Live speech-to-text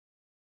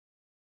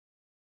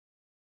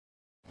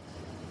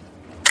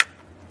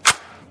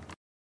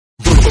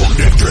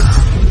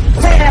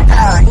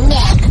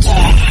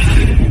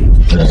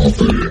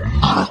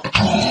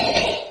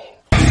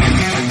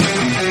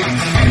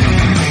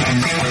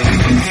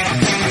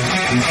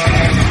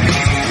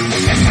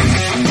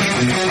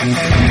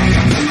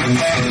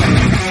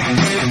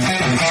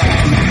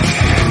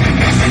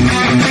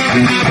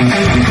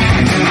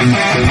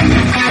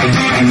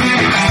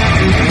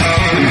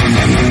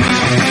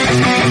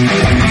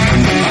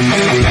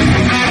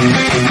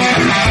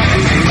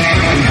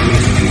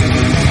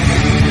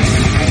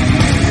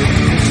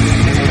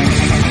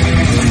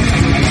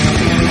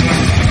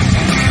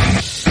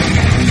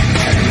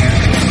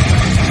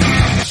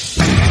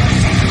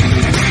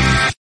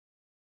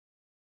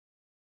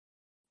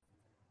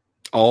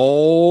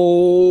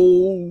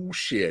Oh,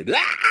 shit.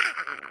 Ah!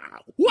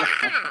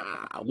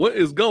 Wow! What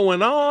is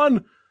going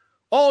on?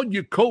 All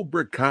you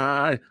Cobra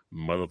Kai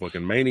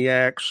motherfucking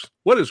maniacs.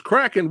 What is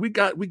cracking? We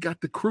got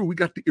the crew. We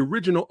got the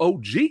original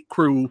OG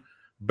crew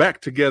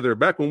back together.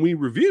 Back when we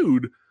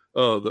reviewed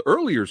the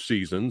earlier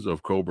seasons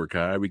of Cobra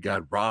Kai, we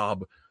got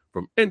Rob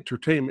from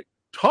Entertainment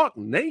Talk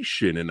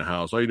Nation in the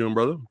house. How you doing,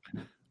 brother?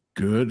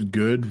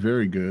 Good,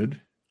 very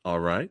good.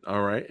 All right.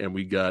 And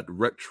we got the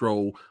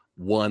Retro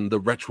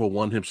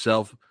One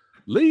himself,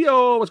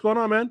 Leo. What's going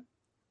on, man?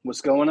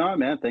 What's going on,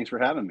 man? Thanks for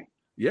having me.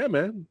 Yeah,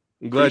 man.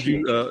 I'm glad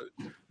you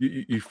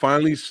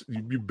finally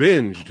you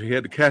binged. You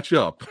had to catch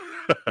up.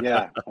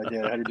 Yeah, I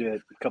did. I had to do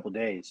it a couple of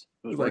days.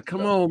 It was like,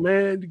 come on,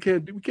 man. We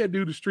can't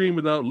do the stream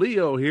without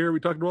Leo here. We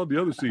talked about the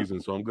other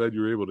season, so I'm glad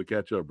you were able to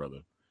catch up,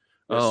 brother.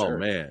 Yes, oh sir.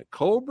 Man,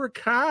 Cobra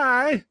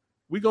Kai.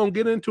 We're gonna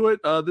get into it.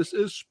 This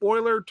is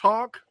spoiler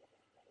talk.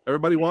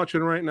 Everybody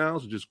watching right now,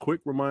 so just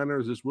quick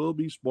reminders. This will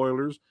be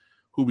spoilers.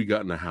 Who we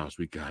got in the house?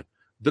 We got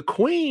the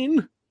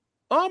Queen,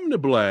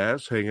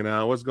 Omniblast, hanging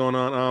out. What's going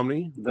on,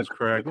 Omni? The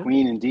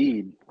Queen,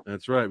 indeed.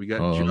 That's right. We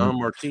got John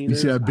Martinez. You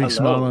see that big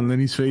smile on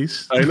Lenny's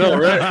face? I know,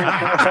 right?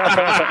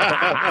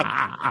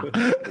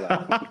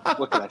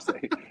 What can I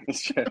say?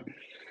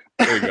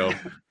 There you go.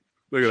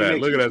 Look at that.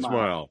 Look at that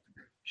smile.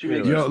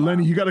 Yo,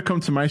 Lenny, you got to come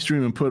to my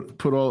stream and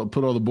put all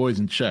the boys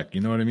in check. You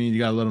know what I mean? You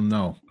got to let them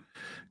know.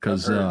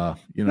 Because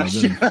you know,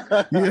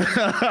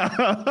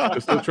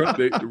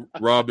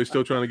 Rob, they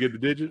still trying to get the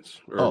digits.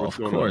 Of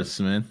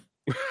course, man.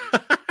 I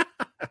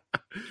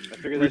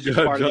figure that's just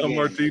part of the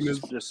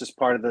Martinez. This is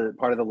part of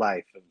the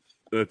life.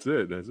 That's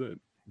it.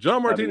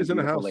 John Martinez in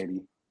the house.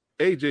 Lady.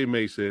 AJ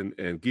Mason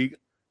and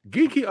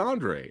Geeky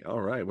Andre.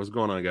 All right, what's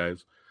going on,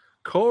 guys?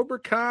 Cobra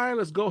Kai.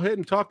 Let's go ahead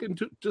and talk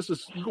into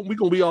we're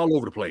gonna be all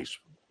over the place.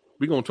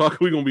 We're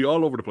gonna be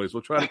all over the place.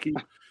 We'll try to keep.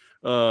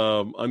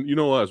 You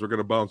know us. We're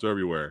gonna bounce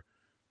everywhere.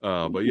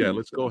 But yeah,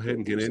 let's go ahead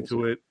and get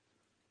into it.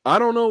 I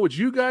don't know what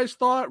you guys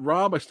thought,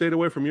 Rob. I stayed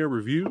away from your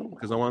review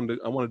because I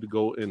wanted to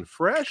go in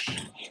fresh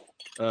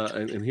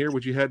and hear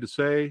what you had to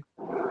say.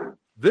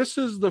 This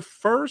is the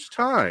first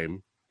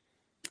time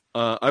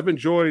I've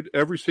enjoyed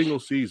every single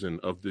season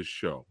of this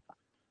show.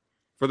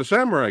 For the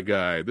Samurai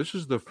Guy, this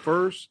is the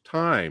first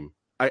time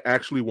I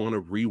actually want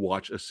to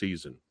rewatch a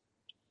season.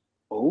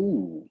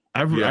 Oh,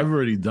 I've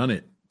already done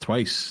it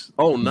twice.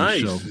 Oh,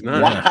 nice.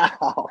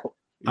 Wow.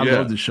 I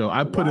love the show.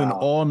 I put in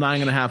all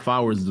 9.5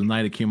 hours the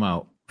night it came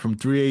out, from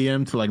 3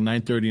 a.m. to like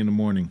 9:30 in the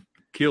morning.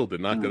 Killed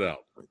it, knocked it out.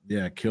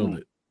 Yeah, killed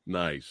it.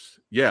 Nice.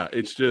 Yeah,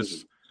 it's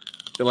just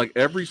like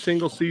every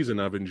single season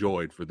I've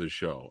enjoyed for this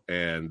show,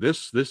 and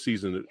this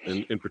season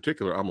in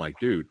particular, I'm like,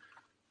 dude,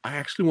 I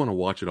actually want to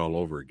watch it all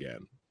over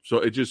again. So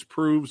it just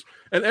proves,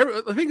 and I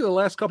think in the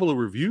last couple of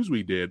reviews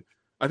we did,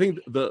 I think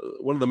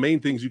one of the main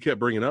things you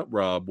kept bringing up,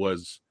 Rob,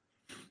 was,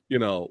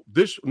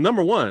 this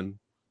number one,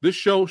 this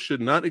show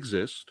should not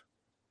exist.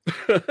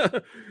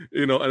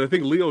 And I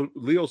think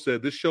Leo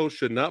said this show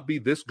should not be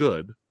this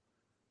good.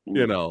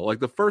 Like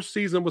the first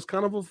season was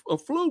kind of a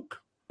fluke.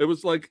 It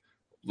was like,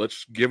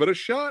 let's give it a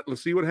shot.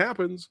 Let's see what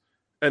happens.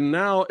 And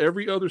now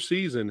every other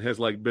season has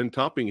like been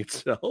topping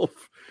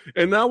itself.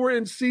 And now we're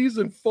in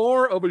season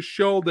 4 of a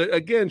show that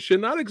again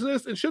should not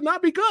exist and should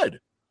not be good.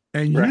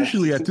 And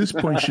usually at this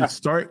point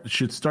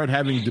should start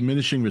having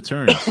diminishing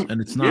returns, and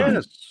it's not.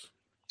 Yes.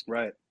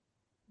 Right.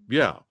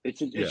 Yeah. It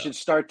should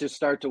start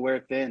to wear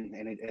thin,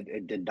 and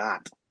it did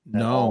not.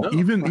 No.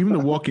 Even The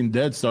Walking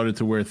Dead started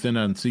to wear thin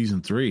on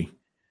season 3.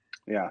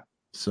 Yeah.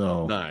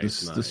 So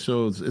this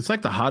shows, it's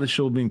like the hottest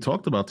show being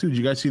talked about too. Did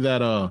you guys see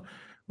that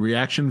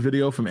reaction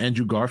video from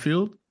Andrew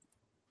Garfield?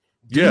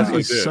 Yes,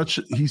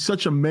 he's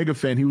such a mega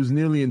fan. He was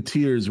nearly in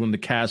tears when the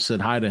cast said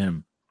hi to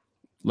him.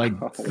 Like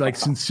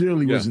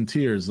sincerely was in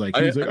tears. Like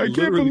he was like, I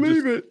can't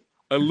believe it.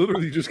 I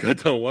literally just got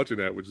done watching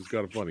that, which is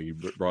kind of funny. You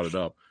brought it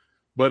up.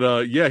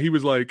 But he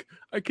was like,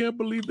 I can't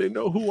believe they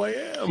know who I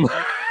am.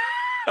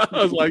 I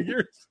was like,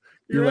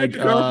 you're like,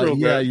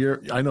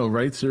 I know,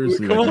 right?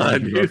 Seriously, come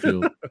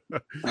on.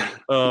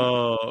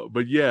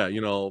 But yeah,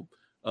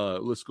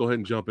 let's go ahead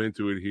and jump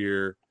into it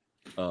here.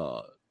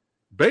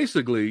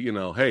 Basically,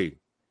 hey,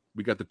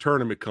 we got the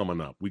tournament coming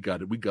up. We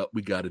got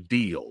a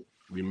deal.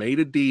 We made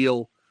a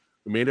deal.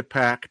 We made a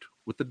pact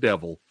with the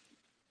devil,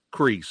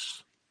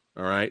 Kreese.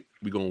 All right,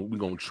 we're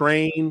gonna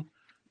train.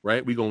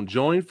 Right, we're gonna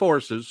join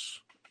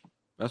forces.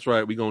 That's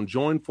right. We're going to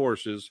join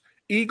forces.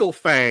 Eagle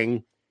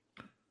Fang.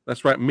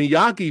 That's right.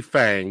 Miyagi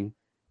Fang.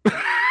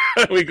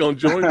 We're going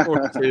to join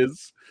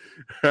forces.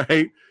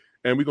 Right.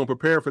 And we're going to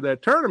prepare for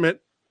that tournament.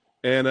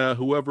 And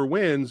whoever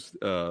wins,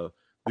 the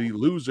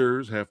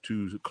losers have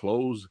to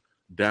close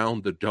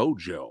down the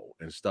dojo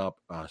and stop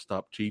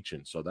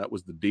teaching. So that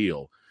was the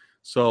deal.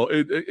 So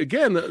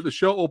again, the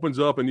show opens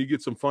up and you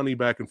get some funny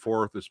back and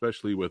forth,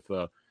 especially with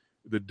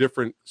the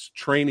different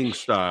training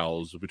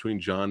styles between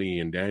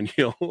Johnny and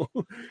Daniel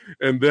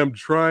and them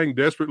trying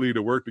desperately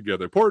to work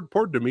together. Poor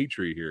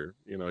Dimitri here,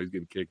 he's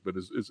getting kicked, but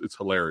it's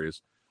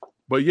hilarious.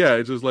 But yeah,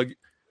 it's just like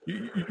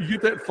you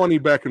get that funny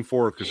back and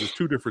forth because there's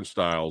two different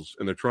styles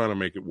and they're trying to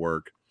make it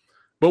work.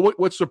 But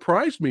what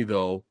surprised me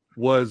though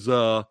was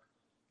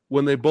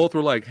when they both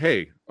were like,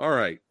 "Hey, all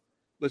right,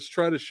 let's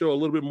try to show a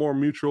little bit more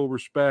mutual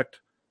respect.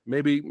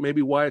 Maybe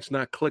why it's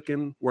not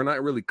clicking. We're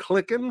not really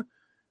clicking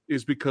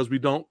is because we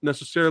don't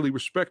necessarily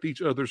respect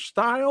each other's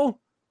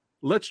style.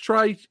 Let's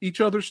try each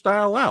other's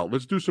style out.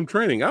 Let's do some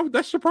training."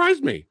 That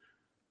surprised me.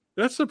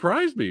 That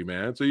surprised me,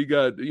 man. So you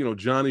got,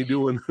 Johnny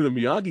doing the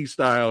Miyagi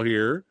style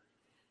here,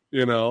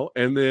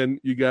 and then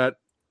you got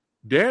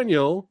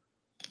Daniel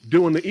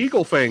doing the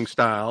Eagle Fang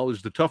style,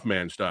 is the tough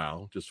man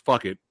style. Just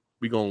fuck it.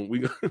 We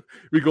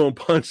gonna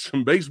punch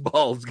some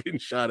baseballs getting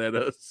shot at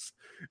us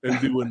and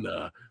doing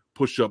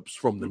push-ups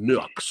from the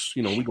nooks.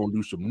 We're gonna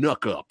do some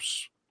nook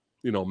ups,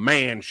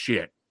 man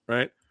shit,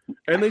 right?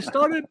 And they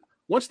started,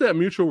 once that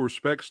mutual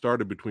respect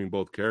started between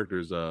both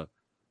characters,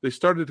 they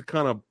started to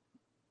kind of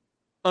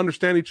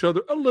understand each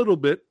other a little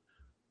bit.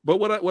 But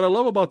what I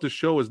love about this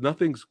show is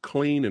nothing's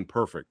clean and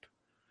perfect.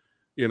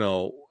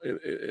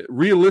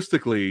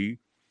 Realistically,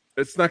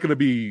 it's not going to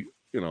be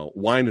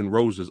wine and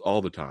roses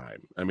all the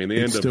time. I mean, they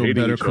it's end up still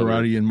hating better each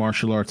karate other. and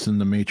martial arts than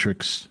the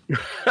Matrix.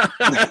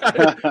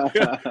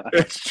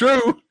 It's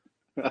true.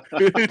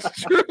 It's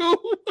true.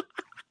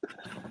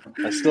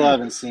 I still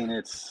haven't seen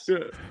it.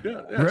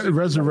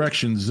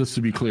 Resurrections, just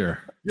to be clear.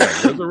 Yeah,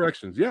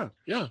 Resurrections. Yeah.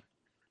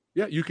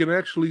 You can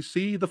actually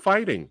see the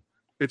fighting.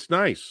 It's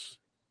nice.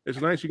 It's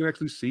nice. You can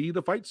actually see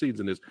the fight scenes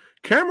in this.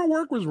 Camera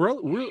work was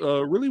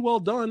really well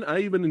done.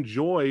 I even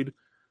enjoyed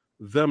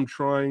them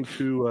trying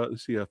to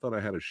let's see. I thought I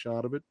had a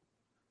shot of it.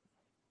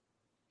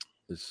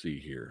 Let's see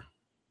here.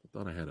 I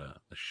thought I had a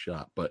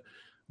shot, but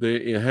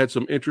they had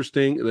some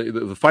interesting.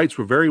 The fights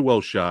were very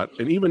well shot,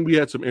 and even we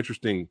had some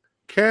interesting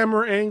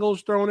camera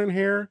angles thrown in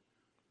here.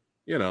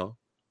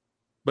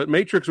 But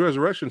Matrix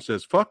Resurrection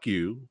says "fuck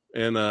you,"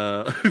 and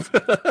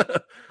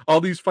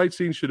all these fight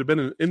scenes should have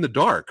been in the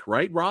dark,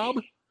 right, Rob?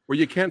 Where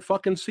you can't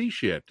fucking see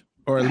shit,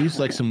 or at least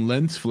like some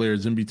lens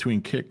flares in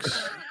between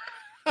kicks.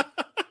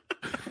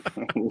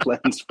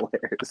 Lens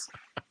flares.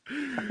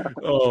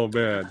 Oh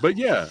man, but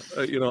yeah,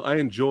 I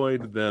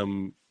enjoyed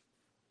them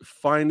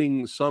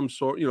finding some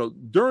sort.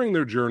 During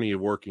their journey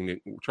of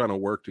trying to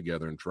work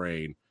together and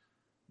train,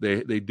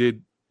 they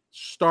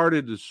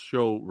started to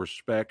show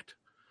respect.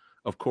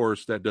 Of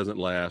course, that doesn't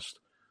last,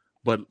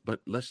 but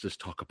let's just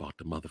talk about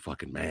the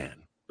motherfucking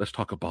man. Let's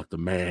talk about the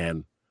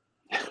man.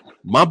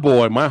 My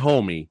boy, my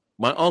homie,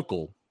 my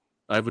uncle.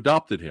 I've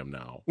adopted him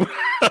now.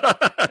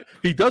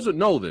 He doesn't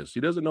know this. He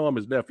doesn't know I'm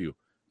his nephew.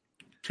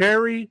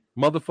 Terry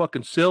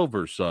motherfucking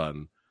Silver's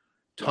son.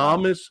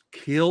 Thomas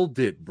killed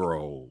it,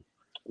 bro.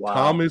 Wow.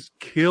 Thomas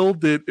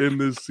killed it in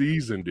this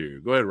season,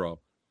 dude. Go ahead, Rob.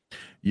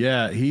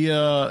 Yeah, he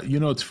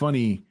it's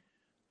funny.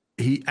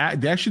 They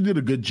actually did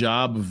a good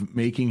job of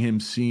making him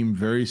seem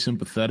very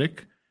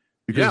sympathetic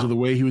because of the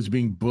way he was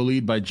being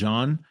bullied by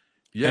John.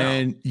 Yeah.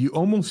 And you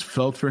almost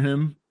felt for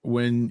him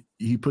when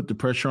he put the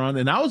pressure on.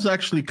 And I was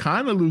actually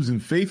kind of losing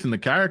faith in the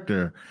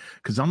character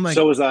because I'm like,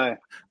 so was I.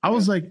 I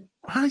was like,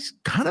 wow, he's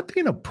kind of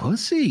being a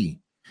pussy.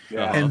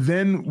 Yeah. And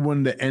then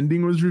when the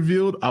ending was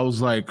revealed, I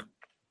was like,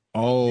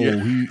 oh,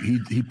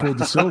 he pulled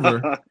the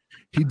silver.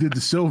 He did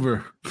the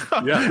silver.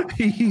 Yeah.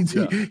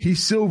 he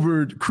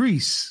silvered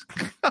Kreese.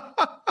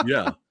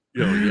 Yeah.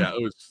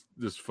 It was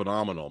just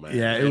phenomenal, man.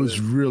 Yeah, it was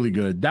really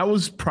good. That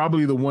was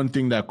probably the one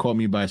thing that caught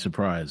me by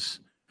surprise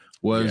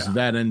was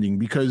that ending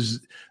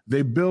because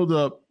they build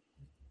up,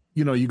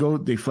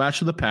 they flash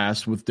to the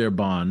past with their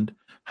bond,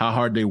 how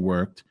hard they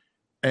worked.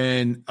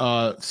 And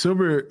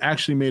Silver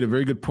actually made a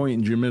very good point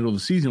in the middle of the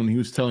season when he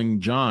was telling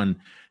John,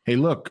 hey,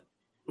 look,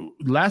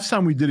 last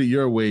time we did it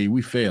your way,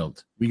 we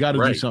failed. We got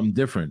to do something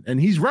different. And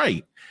he's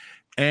right.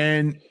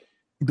 And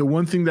the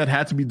one thing that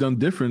had to be done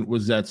different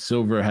was that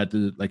Silver had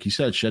to, like you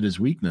said, shed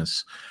his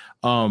weakness.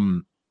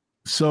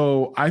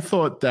 So I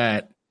thought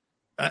that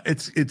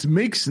it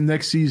makes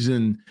next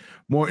season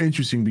more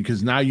interesting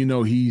because now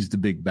he's the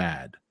big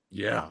bad.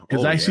 Yeah.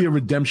 Because I see a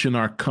redemption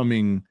arc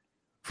coming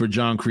for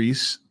John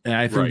Kreese. And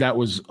I think that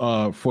was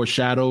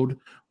foreshadowed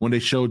when they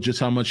showed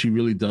just how much he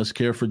really does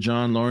care for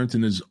John Lawrence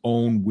in his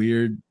own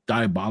weird,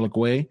 diabolic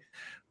way.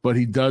 But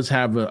he does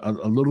have a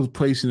little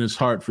place in his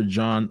heart for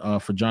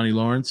Johnny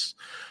Lawrence.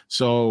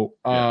 So,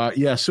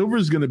 Silver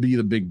is going to be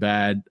the big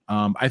bad.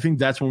 I think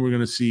that's when we're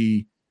going to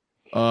see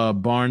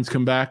Barnes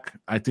come back.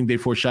 I think they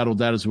foreshadowed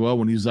that as well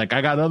when he's like,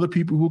 I got other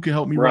people who can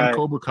help me run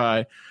Cobra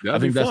Kai. I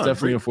think that's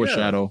definitely a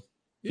foreshadow.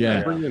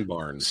 Yeah. Bring in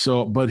Barnes.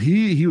 So, but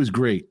he was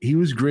great. He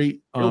was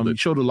great. He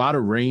showed a lot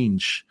of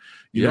range,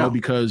 you know,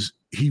 because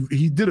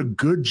he did a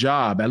good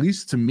job, at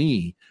least to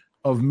me,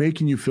 of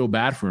making you feel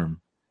bad for him.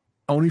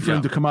 Only for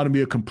him to come out and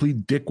be a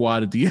complete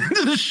dickwad at the end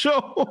of the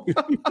show.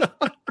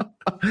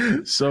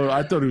 So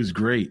I thought it was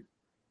great.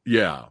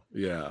 Yeah.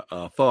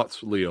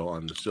 Thoughts, Leo,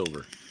 on the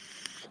Silver?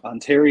 On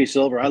Terry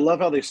Silver, I love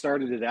how they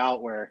started it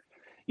out where,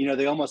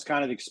 they almost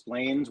kind of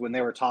explains when they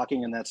were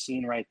talking in that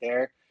scene right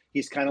there.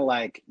 He's kind of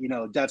like,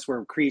 that's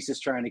where Kreese is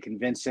trying to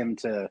convince him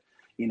to,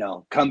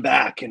 come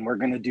back and we're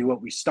going to do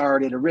what we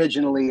started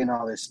originally and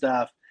all this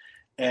stuff.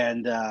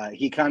 And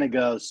he kind of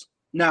goes,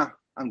 nah,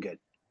 I'm good.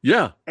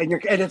 Yeah. And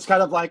it's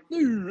kind of like,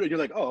 and you're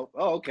like, oh,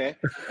 okay.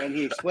 And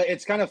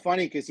it's kind of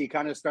funny because he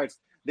kind of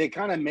they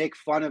kind of make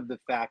fun of the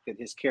fact that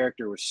his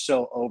character was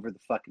so over the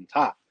fucking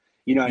top.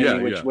 You know what I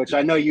mean? Which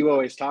I know you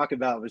always talk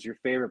about was your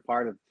favorite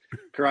part of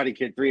Karate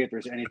Kid 3, if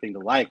there's anything to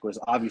like, was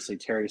obviously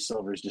Terry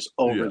Silver's just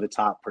over the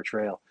top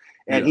portrayal.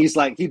 And he's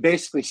like, he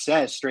basically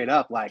says straight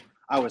up, like,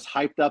 I was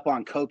hyped up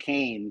on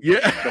cocaine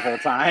the whole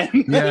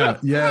time.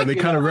 Yeah. They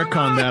kind of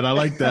retconned that. I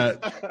like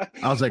that.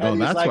 I was like, oh,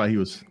 that's like, why he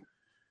was.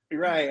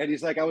 Right. And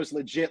he's like, I was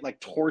legit like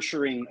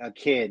torturing a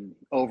kid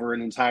over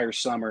an entire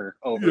summer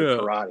over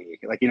karate.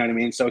 Like, you know what I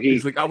mean? So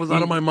he's like, I was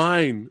out of my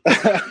mind.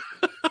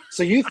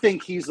 So you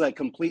think he's like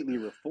completely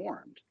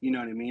reformed, you know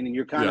what I mean? And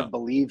you kind of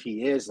believe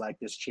he is like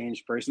this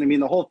changed person. I mean,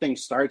 the whole thing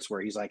starts where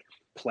he's like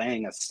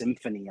playing a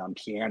symphony on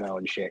piano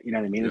and shit. You know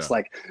what I mean? It's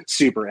like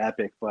super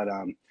epic. But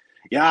I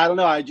don't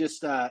know. I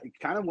just kind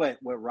of what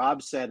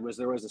Rob said was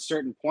there was a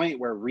certain point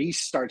where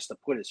Reese starts to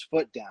put his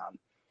foot down.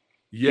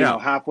 You know,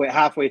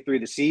 halfway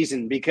through the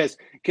season, because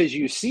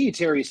you see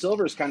Terry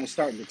Silver's kind of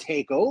starting to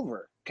take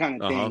over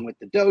kind of thing with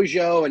the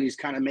dojo, and he's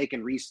kind of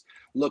making Reese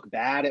look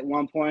bad at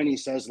one point. He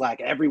says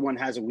like everyone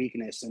has a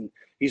weakness, and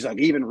he's like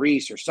even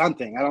Reese or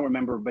something. I don't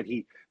remember, but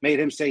he made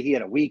him say he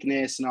had a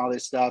weakness and all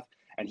this stuff,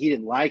 and he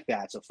didn't like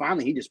that. So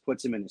finally he just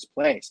puts him in his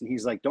place, and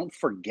he's like, don't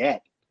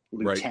forget,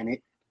 Lieutenant.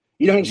 Right.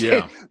 You know what I'm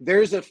saying?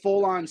 There's a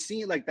full-on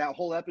scene like that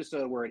whole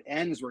episode where it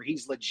ends where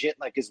he's legit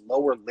like his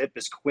lower lip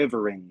is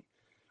quivering.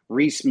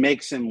 Reese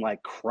makes him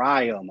like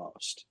cry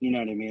almost. You know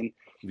what I mean?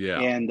 Yeah.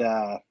 And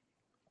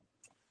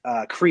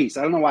Kreese.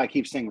 I don't know why I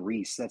keep saying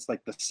Reese. That's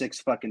like the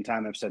sixth fucking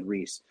time I've said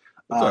Reese.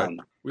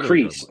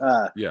 Kreese.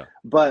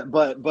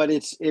 But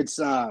it's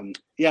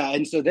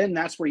and so then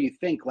that's where you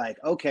think like,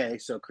 okay,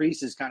 so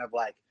Kreese is kind of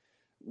like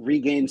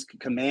regains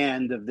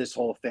command of this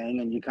whole thing,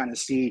 and you kind of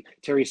see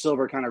Terry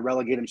Silver kind of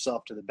relegate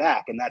himself to the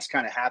back, and that's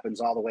kind of happens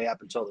all the way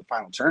up until the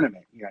final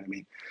tournament. You know what I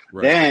mean?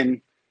 Right.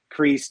 Then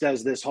Kreese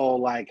does this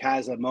whole like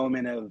has a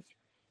moment of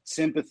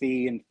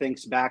sympathy and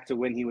thinks back to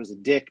when he was a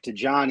dick to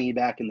Johnny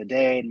back in the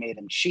day and made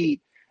him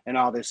cheat and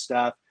all this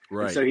stuff.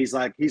 Right. And so he's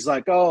like,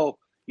 oh,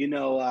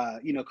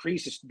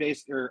 Kreese is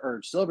basically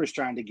or Silver's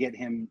trying to get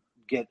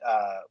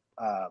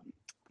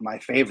my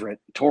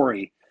favorite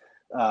Tori.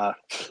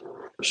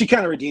 She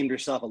kind of redeemed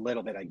herself a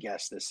little bit, I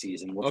guess, this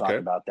season. We'll talk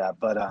about that,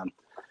 but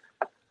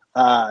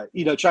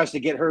tries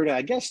to get her to,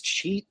 I guess,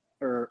 cheat.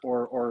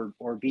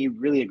 Or be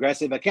really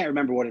aggressive. I can't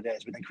remember what it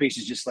is, but then Kreese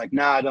is just like,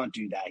 nah, don't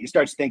do that. He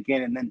starts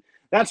thinking, and then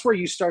that's where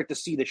you start to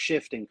see the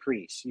shift in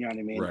Kreese. You know what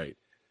I mean? Right.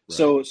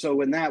 So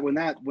when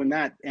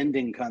that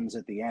ending comes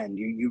at the end,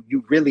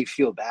 you really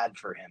feel bad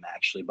for him.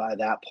 Actually, by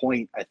that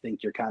point, I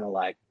think you're kind of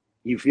like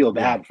you feel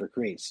bad for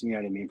Kreese. You know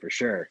what I mean? For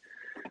sure.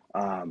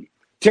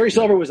 Terry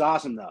Silver was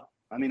awesome, though.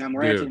 I mean, I'm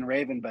ranting and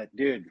raving, but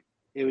dude.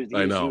 He was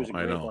a great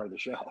part of the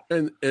show.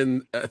 And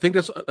I think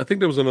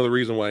there was another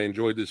reason why I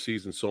enjoyed this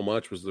season so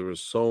much was there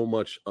was so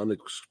much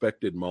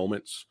unexpected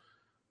moments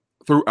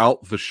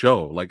throughout the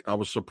show. Like I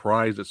was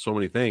surprised at so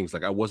many things.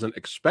 Like I wasn't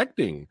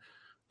expecting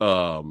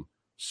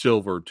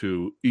Silver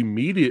to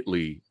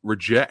immediately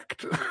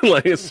reject.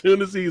 Like as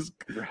soon as he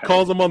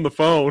calls him on the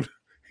phone,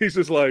 he's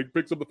just like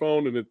picks up the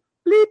phone and then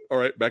bloop, all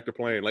right, back to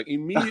playing. Like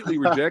immediately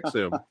rejects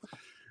him.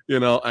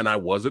 And I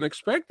wasn't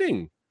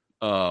expecting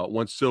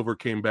once Silver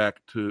came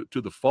back to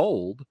the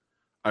fold,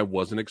 I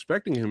wasn't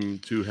expecting him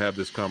to have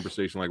this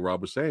conversation like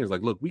Rob was saying. It's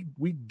like, look,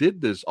 we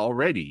did this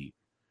already.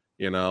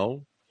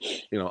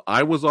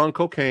 I was on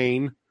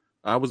cocaine.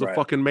 I was a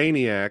fucking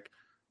maniac,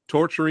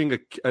 torturing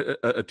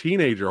a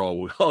teenager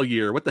all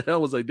year. What the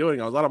hell was I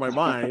doing? I was out of my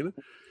mind.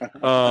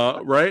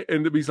 Right?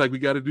 And he's like, we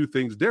got to do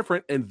things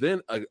different. And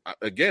then,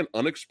 again,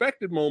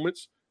 unexpected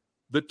moments.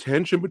 The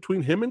tension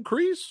between him and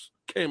Kreese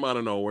came out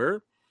of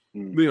nowhere.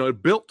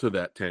 It built to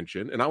that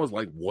tension, and I was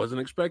like, wasn't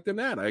expecting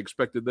that. I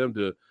expected them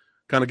to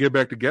kind of get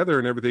back together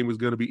and everything was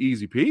going to be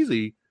easy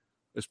peasy,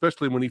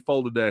 especially when he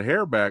folded that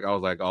hair back. I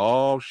was like,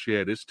 oh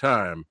shit, it's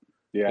time.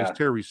 Yeah. It's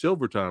Terry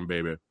Silver time,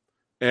 baby.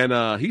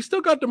 And he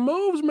still got the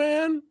moves,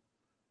 man.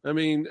 I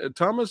mean,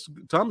 Thomas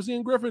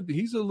Ian Griffith,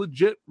 he's a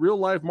legit real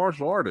life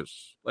martial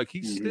artist. Like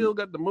he's still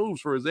got the moves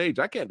for his age.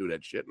 I can't do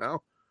that shit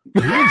now.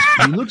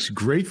 He looks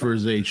great for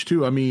his age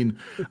too. I mean,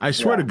 I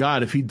swear to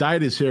God, if he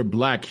dyed his hair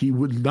black, he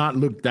would not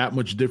look that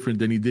much different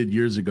than he did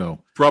years ago.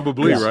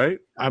 Probably, right?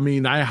 I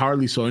mean, I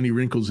hardly saw any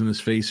wrinkles in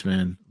his face,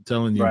 man. I'm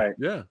telling you. Right.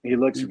 Yeah. He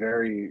looks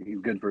very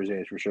good for his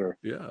age, for sure.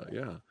 Yeah,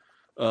 yeah.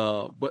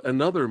 But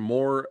another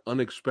more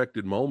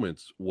unexpected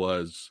moments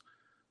was,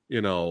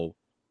 out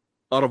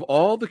of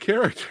all the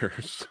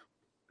characters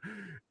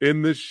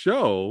in this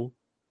show,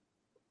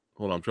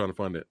 hold on, I'm trying to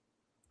find it.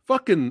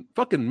 Fucking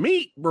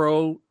meat,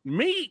 bro.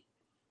 Meat.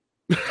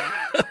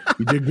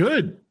 He did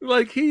good.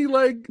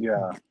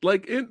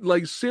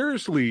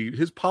 Seriously,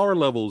 his power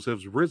levels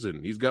have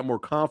risen. He's got more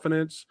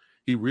confidence.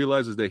 He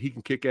realizes that he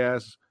can kick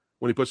ass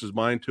when he puts his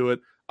mind to it.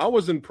 I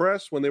was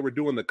impressed when they were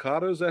doing the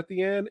katas at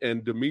the end,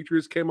 and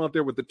Demetrius came out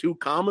there with the 2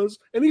 commas,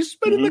 and he's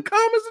spinning the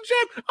commas and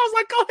shit. I was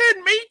like, go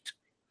ahead, meat.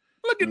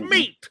 Look at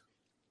meat.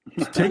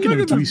 It's taken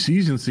him 3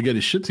 seasons to get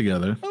his shit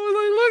together. I was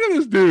like, look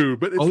this dude.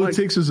 But it's all it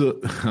takes is a.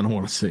 I don't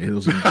want to say it. It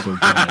was so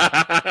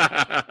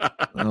bad.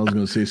 I was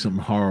going to say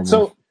something horrible.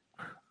 So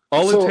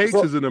all it takes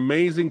is an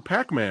amazing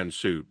Pac-Man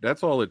suit.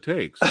 That's all it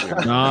takes. You know?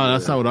 No,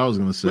 that's not what I was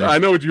going to say. I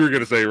know what you were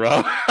going to say,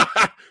 Rob.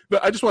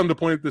 But I just wanted to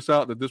point this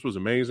out that this was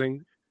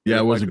amazing. Yeah,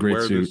 it was a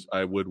great suit.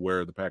 I would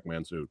wear the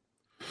Pac-Man suit.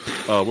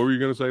 What were you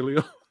going to say,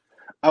 Leo?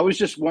 I was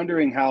just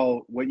wondering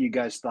what you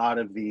guys thought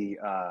of the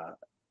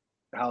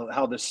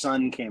how the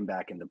sun came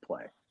back into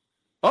play.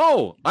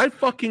 Oh, I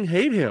fucking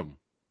hate him.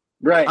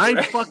 Right.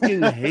 I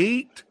fucking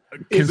hate.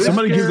 Can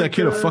somebody give that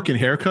kid a fucking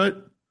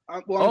haircut?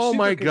 Well,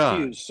 my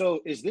God! So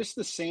is this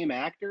the same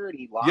actor, and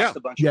he lost a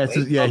bunch of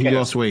weight? He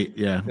lost weight.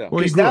 Yeah.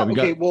 Well, he grew up.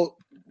 he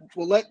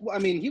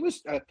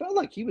was. I felt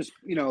like he was.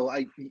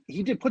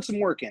 He did put some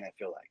work in. I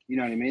feel like, you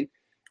know what I mean,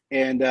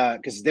 and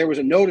because there was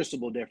a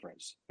noticeable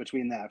difference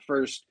between that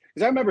first.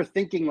 Because I remember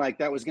thinking like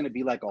that was going to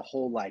be like a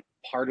whole like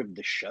part of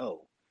the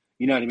show.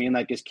 You know what I mean?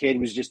 Like this kid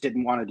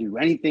didn't want to do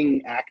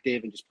anything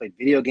active and just played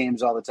video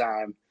games all the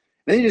time. And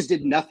then he just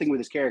did nothing with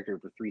his character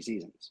for 3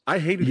 seasons. I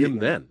hated him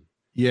then.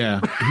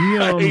 Yeah,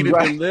 I hated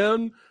him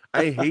then.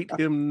 I hate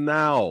him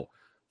now.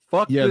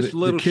 Fuck this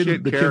little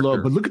shit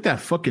character. But look at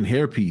that fucking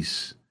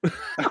hairpiece.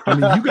 I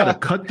mean, you got to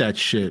cut that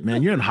shit,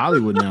 man. You're in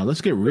Hollywood now.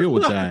 Let's get real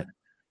with that.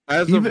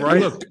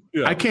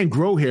 I can't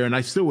grow hair, and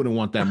I still wouldn't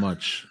want that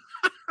much.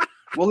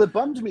 Well, it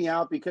bummed me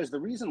out because the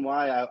reason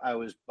why I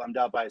was bummed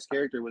out by his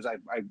character was I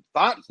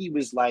thought he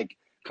was like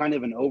kind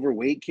of an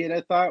overweight kid. I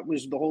thought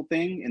was the whole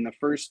thing in the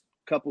first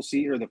couple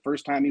seasons, or the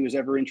first time he was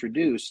ever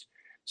introduced.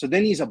 So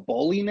then he's a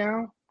bully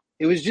now.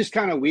 It was just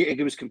kind of weird.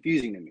 It was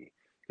confusing to me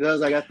because I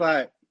was like, I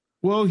thought.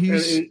 Well,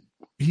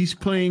 he's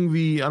playing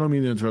the. I don't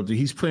mean to interrupt you.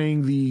 He's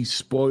playing the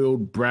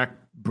spoiled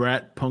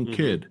brat punk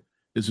kid.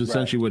 Is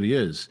essentially what he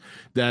is.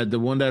 That the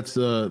one that's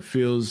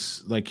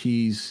feels like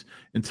he's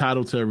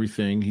entitled to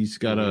everything. He's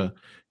got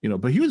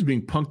but he was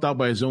being punked out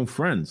by his own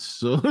friends.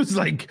 So it's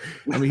like,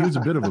 I mean, he was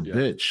a bit of a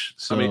bitch.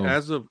 So I mean,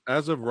 as of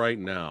right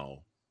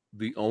now,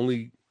 the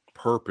only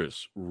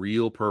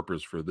real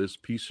purpose for this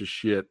piece of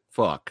shit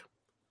fuck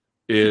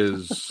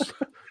is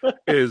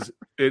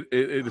it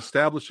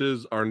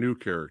establishes our new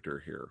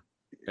character here,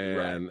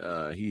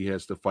 and he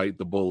has to fight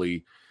the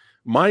bully.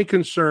 My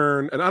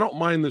concern, and I don't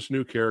mind this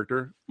new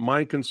character.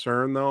 My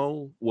concern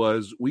though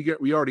was we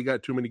already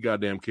got too many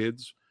goddamn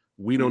kids.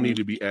 We don't need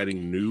to be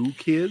adding new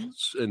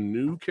kids and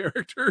new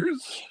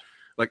characters.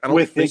 Like I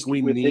don't think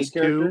we need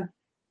to.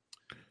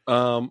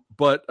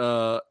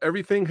 But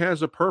everything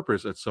has a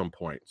purpose at some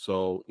point.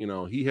 So,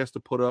 he has to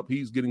put up,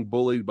 he's getting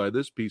bullied by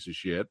this piece of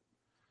shit,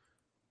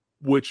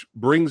 which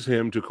brings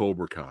him to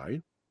Cobra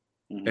Kai.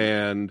 Mm-hmm.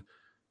 And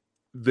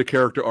the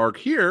character arc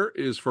here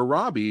is for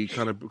Robbie,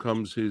 kind of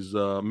becomes his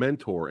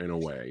mentor in a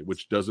way,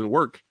 which doesn't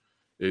work.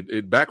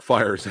 It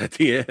backfires at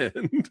the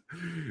end.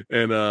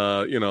 And,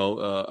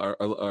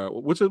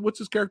 what's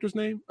his character's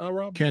name,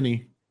 Rob?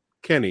 Kenny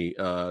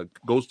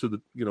goes to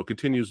the,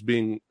 continues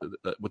being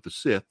with the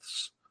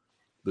Siths,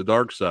 the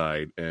dark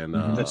side, and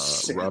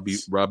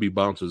Robbie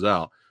bounces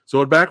out.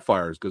 So it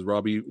backfires because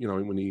Robbie,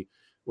 when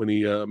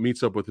he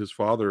meets up with his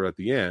father at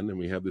the end, and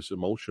we have this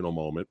emotional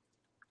moment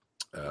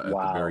at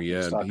the very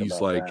end, he's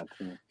like,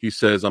 he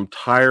says, "I'm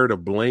tired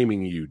of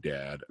blaming you,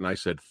 Dad." And I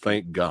said,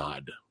 "Thank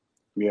God."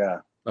 Yeah.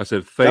 I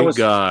said, "Thank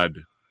God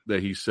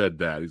that he said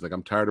that." He's like,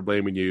 "I'm tired of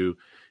blaming you,"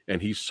 and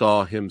he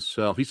saw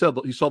himself. He said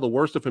he saw the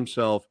worst of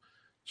himself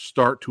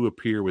start to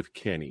appear with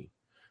Kenny.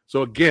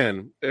 So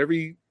again,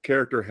 every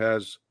character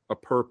has a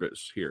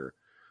purpose here,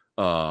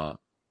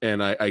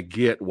 and I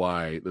get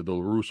why the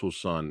Russo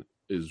son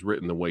is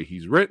written the way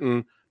he's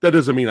written. That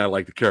doesn't mean I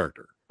like the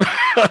character.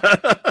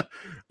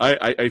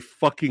 I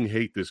fucking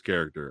hate this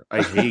character.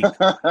 I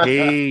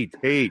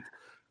hate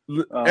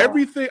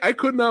everything. I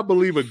could not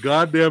believe a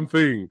goddamn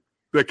thing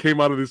that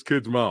came out of this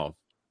kid's mouth.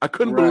 I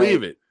couldn't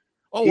believe it.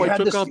 Oh, I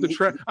took out the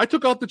trash. I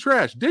took out the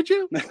trash. Did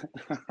you?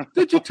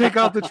 Did you take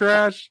out the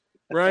trash?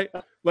 Right?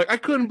 Like I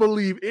couldn't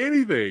believe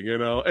anything,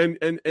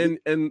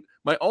 And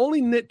my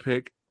only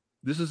nitpick,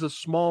 this is a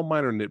small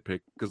minor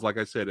nitpick, because like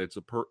I said, it's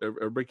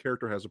every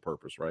character has a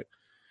purpose, right?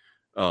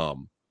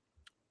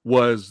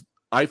 Was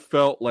I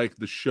felt like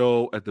the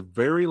show at the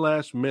very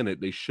last minute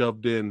they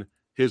shoved in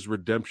his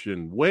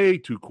redemption way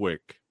too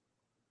quick.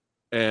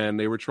 And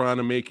they were trying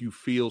to make you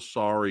feel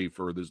sorry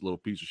for this little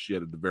piece of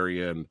shit at the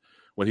very end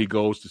when he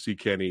goes to see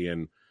Kenny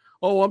and,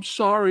 "Oh, I'm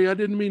sorry, I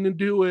didn't mean to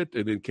do it."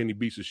 And then Kenny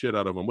beats the shit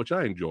out of him, which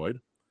I enjoyed.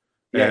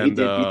 Yeah, he did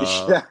beat the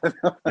shit out of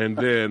him. And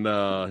then,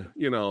 I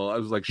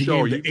was like,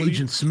 "Show you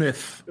Agent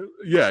Smith."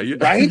 Yeah.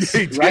 Right?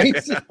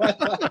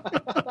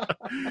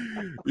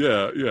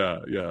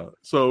 Yeah.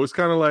 So it's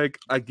kind of like,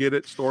 I get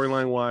it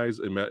storyline wise.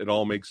 It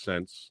all makes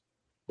sense,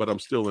 but I'm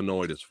still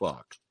annoyed as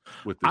fuck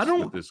with this.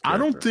 I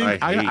don't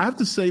think, I have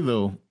to say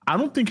though, I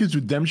don't think his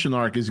redemption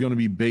arc is going to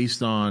be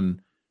based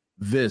on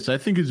this. I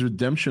think his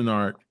redemption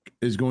arc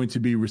is going to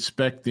be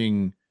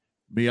respecting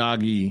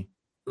Miyagi,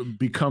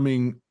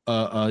 becoming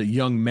a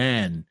young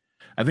man.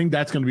 I think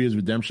that's going to be his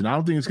redemption. I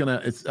don't think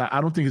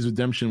I don't think his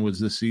redemption was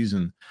this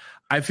season.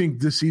 I think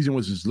this season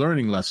was his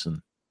learning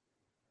lesson.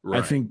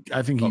 Right.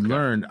 I think he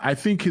learned. I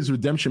think his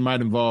redemption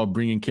might involve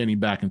bringing Kenny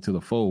back into the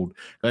fold.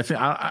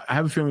 I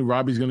have a feeling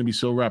Robbie's going to be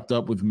so wrapped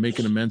up with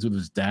making amends with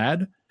his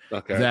dad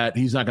that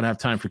he's not going to have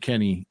time for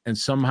Kenny, and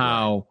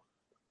somehow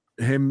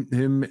him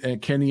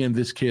and Kenny and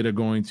this kid are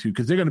going to,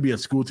 because they're going to be at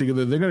school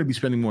together. They're going to be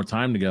spending more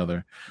time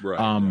together.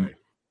 Right.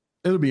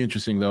 It'll be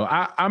interesting though.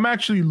 I'm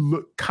actually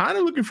kind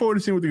of looking forward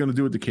to seeing what they're going to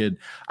do with the kid.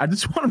 I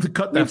just want him to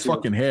cut that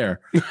fucking hair.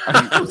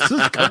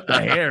 Just cut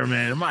the hair,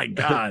 man. My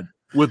God.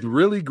 With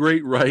really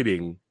great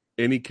writing,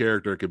 any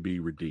character could be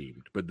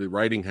redeemed, but the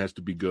writing has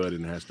to be good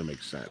and it has to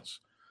make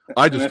sense.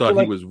 I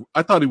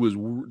thought he was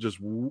just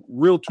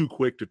real too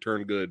quick to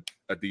turn good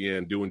at the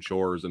end, doing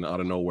chores, and out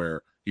of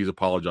nowhere he's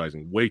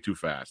apologizing way too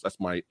fast. That's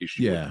my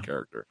issue with the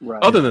character.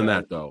 Right, Other than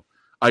that, though,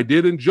 I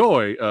did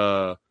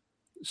enjoy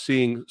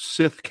seeing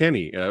Sith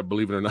Kenny.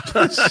 Believe it or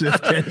not,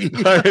 Sith Kenny.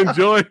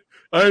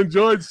 I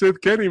enjoyed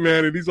Sith Kenny,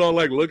 man, and he's all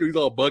like, look, he's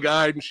all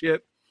bug-eyed and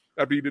shit.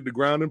 After he did the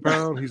ground and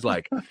pound, he's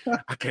like,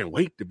 I can't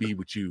wait to be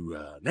with you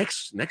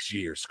next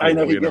year. School, I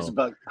know he gets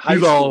about high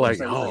he's school. All like,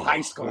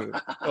 high school.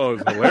 Oh,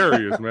 it's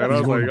hilarious, man. I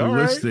was like,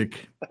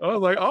 ballistic. All right. I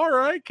was like, all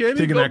right, Kenny,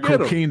 taking that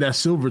cocaine that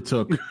Silver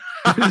took.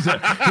 He's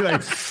like,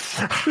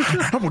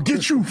 I'm gonna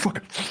get you,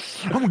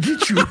 I'm gonna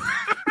get you.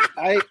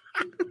 I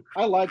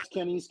liked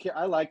Kenny's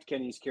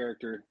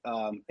character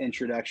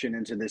introduction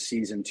into this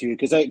season too,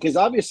 because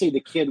obviously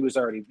the kid was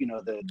already,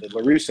 the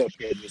LaRusso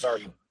kid was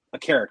already a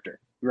character,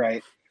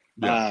 right?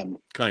 Yeah,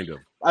 kind of.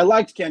 I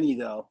liked Kenny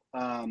though.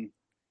 I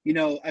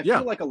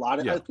feel like a lot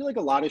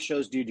of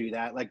shows do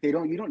that. Like you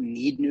don't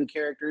need new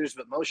characters,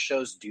 but most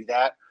shows do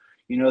that.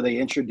 They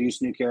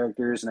introduce new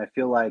characters, and I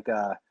feel like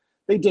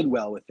they did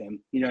well with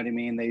him. You know what I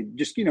mean? They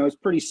just, it's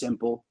pretty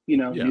simple.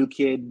 New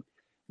kid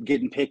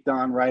getting picked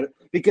on, right?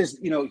 Because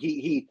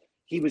he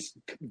was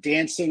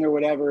dancing or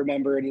whatever,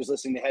 remember, and he was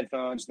listening to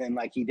headphones. Then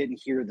like he didn't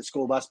hear the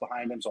school bus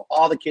behind him, so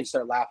all the kids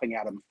start laughing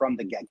at him from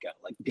the get-go,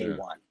 like day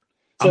one.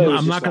 So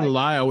I'm not going to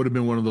lie. I would have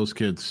been one of those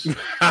kids.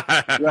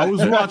 I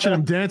was watching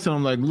him dance, and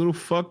I'm like, little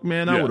fuck,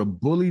 man. I would have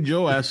bullied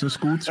your ass in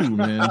school too,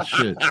 man.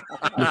 Shit.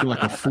 Looking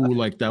like a fool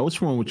like that. What's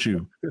wrong with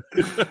you?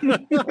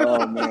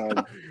 Oh,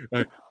 man.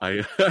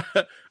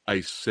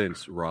 I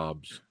sense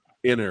Rob's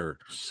inner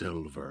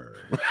silver.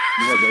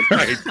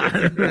 I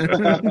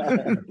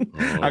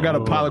got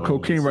a pile of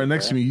cocaine right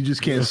next to me. You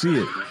just can't see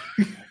it.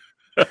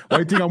 Why do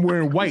you think I'm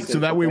wearing white? So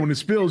that way when it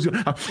spills,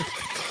 man.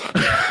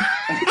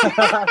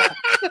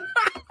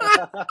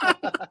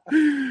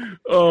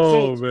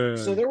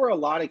 So there were a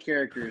lot of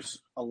characters,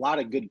 a lot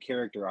of good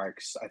character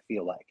arcs, I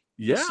feel like,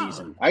 this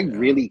season. I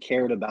really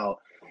cared about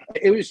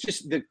it. Was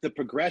just the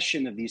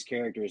progression of these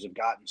characters have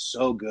gotten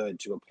so good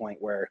to a point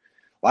where,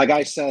 like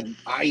I said,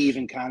 I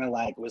even kind of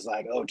was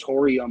like, oh,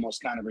 Tori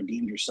almost kind of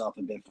redeemed herself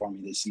a bit for me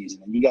this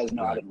season. And you guys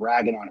know I've been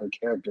ragging on her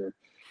character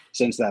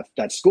since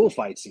that school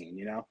fight scene,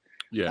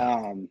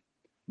 Yeah.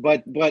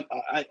 But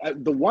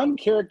the one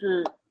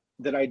character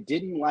that I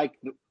didn't like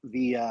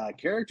the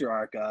character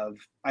arc of,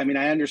 I mean,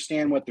 I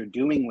understand what they're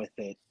doing with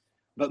it,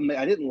 but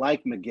I didn't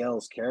like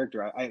Miguel's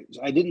character. I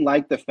didn't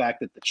like the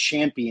fact that the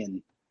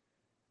champion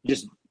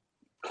just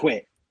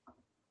quit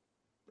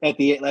at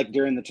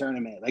during the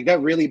tournament. Like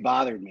that really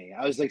bothered me.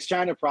 I was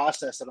trying to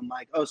process it. I'm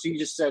like, oh, so you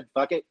just said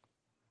fuck it?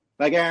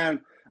 Like I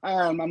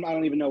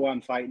don't even know why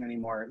I'm fighting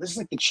anymore. This is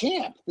like the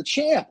champ,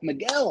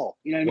 Miguel.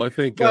 You know what I mean? Well, I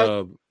think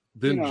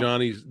then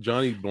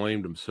Johnny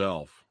blamed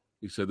himself.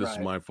 He said, "This is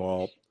my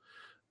fault."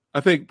 I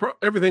think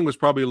everything was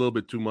probably a little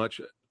bit too much,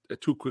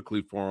 too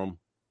quickly for him.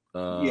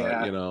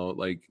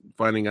 Like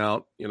finding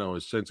out,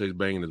 his sensei's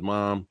banging his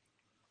mom.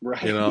 Right.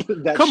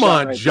 Come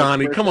on,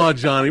 Johnny.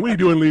 What are you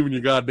doing leaving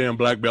your goddamn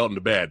black belt in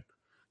the bed?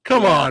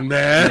 Come on,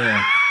 man.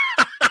 Yeah.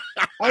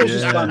 I was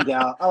just bummed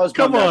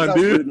out.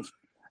 Dude.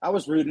 I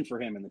was rooting for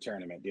him in the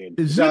tournament, dude.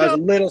 I was a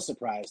little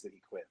surprised that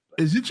he quit. But.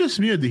 Is it just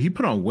me or did he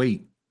put on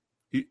weight?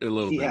 A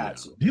little bit.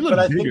 Has. He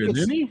looked bigger,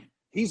 didn't he?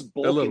 He's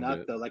bulking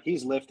up though, like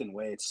he's lifting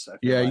weights.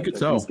 You could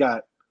tell. He's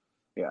got,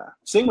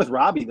 Same with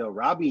Robbie though.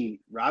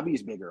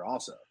 Robbie's bigger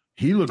also.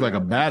 He looked like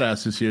a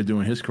badass this year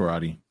doing his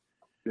karate.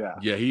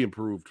 Yeah, he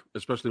improved,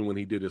 especially when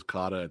he did his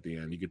kata at the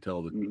end. You could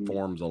tell the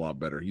form's a lot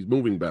better. He's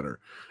moving better.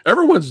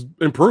 Everyone's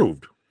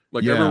improved.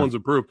 Everyone's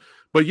improved.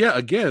 But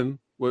again,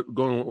 what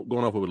going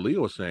off of what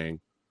Leo was saying,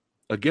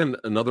 again,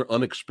 another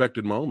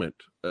unexpected moment,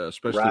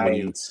 especially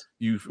when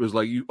it was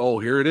like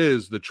here it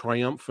is, the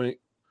triumphant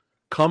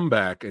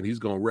comeback, and he's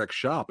going to wreck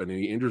shop, and then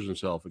he injures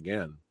himself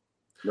again.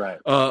 Right.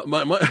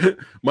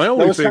 My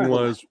only thing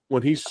was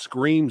when he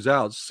screams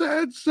out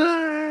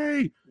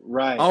 "Sensei!"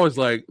 Right. I was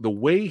like, the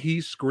way he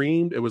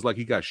screamed, it was like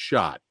he got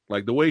shot.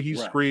 Like the way he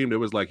screamed, it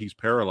was like he's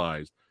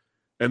paralyzed.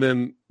 And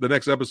then the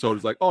next episode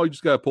is like, oh, you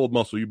just got a pulled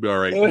muscle, you'll be all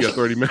right. You got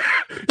 30 minutes.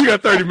 You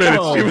got 30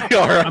 minutes. You'll be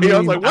all right. I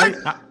was like,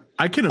 what?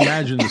 I can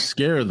imagine the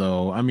scare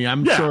though. I mean,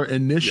 I'm sure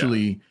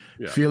initially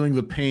feeling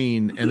the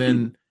pain, and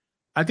then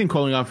I think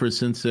calling out for his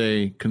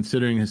sensei,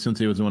 considering his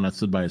sensei was the one that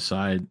stood by his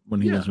side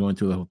when he was going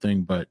through the whole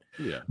thing. But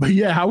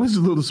I was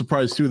a little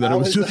surprised too that it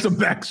was just a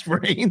back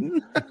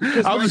sprain.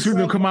 I was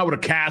expecting him to come out with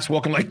a cast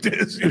walking like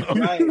this. You know?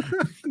 Right.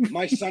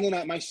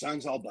 My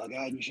son's all bug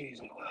eyed and shit. He's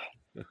like,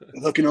 what?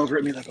 Looking over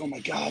at me like, oh my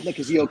God, look,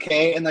 is he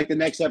okay? And like the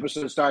next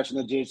episode starts and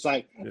the dude's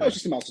like, oh, it's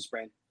just a muscle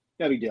sprain.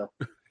 No big deal.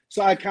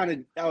 So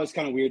that was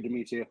kind of weird to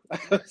me too.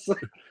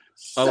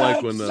 I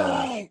like when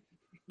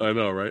I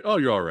know, right? Oh,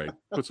 you're all right.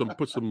 Put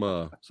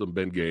some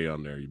Ben Gay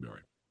on there. You'll be all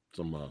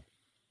right.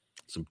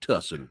 Some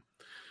Tussin.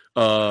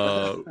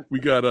 We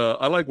got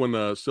I like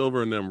when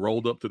Silver and them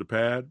rolled up to the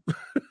pad.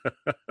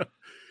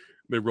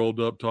 They rolled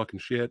up talking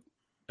shit.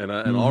 And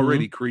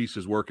already Kreese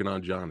is working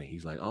on Johnny.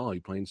 He's like, oh, he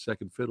playing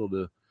second fiddle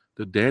to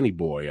Danny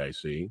Boy, I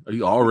see.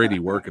 He's already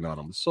working on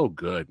him. It's so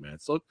good, man.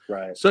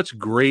 Such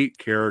great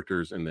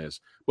characters in this.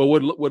 But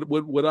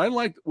what I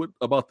liked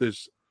about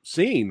this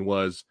scene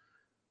was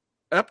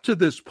up to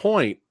this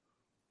point,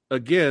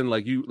 again,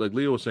 like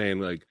Leo was saying,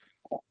 like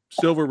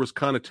Silver was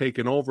kind of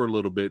taking over a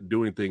little bit,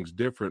 doing things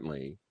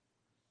differently.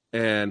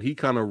 And he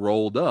kind of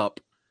rolled up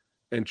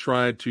and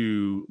tried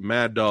to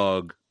mad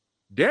dog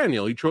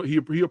Daniel.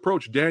 He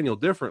approached Daniel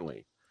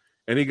differently.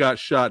 And he got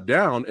shot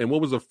down. And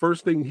what was the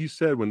first thing he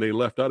said when they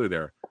left out of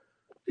there?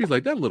 He's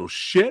like, that little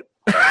shit.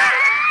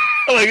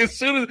 Like as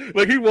soon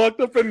as he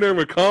walked up in there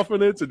with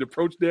confidence and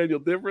approached Daniel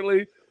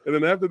differently. And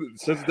then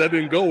since that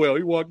didn't go well,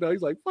 he walked out.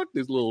 He's like, fuck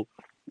this little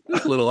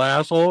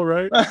asshole,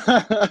 right?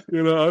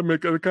 You know,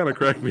 it kind of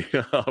cracked me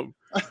up.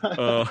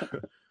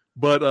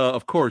 But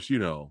of course, you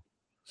know,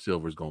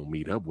 Silver's gonna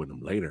meet up with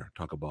him later.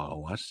 Talk about,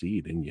 oh, I see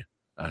it in you.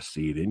 I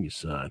see it in you,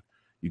 son.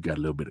 You got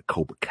a little bit of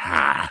Cobra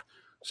Kai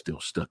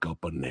still stuck up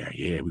in there.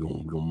 Yeah, I'm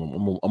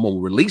gonna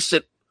release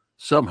it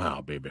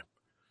somehow, baby.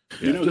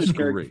 Yeah, you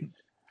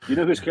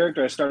know whose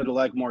character I started to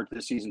like more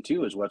this season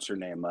too is what's her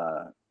name?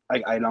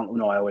 I don't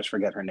know. I always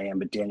forget her name,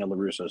 but Daniel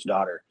LaRusso's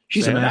daughter.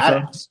 She's a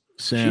badass.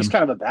 She's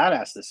kind of a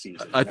badass this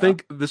season. I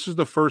think this is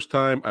the first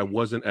time I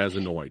wasn't as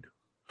annoyed.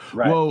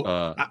 Right.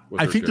 Well,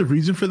 I think the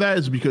reason for that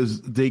is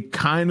because they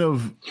kind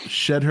of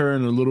shed her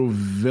in a little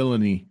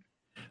villainy.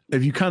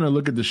 If you kind of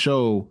look at the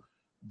show,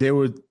 they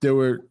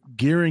were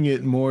gearing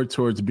it more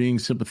towards being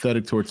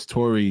sympathetic towards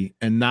Tori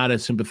and not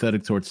as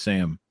sympathetic towards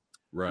Sam.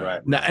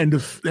 Right. Now, and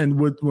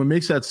what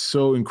makes that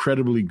so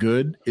incredibly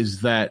good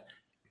is that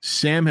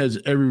Sam has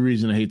every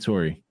reason to hate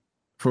Tori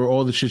for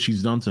all the shit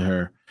she's done to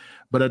her.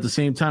 But at the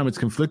same time, it's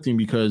conflicting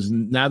because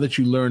now that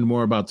you learn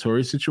more about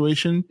Tori's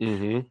situation,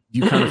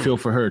 you kind of feel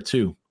for her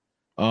too.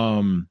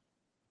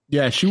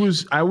 Yeah, she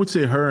was. I would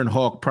say her and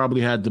Hawk probably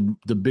had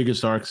the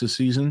biggest arcs this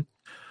season.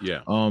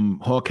 Yeah.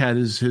 Hawk had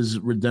his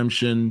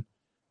redemption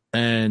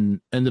and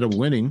ended up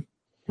winning,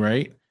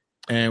 right?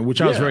 And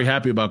which I was very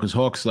happy about because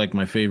Hawk's like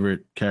my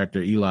favorite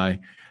character, Eli.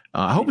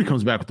 I hope he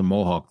comes back with the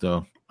mohawk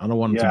though. I don't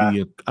want him to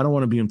be. I don't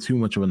want to be him too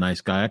much of a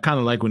nice guy. I kind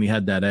of like when he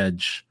had that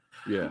edge.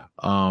 Yeah.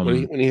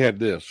 When he had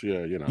this,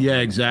 you know. Yeah,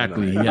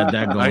 exactly. He had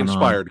that going on. I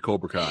inspired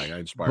Cobra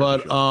Kai.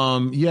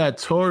 But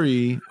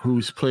Tori,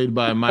 who's played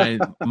by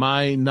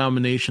my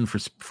nomination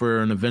for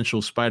an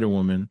eventual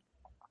Spider-Woman,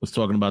 was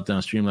talking about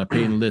downstream. Like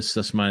Peyton List,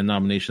 that's my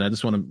nomination. I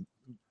just want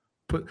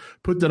to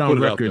put that on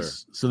record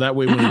so that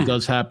way when it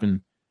does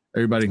happen,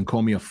 everybody can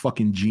call me a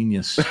fucking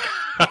genius.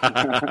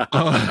 Yeah,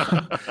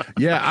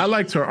 I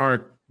liked her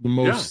arc the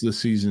most this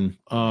season.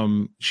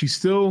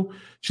 She's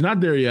not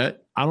there yet.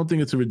 I don't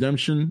think it's a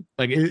redemption.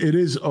 Like it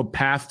is a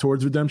path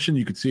towards redemption.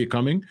 You could see it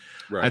coming.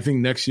 Right. I think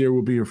next year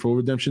will be her full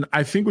redemption.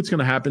 I think what's going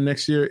to happen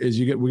next year is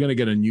we're going to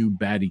get a new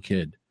baddie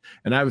kid,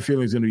 and I have a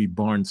feeling it's going to be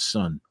Barnes'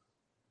 son.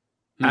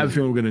 I have a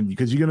feeling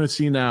because you're going to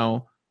see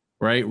now,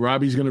 right?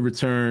 Robbie's going to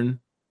return,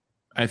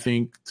 I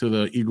think, to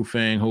the Eagle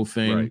Fang whole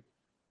thing. Right.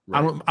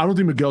 I don't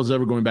think Miguel's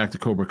ever going back to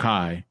Cobra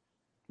Kai.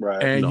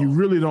 Right. And you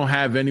really don't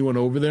have anyone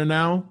over there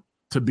now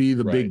to be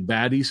the big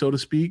baddie, so to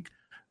speak.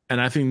 And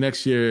I think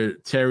next year,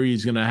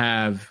 there's going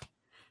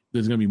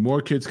to be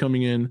more kids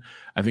coming in.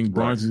 I think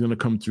Barnes is going to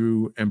come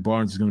through, and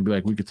Barnes is going to be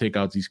like, we could take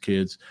out these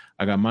kids.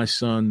 I got my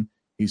son.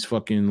 He's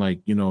fucking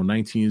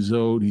 19 years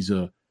old. He's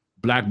a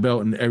black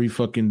belt in every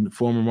fucking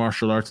form of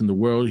martial arts in the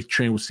world. He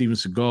trained with Steven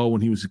Seagal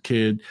when he was a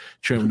kid.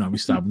 Trained with, not me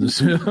stopping this.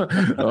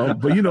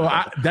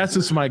 But, that's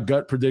just my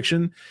gut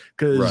prediction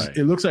because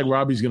it looks like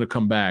Robbie's going to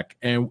come back.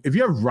 And if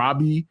you have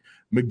Robbie,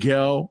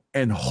 Miguel,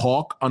 and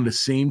Hawk on the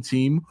same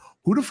team,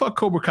 who the fuck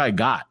Cobra Kai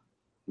got?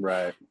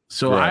 Right.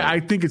 So I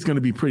think it's going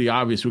to be pretty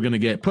obvious we're going to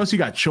get. Plus, you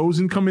got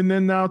Chosen coming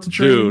in now to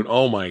train. Dude,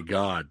 oh my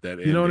God.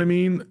 You know what I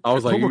mean? I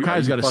was like, Cobra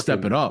Kai's got to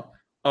step it up.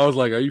 I was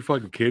like, are you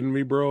fucking kidding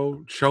me,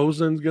 bro?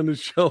 Chosen's going to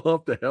show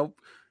up to help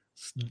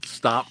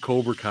stop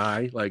Cobra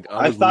Kai? Like,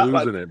 I was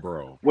losing it,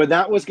 bro. When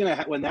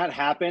that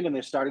happened and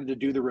they started to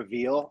do the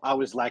reveal, I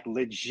was like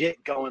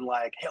legit going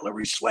like,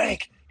 Hillary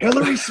Swank,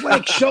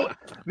 show,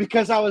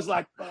 because I was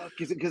like, fuck,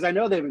 because I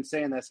know they've been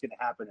saying that's going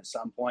to happen at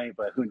some point,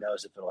 but who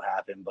knows if it'll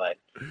happen. But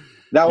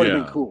that would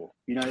have been cool.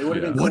 You know, it would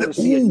have been cool to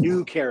see a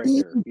new character.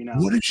 You know,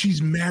 what if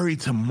she's married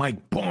to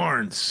Mike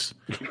Barnes?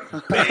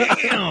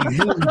 Bam,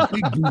 Hillary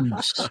big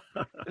boobs.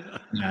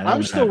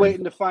 I'm still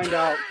waiting to find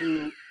out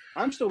who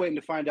I'm still waiting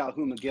to find out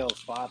who Miguel's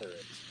father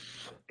is.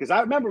 Because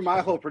I remember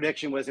my whole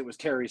prediction was it was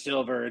Terry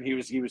Silver and he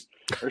was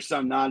or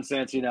some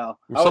nonsense, you know.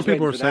 Some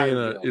people are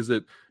saying,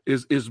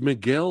 is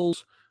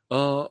Miguel's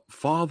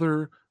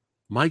father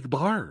Mike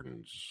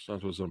Barnes?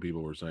 That's what some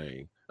people were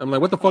saying. I'm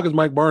like, what the fuck is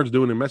Mike Barnes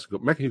doing in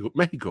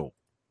Mexico?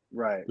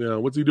 Right. Yeah,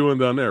 what's he doing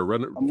down there?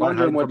 I'm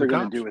wondering what they're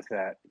going to do with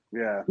that.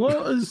 Yeah.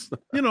 Well, it's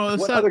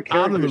not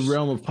out of the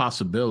realm of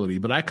possibility,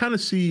 but I kind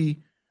of see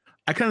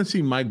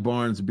Mike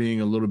Barnes being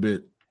a little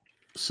bit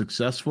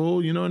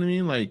successful. You know what I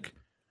mean? Like,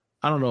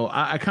 I don't know.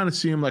 I kind of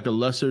see him like a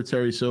lesser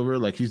Terry Silver.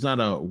 Like, he's not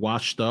a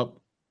washed up.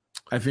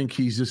 I think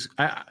he's just.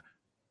 I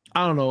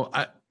don't know.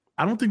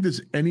 I don't think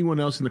there's anyone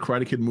else in the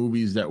Karate Kid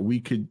movies that we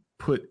could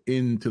put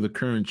into the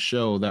current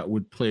show that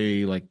would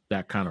play like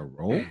that kind of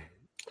role.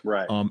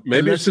 Right.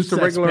 Maybe it's just a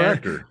regular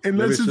actor.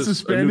 Unless it's a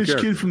Spanish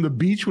kid from the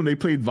beach when they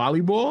played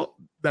volleyball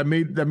that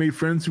made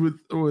friends with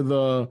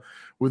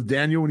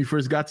Daniel when he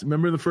first got to,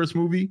 remember the first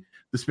movie?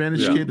 The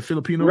Spanish kid, the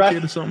Filipino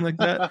kid or something like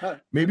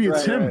that. Maybe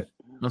it's him. Right.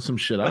 Or some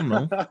shit. I don't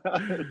know.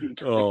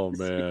 Oh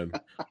man.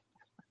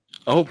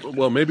 I hope.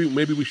 Well, maybe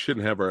we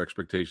shouldn't have our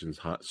expectations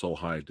so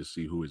high to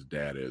see who his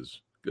dad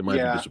is. It might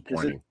be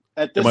disappointing.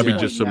 It might be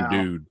just some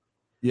dude.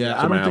 Yeah,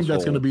 I don't think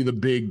that's going to be the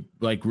big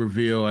like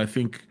reveal. I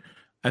think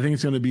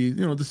it's going to be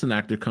just an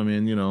actor come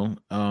in.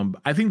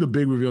 I think the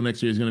big reveal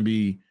next year is going to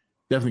be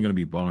definitely going to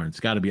be Barnes.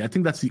 Got to be. I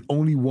think that's the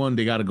only one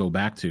they got to go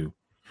back to.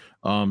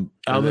 He's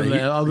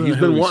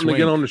been wanting to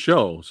get on the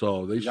show,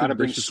 so they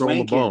should throw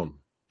him a bone.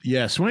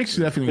 Yeah, Swank's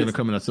definitely going to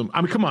come in at some.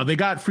 I mean, come on, they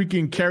got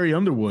freaking Carrie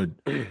Underwood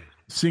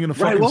singing a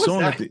fucking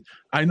song.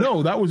 I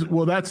know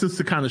that's just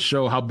to kind of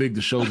show how big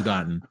the show's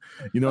gotten.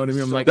 You know what I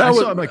mean? I'm like, that's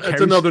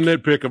another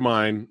nitpick of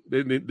mine.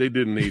 They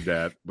didn't need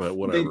that, but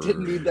whatever. They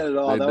didn't need that at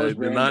all. They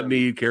did not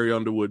need Carrie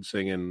Underwood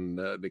singing.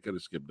 They could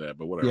have skipped that,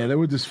 but whatever. Yeah, they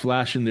were just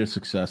flashing their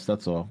success.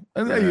 That's all.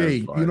 And hey,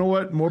 you know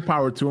what? More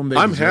power to them.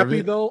 I'm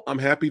happy though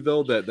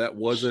that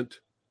wasn't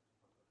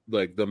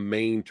like the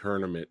main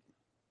tournament.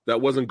 That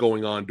wasn't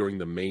going on during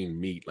the main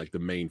meet, like the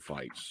main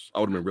fights. I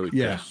would have been really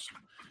pissed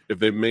if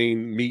the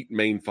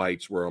main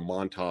fights were a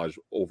montage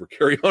over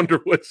Carrie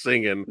Underwood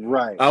singing.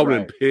 Right. I would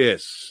have been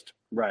pissed.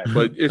 Right.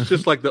 But it's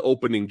just like the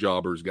opening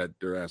jobbers got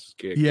their asses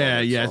kicked.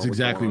 Yeah, it's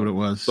exactly what it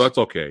was. So that's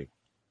okay.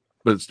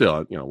 But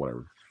still,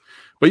 whatever.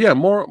 But yeah,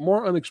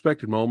 more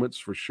unexpected moments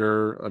for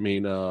sure. I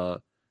mean,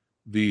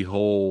 the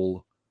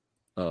whole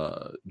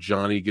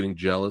Johnny getting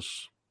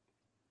jealous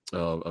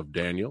of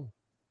Daniel,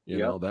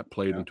 that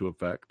played into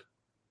effect.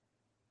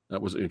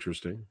 That was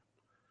interesting.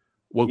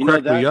 What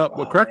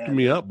cracked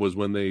me up was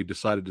when they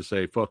decided to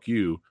say "fuck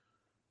you,"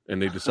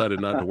 and they decided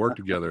not to work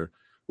together.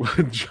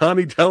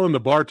 Johnny telling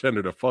the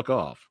bartender to fuck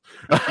off.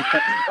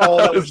 Oh,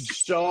 that was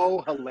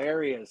so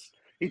hilarious.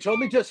 He told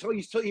me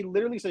he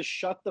literally says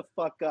 "shut the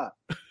fuck up,"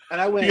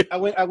 and I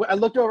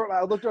looked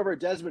over at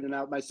Desmond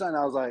and my son.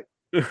 I was like,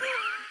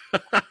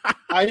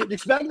 I didn't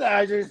expect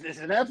that. It's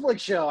a Netflix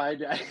show.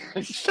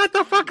 Shut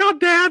the fuck up,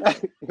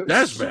 Dad.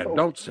 Desmond,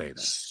 don't say that.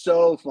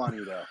 So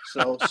funny though.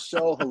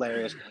 So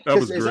hilarious. That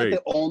was great. Is that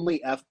the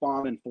only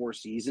F-bomb in 4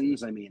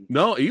 seasons? I mean,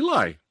 no,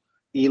 Eli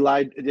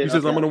did, he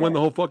says I'm going to win the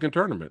whole fucking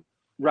tournament.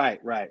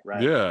 Right.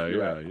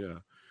 Yeah.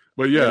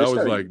 But yeah, I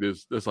was like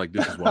this. That's like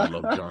this is why I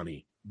love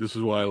Johnny. This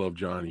is why I love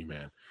Johnny,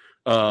 man.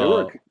 There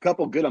were a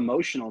couple good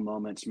emotional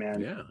moments,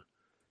 man.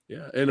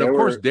 Yeah, and of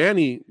course,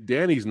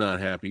 Danny's not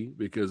happy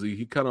because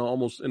he kind of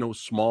almost in a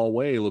small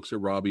way looks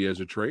at Robbie as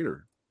a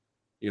traitor.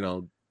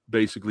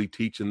 Basically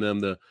teaching them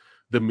the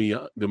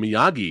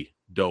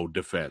Miyagi-Do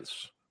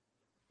defense.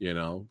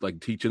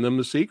 Like teaching them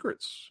the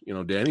secrets.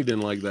 Danny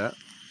didn't like that.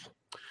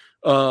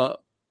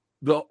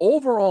 The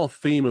overall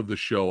theme of the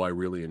show I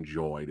really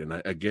enjoyed,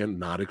 and again,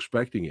 not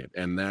expecting it,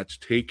 and that's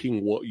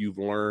taking what you've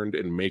learned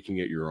and making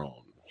it your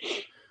own.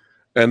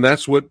 And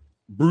that's what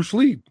Bruce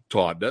Lee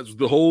taught. That's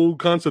the whole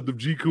concept of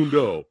Jeet Kune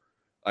Do.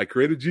 I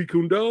created Jeet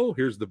Kune Do.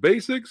 Here's the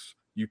basics.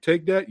 You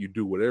take that, you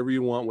do whatever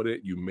you want with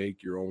it. You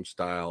make your own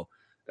style.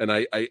 And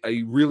I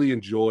really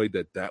enjoyed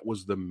that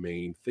was the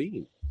main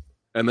theme.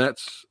 And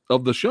that's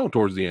of the show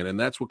towards the end. And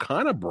that's what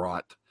kind of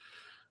brought,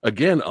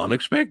 again,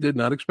 unexpected,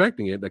 not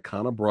expecting it, that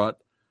kind of brought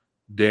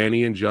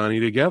Danny and Johnny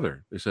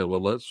together. They said,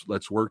 well,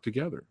 let's work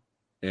together.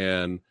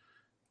 And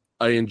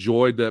I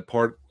enjoyed that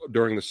part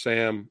during the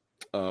Sam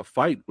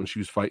fight when she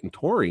was fighting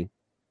Tori.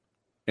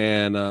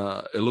 And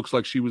it looks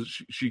like she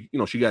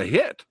got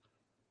hit.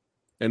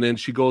 And then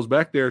she goes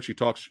back there, she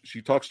talks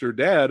to her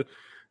dad,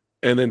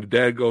 and then the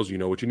dad goes, you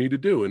know what you need to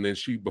do. And then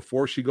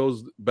before she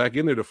goes back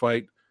in there to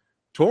fight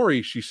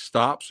Tori, she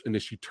stops and then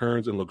she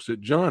turns and looks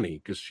at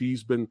Johnny because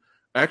she's been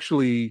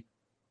actually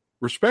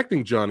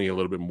respecting Johnny a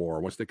little bit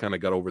more once they kind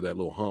of got over that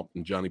little hump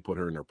and Johnny put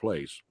her in her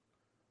place.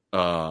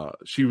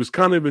 She was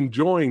kind of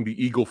enjoying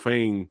the Eagle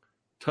Fang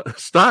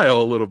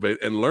style a little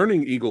bit and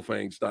learning Eagle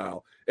Fang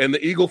style. And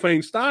the Eagle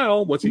Fang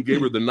style, once he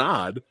gave her the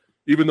nod,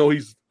 even though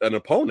he's an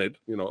opponent,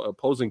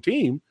 opposing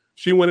team,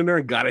 she went in there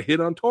and got a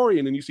hit on Tori.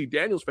 And then you see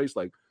Daniel's face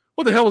like,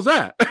 what the hell is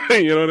that?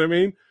 You know what I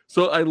mean?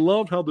 So I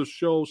loved how the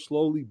show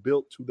slowly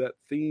built to that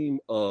theme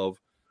of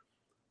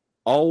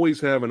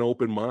always have an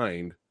open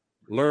mind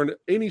learn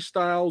any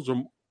styles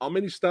or how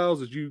many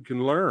styles as you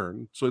can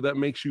learn, so that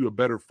makes you a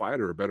better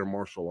fighter, a better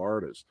martial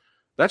artist.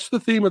 That's the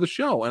theme of the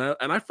show.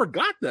 And I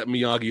forgot that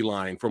Miyagi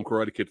line from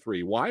Karate Kid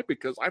 3. Why?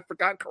 Because I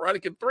forgot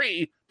Karate Kid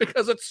 3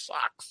 because it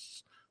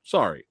sucks.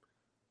 Sorry.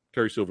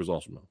 Terry Silver's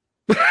awesome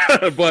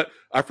though. But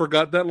I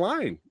forgot that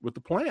line with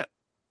the plant.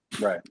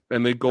 Right.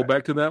 And they go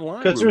back to that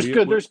line. Because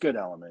there's good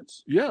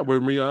elements. Yeah, where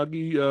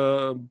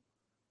Miyagi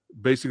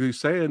basically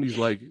saying, he's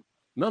like,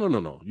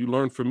 no. You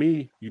learn from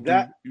me. You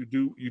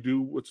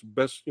do what's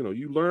best.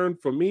 You learn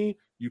from me.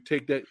 You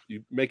take that.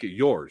 You make it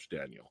yours,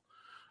 Daniel.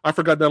 I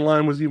forgot that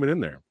line was even in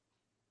there.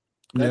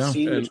 That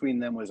scene between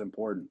them was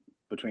important,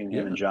 between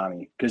him and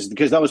Johnny,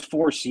 because that was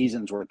 4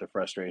 seasons worth of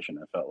frustration.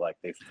 I felt like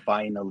they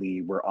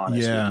finally were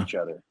honest with each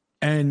other.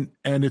 And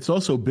it's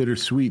also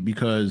bittersweet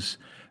because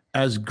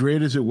as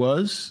great as it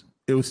was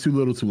too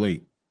little too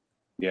late.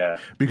 Yeah.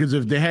 Because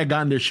if they had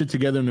gotten their shit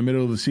together in the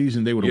middle of the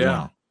season, they would have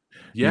won.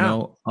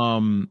 Yeah.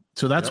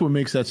 So that's what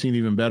makes that scene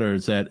even better,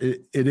 is that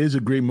it is a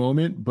great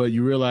moment, but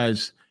you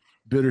realize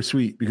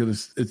bittersweet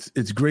because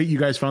it's great you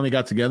guys finally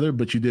got together,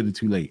 but you did it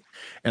too late.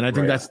 And I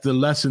think that's the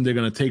lesson they're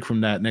going to take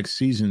from that next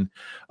season.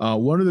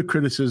 One of the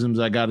criticisms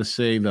I got to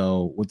say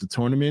though with the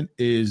tournament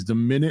is the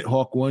minute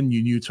Hawk won,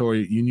 you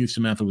knew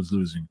Samantha was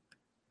losing.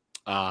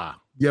 Yeah,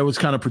 it was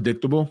kind of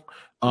predictable.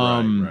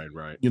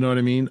 Right. You know what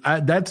I mean?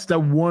 That's the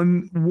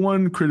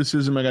one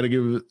criticism I got to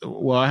give.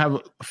 Well, I have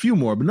a few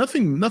more, but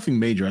nothing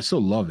major. I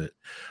still love it.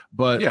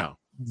 But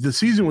the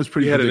season was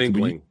pretty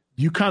predictable.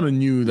 You kind of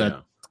knew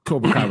that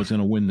Cobra Kai was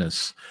going to win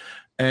this.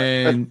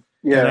 And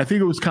I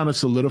think it was kind of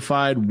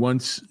solidified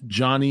once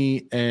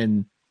Johnny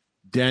and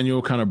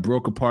Daniel kind of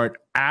broke apart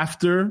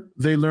after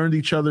they learned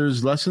each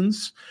other's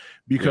lessons,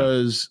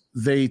 because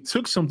they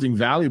took something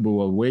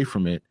valuable away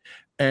from it.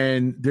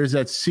 And there's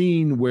that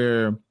scene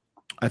where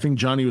I think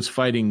Johnny was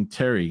fighting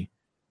Terry,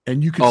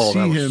 and you could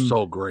see him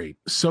so great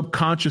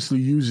subconsciously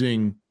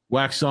using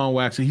wax on,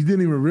 wax. He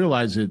didn't even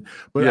realize it,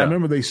 but I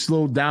remember they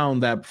slowed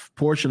down that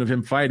portion of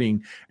him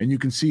fighting, and you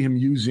can see him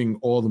using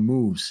all the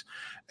moves.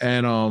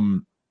 And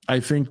I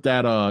think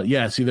that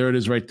see, there it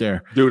is right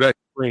there, dude. I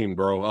screamed,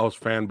 bro. I was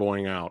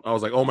fanboying out. I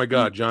was like, oh my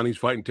god, Johnny's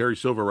fighting Terry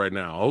Silver right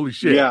now. Holy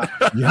shit. Yeah.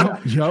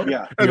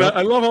 And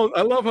I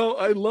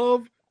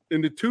love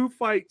in the 2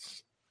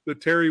 fights that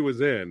Terry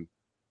was in,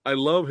 I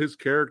love his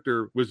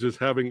character was just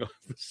having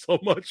so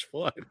much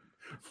fun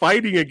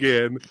fighting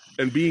again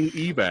and being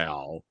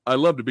eval. I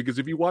loved it because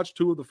if you watch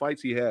 2 of the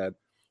fights he had,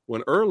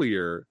 when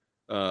earlier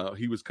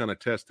he was kind of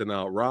testing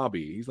out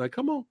Robbie. He's like,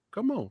 come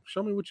on,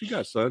 show me what you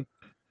got, son.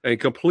 And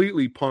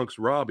completely punks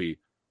Robbie.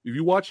 If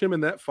you watch him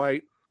in that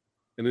fight,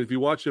 and if you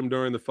watch him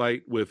during the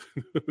fight with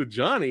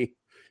Johnny,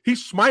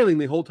 he's smiling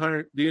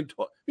the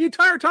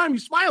entire time.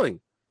 He's smiling.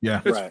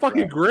 Yeah, it's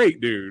fucking great,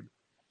 dude.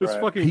 It's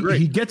fucking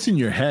great. He gets in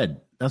your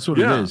head. That's what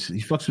it is.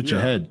 He fucks with your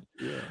head.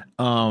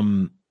 Yeah.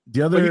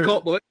 The other,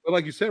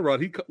 like you said,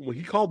 Rod, he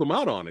called him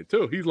out on it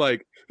too. He's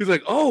like,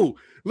 oh,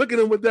 look at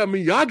him with that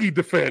Miyagi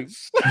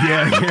defense.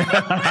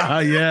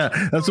 Yeah.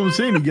 That's what I'm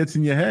saying. He gets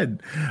in your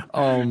head.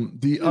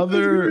 The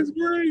other is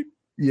great.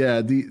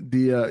 Yeah,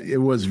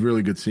 it was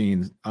really good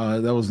scene.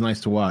 That was nice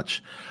to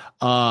watch.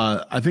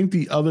 I think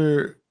the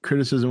other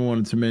criticism I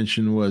wanted to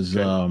mention was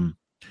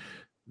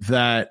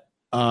that,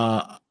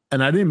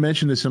 and I didn't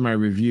mention this in my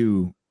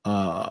review,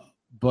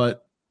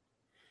 but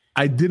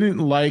I didn't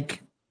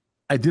like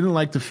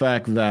the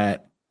fact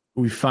that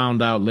we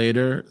found out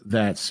later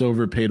that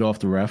Silver paid off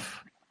the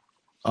ref.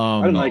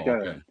 I didn't like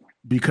that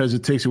because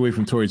it takes away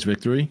from Tori's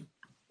victory,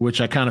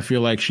 which I kind of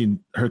feel like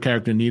her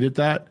character needed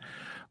that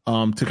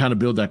to kind of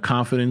build that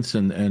confidence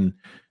and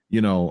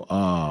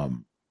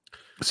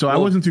so I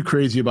wasn't too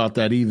crazy about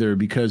that either,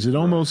 because it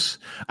almost,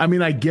 I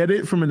mean, I get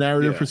it from a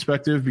narrative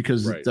perspective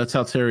because that's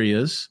how Terry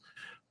is,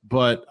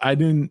 but I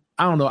don't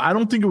know. I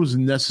don't think it was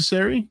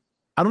necessary.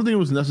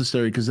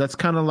 Because that's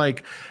kind of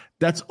like,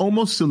 that's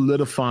almost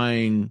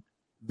solidifying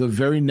the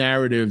very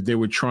narrative they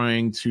were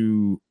trying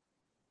to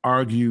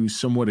argue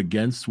somewhat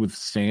against with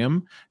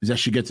Sam, is that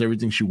she gets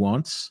everything she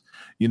wants,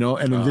 and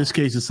in this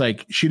case, it's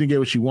like she didn't get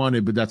what she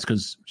wanted, but that's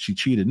because she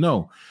cheated.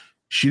 No,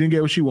 she didn't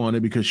get what she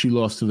wanted because she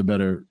lost to the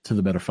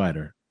better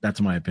fighter. That's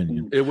my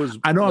opinion. It was.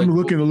 I know I'm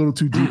looking a little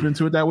too deep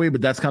into it that way,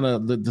 but that's kind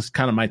of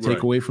my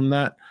takeaway from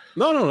that.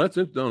 No, that's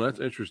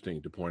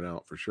interesting to point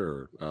out for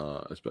sure,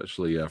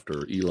 especially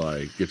after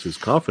Eli gets his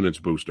confidence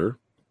booster.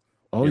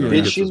 Oh yeah.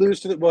 Did she lose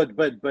to the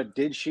but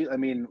did she? I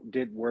mean,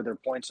 were there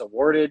points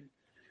awarded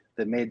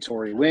that made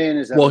Tori win?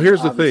 Is that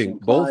here's the thing?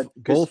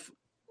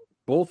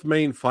 Both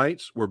main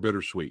fights were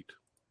bittersweet,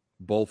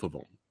 both of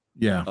them.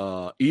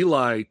 Yeah.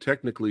 Eli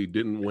technically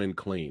didn't win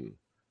clean.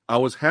 I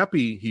was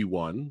happy he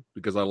won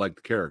because I liked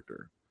the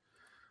character,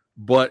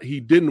 but he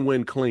didn't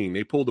win clean.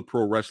 They pulled a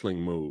pro wrestling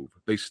move.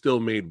 They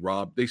still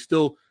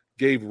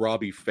gave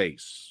Robbie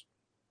face.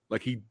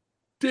 Like, he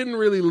didn't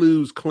really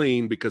lose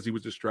clean because he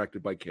was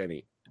distracted by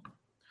Kenny.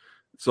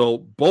 So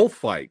both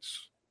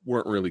fights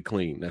weren't really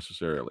clean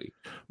necessarily.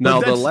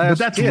 Now but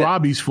that's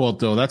Robbie's fault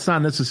though. That's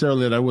not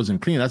necessarily that I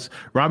wasn't clean. That's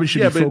Robbie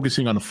should be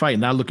focusing on the fight,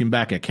 not looking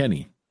back at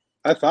Kenny.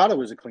 I thought it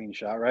was a clean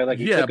shot, right? Like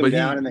he took him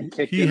down and then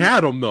kicked him. He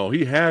had him though.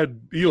 He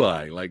had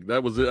Eli. Like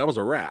that was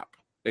a wrap.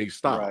 And he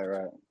stopped.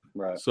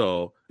 Right.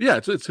 So yeah,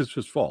 it's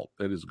his fault.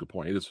 That is a good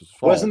point. It is his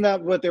fault. Wasn't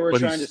that what they were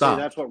trying to say?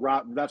 That's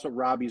what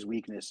Robbie's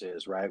weakness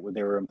is, right? What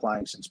they were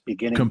implying since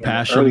beginning.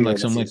 Compassion, like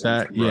something like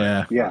that.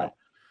 Yeah. Yeah.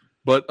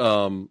 But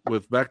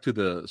with back to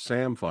the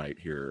Sam fight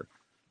here,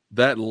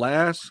 that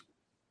last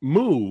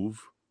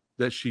move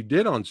that she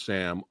did on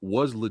Sam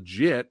was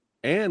legit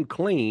and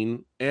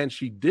clean, and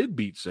she did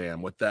beat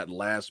Sam with that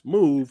last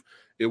move.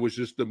 It was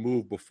just the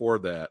move before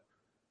that.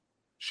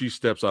 She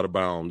steps out of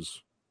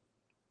bounds,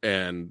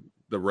 and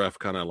the ref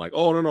kind of like,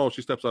 oh, no,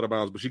 she steps out of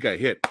bounds, but she got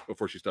hit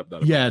before she stepped out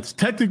of bounds. Yeah, it's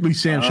technically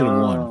Sam should have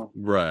won.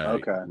 Right.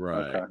 Okay.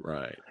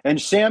 Right. And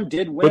Sam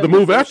did win. But the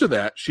move after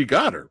that, she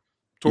got her.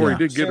 Tori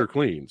did get her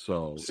clean.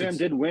 So Sam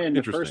did win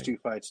the first two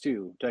fights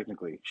too,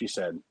 technically, she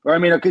said. Or I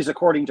mean, because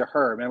according to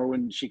her, remember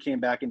when she came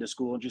back into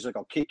school and she's like,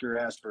 I'll kick your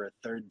ass for a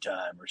third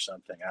time or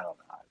something. I don't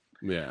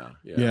know.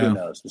 Yeah. Who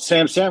knows?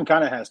 Sam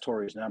kind of has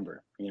Tori's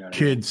number. You know,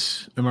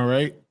 kids, am I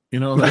right? You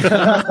know, like,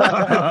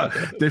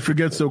 they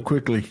forget so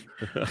quickly.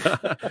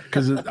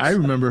 Because I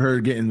remember her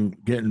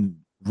getting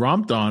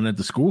romped on at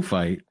the school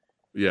fight.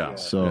 Yeah.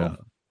 So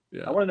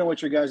I want to know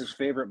what your guys'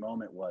 favorite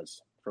moment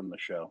was from the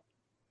show.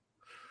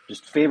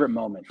 Just favorite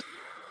moment.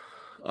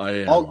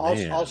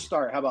 I'll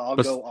start. How about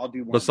I'll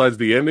do one. Besides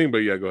the ending, but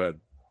yeah, go ahead.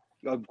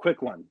 A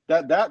quick one.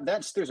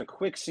 There's a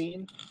quick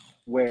scene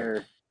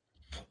where,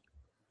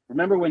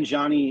 remember when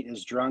Johnny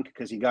is drunk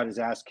because he got his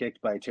ass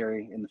kicked by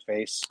Terry in the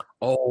face?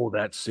 Oh,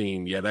 that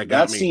scene. Yeah, that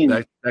got me. Scene,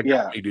 that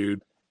got me,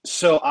 dude.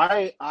 So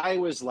I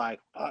was like,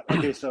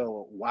 okay,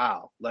 so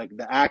wow, like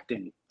the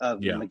acting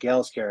of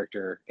Miguel's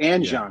character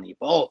and Johnny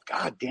both.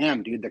 God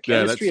damn, dude, the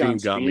chemistry on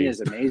screen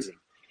is amazing.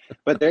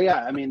 But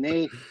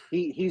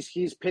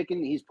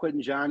he's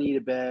putting Johnny to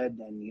bed,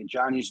 and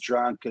Johnny's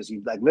drunk because he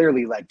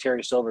literally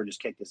Terry Silver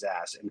just kicked his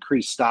ass, and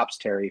Kreese stops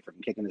Terry from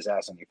kicking his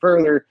ass any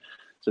further.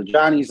 So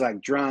Johnny's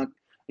drunk.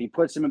 He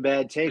puts him in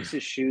bed, takes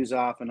his shoes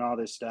off, and all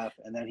this stuff,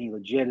 and then he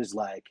legit is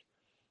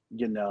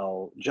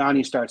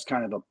Johnny starts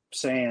kind of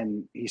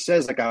saying, he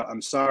says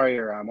I'm sorry,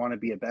 or I want to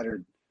be a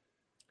better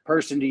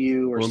person to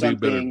you, or something.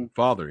 Be a better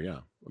father, yeah.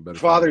 A better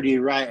father to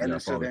you, right? And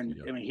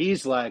I mean,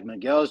 he's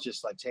Miguel's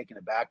just taken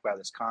aback by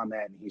this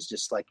comment, and he's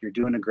just you're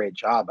doing a great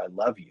job. I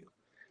love you.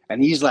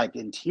 And he's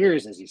in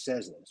tears as he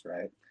says this,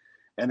 right?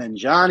 And then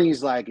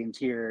Johnny's in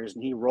tears,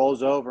 and he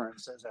rolls over and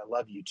says, I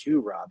love you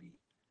too, Robbie.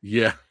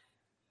 Yeah.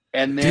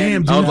 And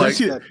then damn,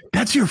 dude,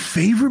 that's your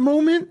favorite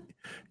moment?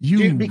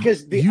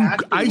 Because you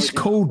ice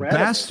cold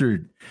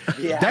bastard.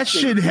 That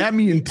shit had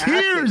me in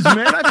tears,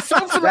 man. I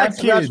felt for that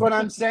kid. That's what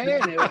I'm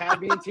saying. It had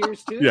me in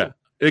tears too. Yeah.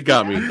 It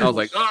got me. I was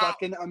like, oh,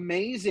 fucking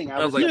amazing.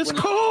 I was like, it's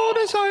cold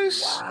as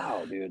ice.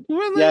 Wow, dude.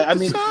 Yeah, I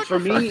mean, for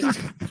me,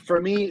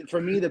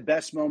 the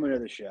best moment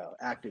of the show,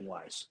 acting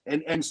wise,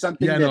 and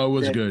something. Yeah, it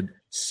was good.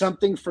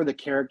 Something for the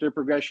character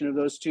progression of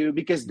those two,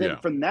 because then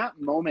from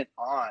that moment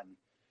on,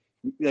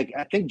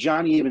 I think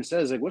Johnny even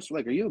says, what's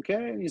are you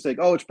okay? And he's like,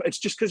 oh, it's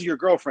just because of your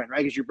girlfriend, right?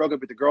 Because you broke up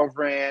with the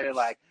girlfriend,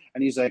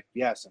 and he's like,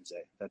 yeah,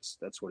 Sensei, that's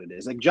what it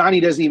is. Johnny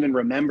doesn't even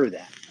remember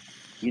that.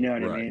 You know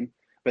what I mean?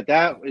 But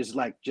that is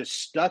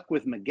just stuck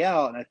with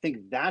Miguel. And I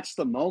think that's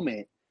the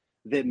moment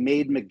that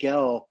made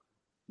Miguel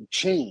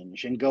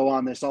change and go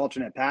on this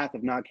alternate path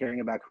of not caring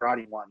about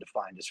karate, wanting to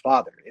find his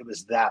father. It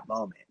was that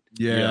moment.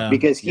 Yeah.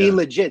 Because he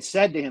legit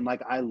said to him,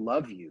 I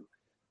love you,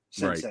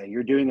 Sensei.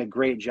 You're doing a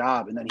great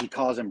job. And then he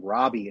calls him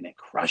Robbie, and it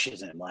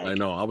crushes him. I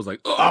know. I was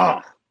like,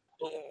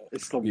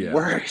 it's the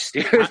worst.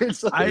 Dude.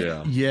 It's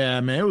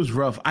man, it was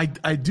rough. I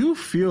do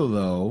feel,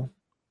 though,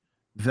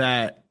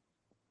 that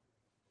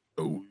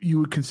you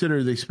would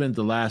consider they spent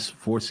the last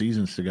 4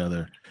 seasons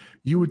together.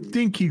 You would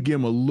think he'd give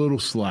him a little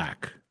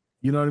slack.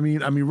 You know what I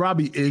mean? I mean,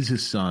 Robbie is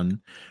his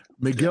son.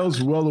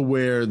 Miguel's well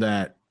aware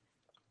that,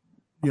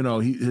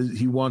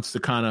 he wants to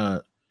kind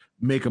of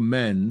make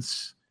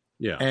amends.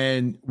 Yeah.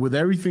 And with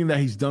everything that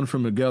he's done for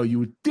Miguel, you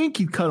would think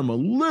he'd cut him a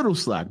little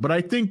slack. But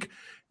I think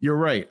you're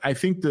right. I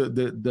think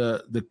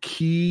the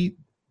key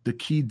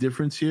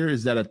difference here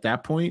is that at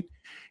that point,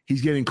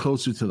 he's getting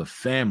closer to the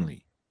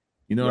family.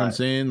 You know what I'm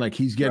saying?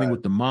 He's getting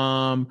with the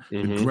mom,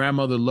 the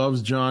grandmother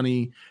loves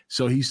Johnny.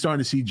 So he's starting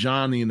to see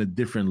Johnny in a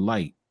different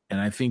light. And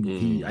I think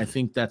I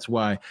think that's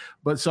why.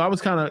 But so I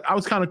was kind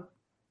of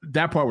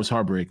that part was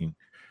heartbreaking.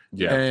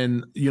 Yeah.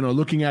 And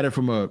looking at it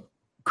from a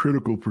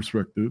critical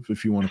perspective,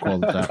 if you want to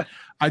call it that,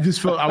 I just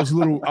felt I was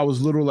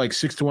little like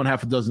 6 to 1,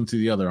 half a dozen to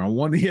the other. On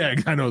one,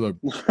 I know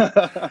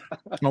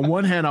on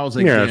one hand, I was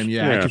like,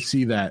 damn, I could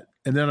see that.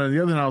 And then on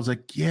the other hand, I was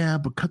like, yeah,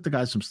 but cut the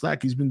guy some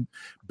slack. He's been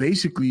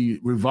basically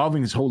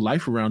revolving his whole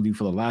life around you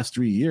for the last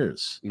 3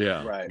 years.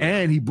 Yeah. Right.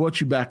 And he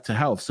brought you back to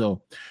health.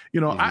 So,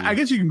 I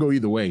guess you can go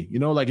either way.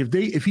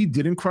 If he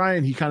didn't cry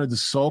and he kind of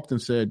just sulked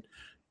and said,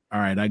 all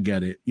right, I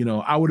get it.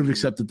 I would have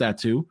accepted that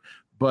too.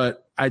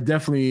 But I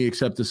definitely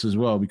accept this as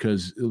well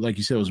because, like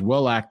you said, it was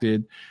well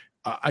acted.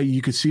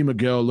 You could see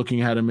Miguel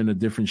looking at him in a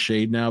different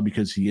shade now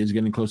because he is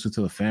getting closer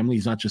to the family.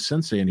 He's not just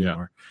Sensei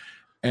anymore.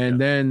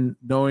 And then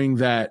knowing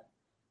that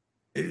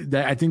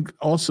that I think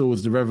also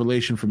was the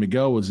revelation for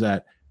Miguel was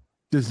that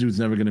this dude's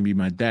never going to be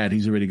my dad.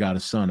 He's already got a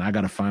son. I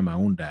got to find my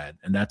own dad,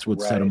 and that's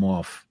what set him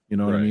off. You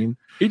know what I mean?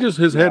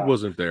 His head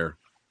wasn't there.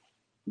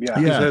 Yeah,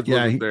 his head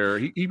wasn't there.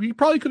 He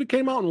probably could have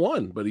came out and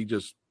won, but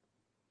he's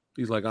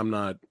like, I'm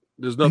not.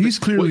 There's nothing. He's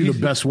clearly the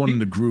best one in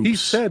the group. He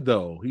said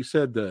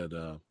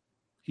that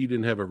he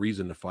didn't have a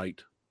reason to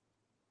fight.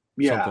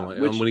 Yeah,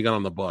 something like when he got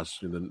on the bus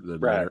in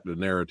the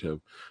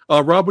narrative.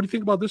 Rob, what do you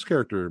think about this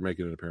character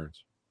making an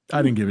appearance?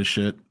 I didn't give a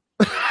shit.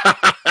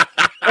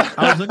 I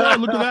was like, oh,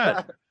 look at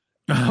that.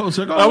 I was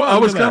like, oh,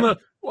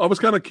 I was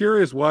kind of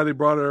curious why they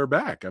brought her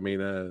back. I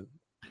mean,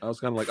 I was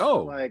kind of like,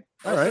 oh,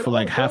 all right, for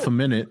like half a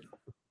minute.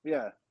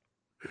 Yeah,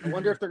 I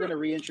wonder if they're going to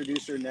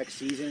reintroduce her next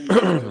season.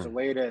 There's a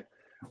way to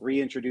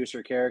reintroduce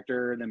her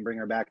character and then bring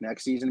her back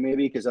next season,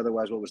 maybe, because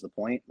otherwise, what was the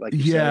point? Like,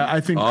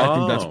 I think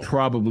that's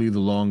probably the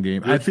long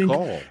game. I think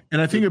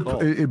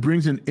it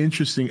brings an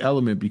interesting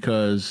element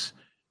because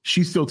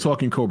she's still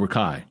talking Cobra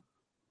Kai.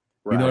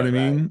 You know what I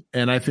mean? Right.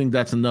 And I think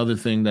that's another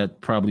thing that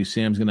probably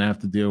Sam's going to have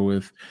to deal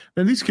with.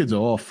 And these kids are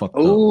all fucked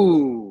up.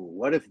 Oh,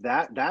 what if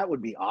that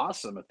would be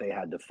awesome if they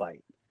had to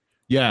fight?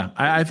 Yeah,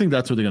 I think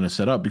that's what they're going to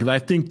set up because I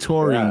think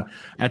Tori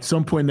at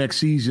some point next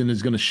season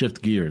is going to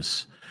shift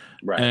gears.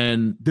 Right.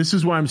 And this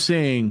is why I'm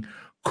saying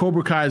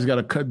Cobra Kai's got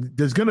to cut.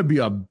 There's going to be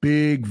a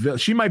big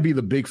she might be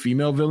the big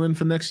female villain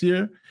for next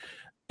year.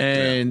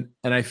 And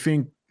I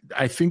think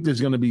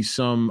there's going to be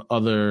some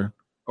other.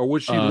 Or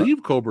would she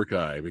leave Cobra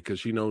Kai because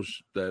she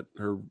knows that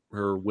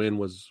her win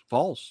was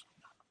false?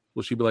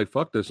 Will she be like,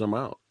 fuck this, I'm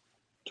out?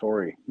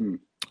 Tori.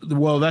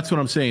 Well, that's what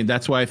I'm saying.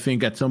 That's why I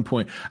think at some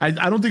point, I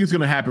don't think it's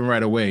going to happen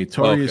right away.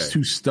 Tori is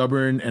too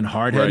stubborn and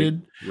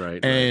hard-headed.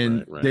 Right.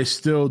 They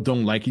still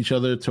don't like each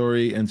other,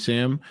 Tori and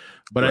Sam.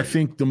 But I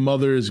think the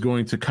mother is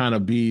going to kind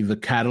of be the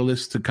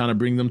catalyst to kind of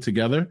bring them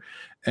together.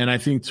 And I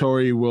think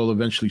Tori will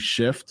eventually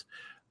shift.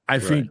 I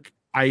think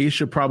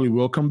Aisha probably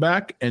will come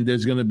back, and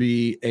there's going to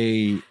be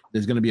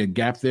a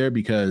gap there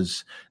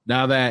because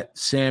now that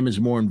Sam is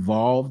more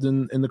involved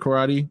in the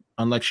karate,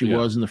 unlike she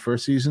was in the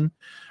first season,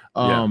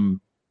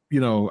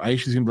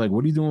 Aisha's gonna be like,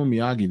 "What are you doing with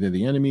Miyagi? They're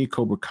the enemy.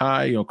 Cobra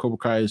Kai, Cobra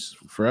Kai is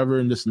forever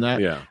and this and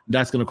that." Yeah,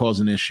 that's gonna cause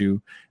an issue,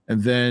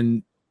 and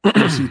then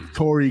we'll see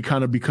Tori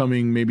kind of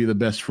becoming maybe the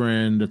best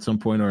friend at some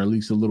point, or at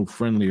least a little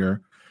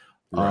friendlier.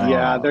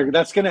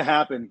 That's going to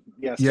happen.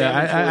 Yes.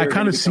 I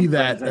kind of see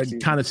that. I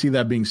kind of see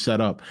that being set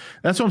up.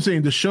 That's what I'm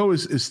saying. The show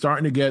is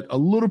starting to get a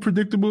little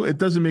predictable. It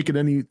doesn't make it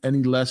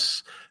any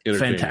less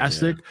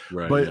fantastic.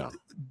 Yeah. But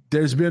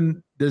there's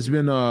been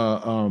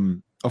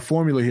a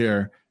formula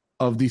here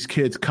of these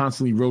kids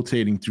constantly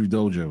rotating through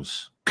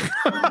dojos.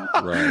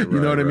 You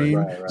know what I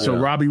mean? So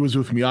Robbie was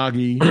with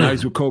Miyagi, now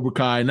he's with Cobra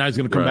Kai, now he's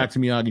going to come back to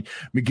Miyagi.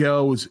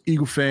 Miguel was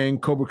Eagle Fang,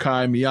 Cobra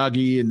Kai,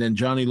 Miyagi, and then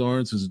Johnny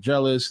Lawrence was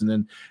jealous, and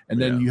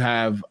then you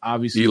have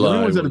obviously the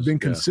only ones that have been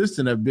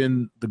consistent have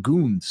been the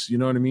goons. You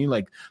know what I mean?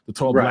 Like the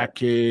tall black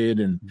kid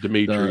and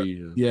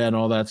Dimitri, and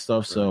all that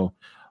stuff. So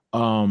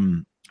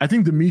I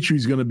think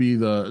Dimitri's going to be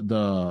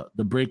the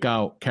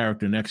breakout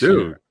character next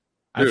year.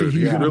 I think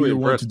he's going to be the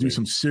one to do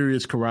some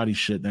serious karate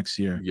shit next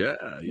year.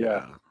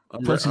 Yeah.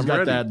 Plus, he's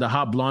got the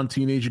hot blonde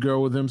teenage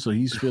girl with him, so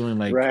he's feeling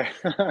like.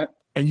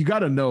 And you got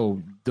to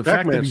know the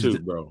fact that he's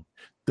suit, bro.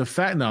 The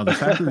fact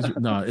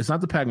that it's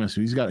not the Pac-Man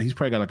suit. He's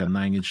probably got like a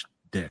 9-inch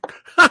dick.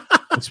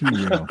 Let's be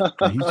real.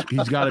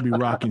 He's got to be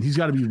rocking. He's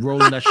got to be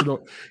rolling that shit.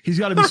 He's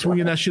got to be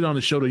swinging that shit on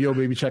the shoulder. Yo,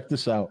 baby, check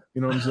this out. You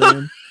know what I'm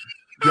saying?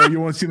 Yo, you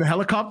want to see the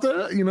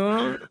helicopter? You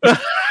know.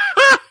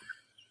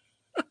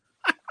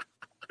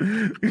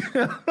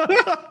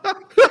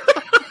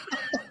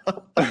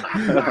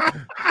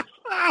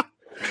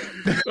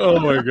 Oh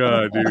my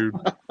god, dude!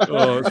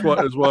 Oh, that's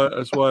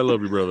why I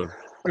love you, brother.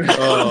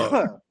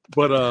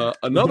 But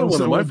another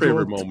one of my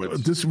favorite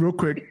moments. Just real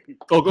quick.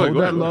 Oh, go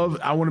ahead. Love.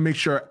 I want to make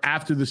sure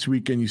after this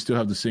weekend you still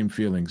have the same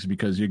feelings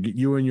because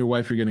you and your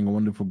wife are getting a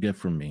wonderful gift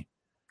from me.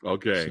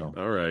 Okay,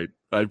 all right.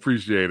 I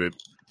appreciate it.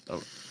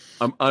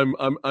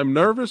 I'm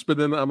nervous, but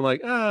then I'm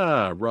like,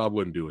 Rob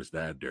wouldn't do us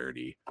that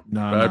dirty.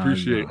 I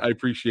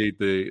appreciate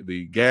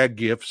the gag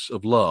gifts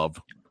of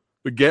love.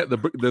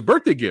 The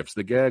birthday gifts,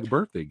 the gag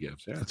birthday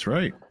gifts. Yeah, that's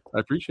right. I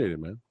appreciate it,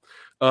 man.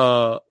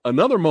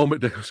 Another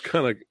moment that was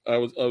kind of, I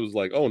was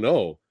like, oh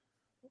no,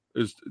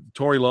 is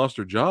Tori lost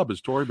her job? Is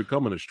Tori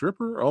becoming a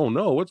stripper? Oh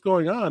no, what's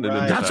going on?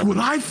 And that's what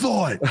I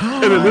thought.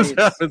 And then this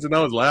happens, and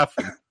I was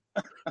laughing.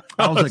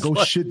 I was like,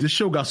 oh shit, this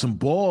show got some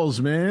balls,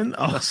 man.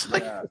 I was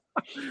like,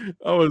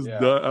 I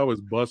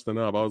was busting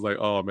up. I was like,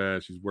 oh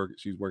man, she's working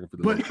for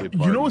the But kid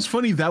you know what's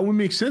funny? That would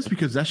make sense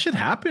because that shit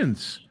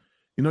happens.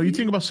 You know, you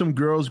think about some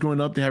girls growing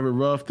up, they have it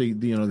rough. They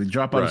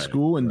drop out of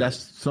school, and that's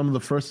some of the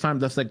first time.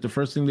 That's like the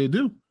first thing they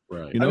do.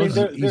 Right. You know, it's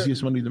the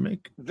easiest money to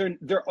make.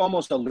 They're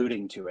almost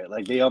alluding to it.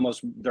 Like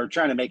they're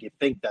trying to make you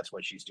think that's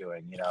what she's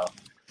doing. You know,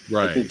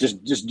 right? Like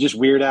just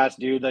weird ass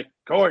dude. Like,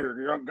 Corey,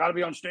 you're got to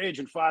be on stage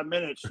in 5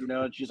 minutes. You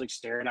know, and she's like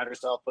staring at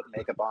herself, putting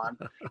makeup on.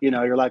 You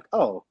know, you're like,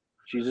 oh,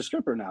 she's a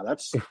stripper now.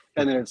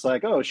 And then it's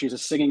like, oh, she's a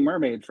singing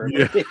mermaid for a Yeah.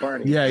 birthday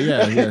party.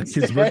 Yeah.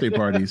 Kids' birthday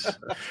parties.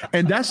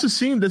 And that's the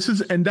scene.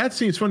 That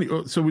scene's funny.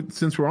 So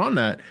since we're on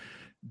that,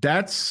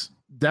 that's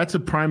a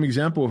prime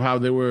example of how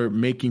they were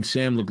making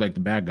Sam look like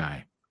the bad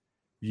guy.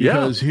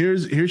 Because here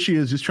she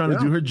is just trying to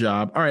do her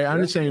job. All right, I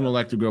understand you don't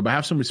like the girl, but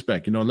have some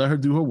respect. Let her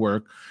do her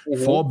work,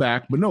 fall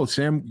back. But no,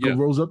 Sam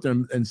rolls up there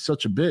and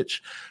such a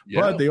bitch. Yeah.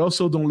 But they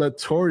also don't let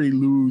Tori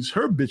lose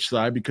her bitch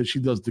side because she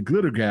does the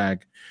glitter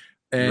gag.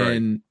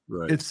 And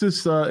it's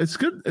just it's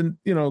good, and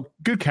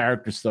good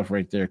character stuff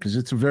right there, because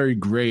it's a very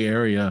gray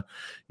area.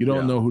 You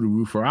don't know who to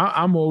root for.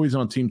 I'm always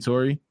on Team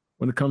Tori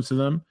when it comes to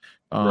them.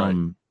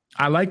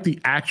 I like the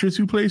actress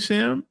who plays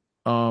Sam.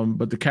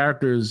 But the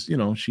character is,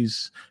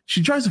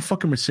 she drives a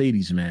fucking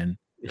Mercedes, man.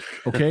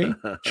 Okay?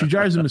 She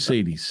drives a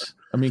Mercedes.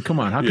 I mean, come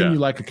on. How can you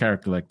like a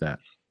character like that?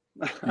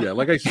 Yeah,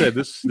 like I said,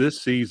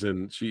 this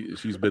season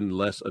she's been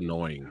less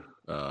annoying.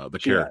 The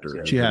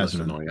character she has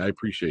less annoying. I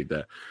appreciate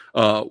that.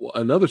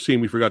 Another scene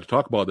we forgot to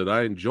talk about that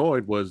I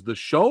enjoyed was the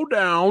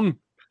showdown.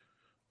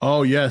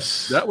 Oh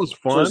yes, that was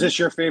fun. So is this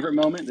your favorite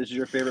moment? This is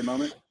your favorite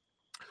moment?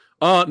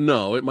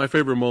 No, my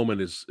favorite moment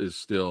is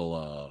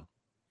still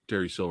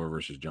Terry Silver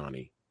versus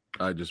Johnny.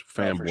 I just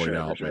fanboyed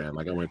out, man.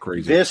 Like I went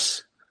crazy.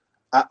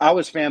 I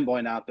was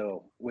fanboying out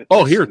though.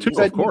 Here too,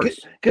 of course.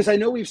 Because I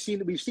know we've seen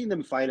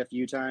them fight a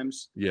few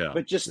times. Yeah.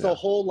 But just the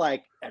whole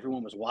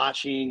everyone was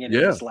watching and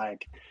it was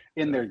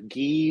in their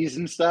gis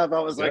and stuff. I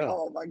was like,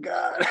 oh my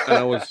god! And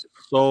I was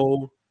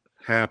so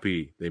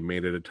happy they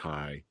made it a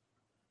tie.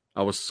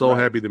 I was so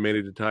happy they made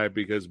it a tie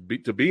because,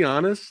 to be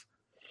honest,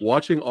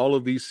 watching all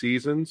of these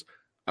seasons,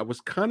 I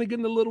was kind of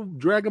getting a little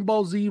Dragon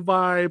Ball Z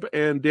vibe,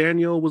 and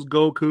Daniel was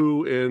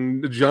Goku,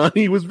 and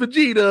Johnny was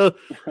Vegeta,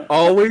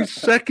 always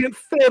second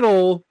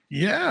fiddle.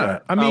 Yeah,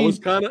 I was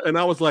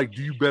I was like,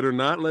 you better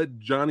not let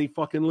Johnny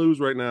fucking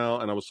lose right now.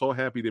 And I was so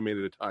happy they made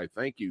it a tie.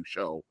 Thank you,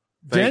 show.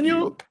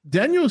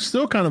 Daniel's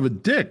still kind of a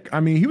dick. I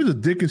mean, he was a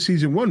dick in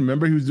season 1.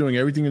 Remember, he was doing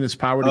everything in his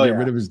power to get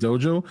rid of his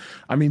dojo.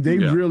 I mean, they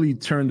really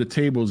turned the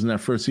tables in that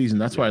first season.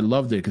 That's why I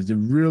loved it, because they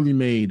really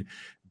made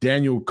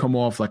Daniel come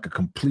off like a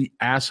complete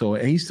asshole,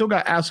 and he still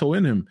got asshole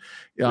in him.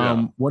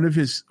 One of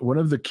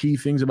the key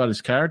things about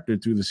his character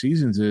through the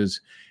seasons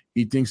is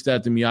he thinks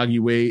that the Miyagi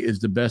way is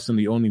the best and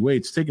the only way.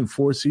 It's taken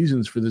 4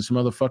 seasons for this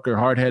motherfucker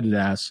hard-headed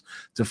ass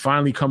to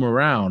finally come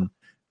around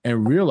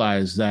and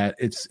realize that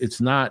it's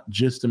not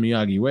just the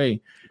Miyagi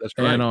way. That's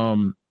right.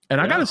 And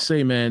I gotta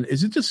say, man,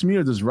 is it just me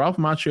or does Ralph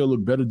Macchio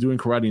look better doing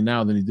karate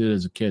now than he did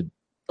as a kid?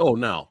 Oh,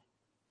 no.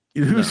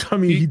 I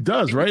mean, he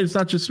does, right? It's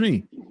not just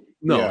me.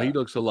 No, he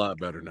looks a lot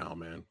better now,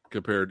 man,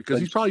 compared because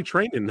he's probably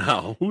training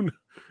now.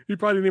 He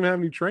probably didn't even have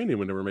any training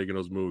when they were making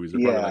those movies.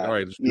 They're probably like, all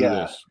right, let's do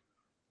this.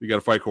 You got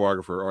a fight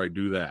choreographer. All right,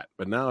 do that.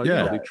 But now,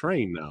 they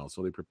train now,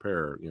 so they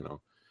prepare,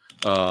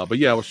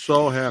 But I was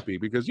so happy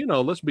because,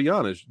 let's be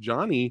honest,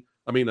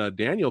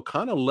 Daniel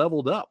kind of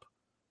leveled up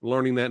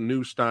learning that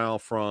new style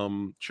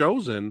from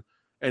Chosen,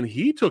 and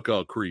he took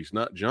a crease,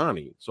 not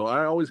Johnny. So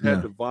I always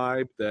had the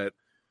vibe that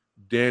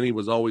Danny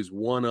was always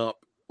one up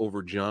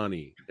over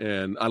Johnny,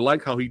 and I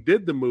like how he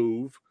did the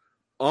move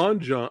on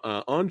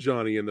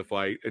Johnny in the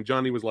fight, and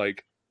Johnny was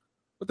like,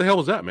 "What the hell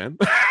was that, man?"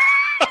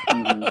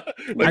 He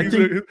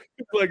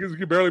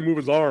could barely move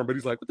his arm, but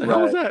he's like, "What the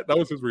hell was that?" That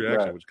was his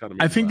reaction, which kind of.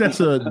 I think that's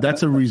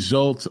a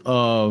result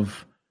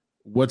of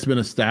what's been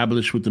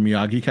established with the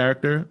Miyagi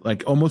character,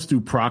 like almost through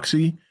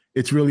proxy.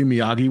 It's really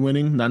Miyagi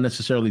winning, not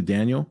necessarily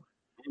Daniel.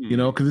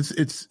 Because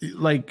it's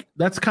like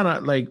that's kind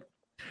of like.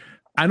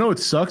 I know it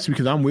sucks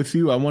because I'm with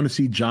you. I want to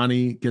see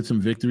Johnny get some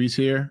victories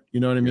here.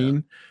 You know what I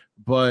mean?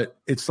 But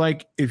it's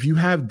like if you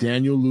have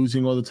Daniel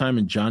losing all the time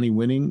and Johnny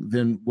winning,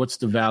 then what's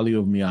the value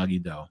of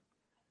Miyagi-Do?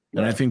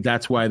 And I think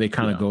that's why they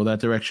kind of go that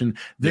direction.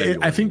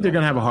 I think they're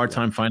going to have a hard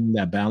time finding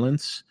that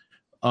balance.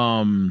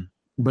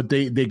 But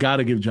they got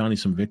to give Johnny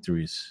some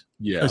victories.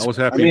 Yeah, I was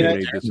happy they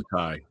made this a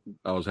tie.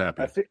 I was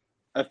happy.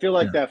 I feel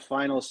like that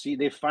final scene,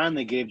 they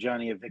finally gave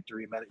Johnny a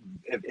victory,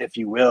 if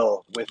you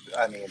will.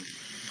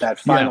 That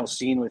final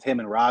scene with him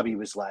and Robbie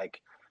was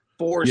like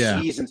 4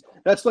 seasons.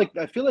 That's like,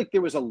 I feel like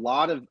there was a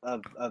lot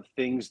of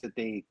things that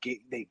they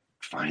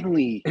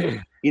finally,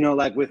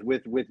 like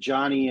with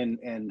Johnny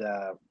and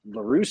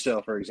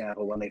LaRusso, for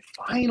example, when they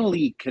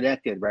finally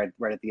connected right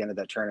at the end of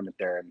that tournament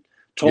there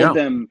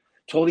and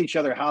told each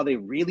other how they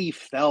really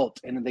felt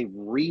and they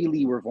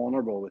really were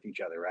vulnerable with each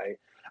other, right?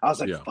 I was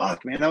like,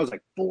 fuck, man, that was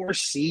like 4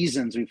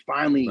 seasons. They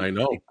finally were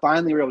able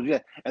to do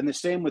that. And the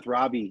same with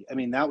Robbie. I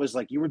mean, that was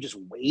like, you were just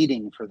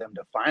waiting for them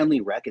to finally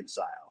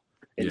reconcile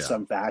in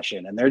some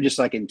fashion. And they're just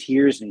like in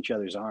tears in each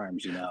other's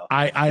arms,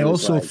 I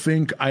also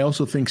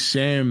think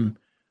Sam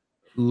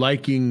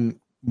liking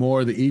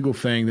more the Eagle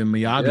Fang than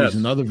Miyagi is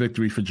another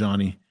victory for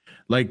Johnny.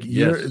 Like,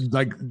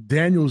 like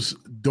Daniel's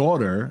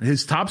daughter,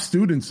 his top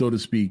student, so to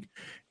speak,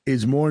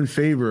 is more in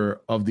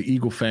favor of the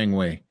Eagle Fang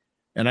way.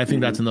 And I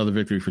think that's another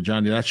victory for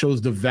Johnny. That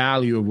shows the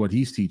value of what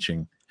he's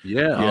teaching.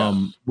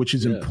 which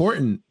is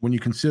important when you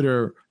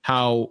consider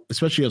how,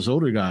 especially as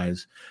older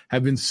guys,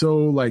 have been so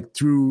like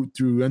through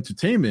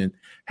entertainment,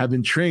 have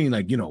been trained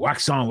like,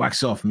 wax on,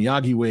 wax off,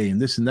 Miyagi way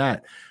and this and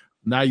that.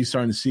 Now you're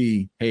starting to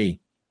see, hey,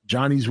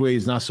 Johnny's way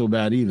is not so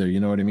bad either. You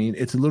know what I mean?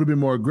 It's a little bit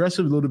more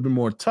aggressive, a little bit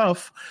more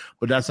tough,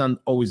 but that's not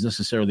always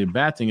necessarily a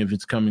bad thing if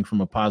it's coming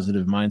from a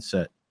positive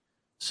mindset.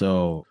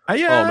 So, now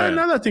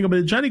that I think about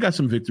it, Johnny got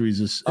some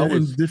victories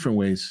in different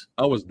ways.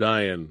 I was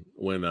dying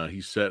when he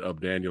set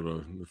up Daniel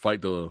to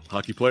fight the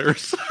hockey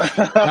players.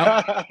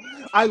 I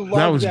love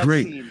that was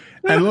great. Scene.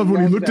 I love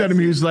when he looked at him.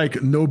 He was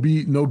like, "No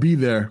be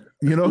there,"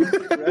 I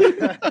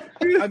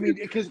mean,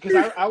 because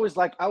I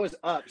was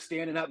up,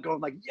 standing up,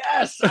 going like,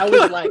 "Yes!" I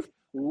was like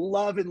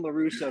loving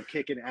LaRusso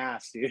kicking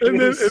ass, dude. It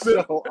was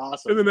so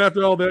awesome. And then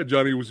after all that,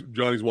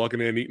 Johnny's walking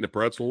in eating a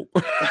pretzel.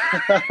 He's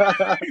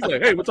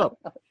like, "Hey, what's up?"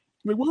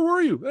 I'm like, where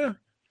were you?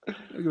 I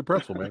get a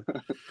pretzel, man.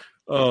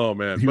 Oh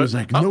man, he was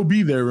like, "No,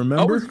 be there."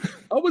 Remember,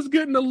 I was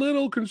getting a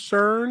little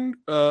concerned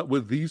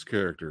with these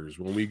characters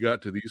when we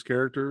got to these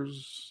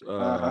characters.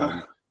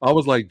 I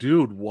was like,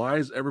 "Dude, why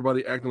is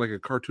everybody acting like a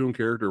cartoon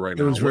character right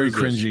now?" It was very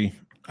cringy.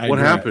 What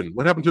happened?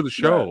 What happened to the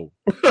show?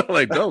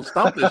 Like, don't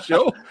stop this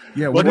show.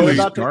 Yeah, what is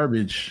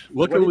garbage?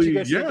 Luckily,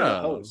 like,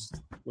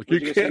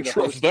 you can't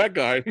trust that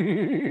guy.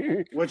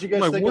 What'd you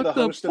guys think of the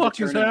host? What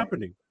the fuck is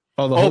happening?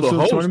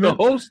 The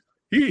host.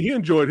 He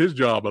enjoyed his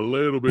job a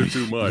little bit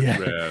too much,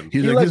 man.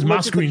 He's like, "This is my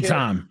screen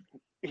time."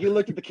 He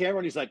looked at the camera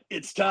and he's like,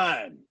 "It's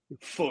time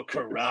for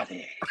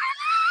karate."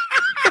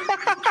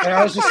 And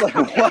I was just like,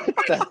 "What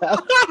the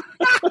hell?"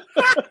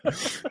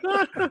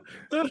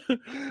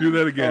 Do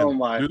that again. Oh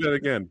my! Do that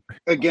again.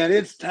 Again,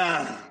 it's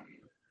time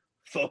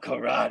for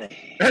karate.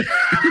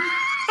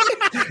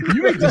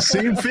 You make the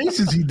same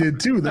faces he did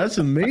too. That's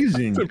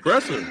amazing. It's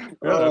impressive.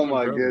 Oh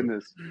my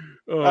goodness.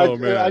 Oh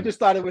man. I just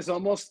thought it was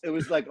almost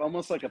like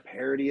a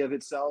parody of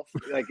itself.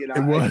 Like, I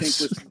think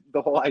was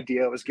the whole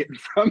idea I was getting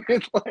from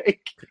it.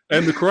 Like,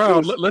 and the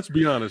crowd. Let's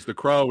be honest. The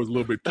crowd was a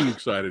little bit too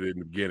excited in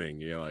the beginning.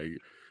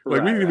 We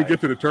didn't even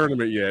get to the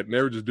tournament yet, and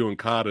they were just doing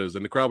katas,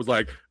 and the crowd was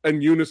like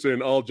in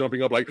unison, all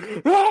jumping up like,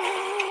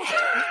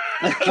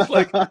 just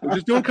like, "We're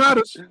just doing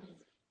katas.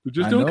 We're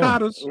just doing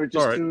katas. We're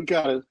just doing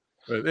katas."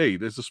 But hey,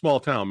 it's a small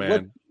town,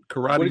 man.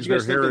 Karate's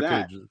their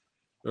heritage.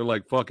 They're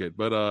like, fuck it.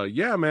 But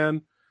yeah,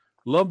 man.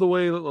 Love the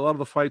way a lot of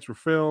the fights were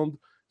filmed.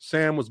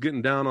 Sam was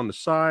getting down on the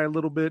side a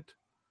little bit.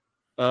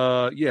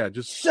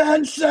 Just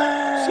Sensei.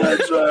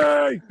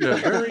 Yeah,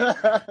 very,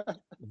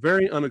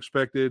 very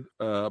unexpected.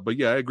 But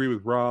yeah, I agree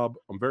with Rob.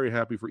 I'm very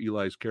happy for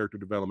Eli's character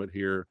development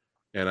here,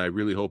 and I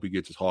really hope he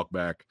gets his Hawk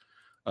back.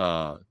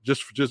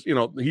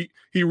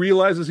 He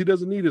realizes he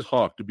doesn't need his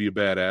Hawk to be a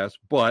badass,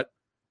 but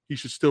he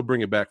should still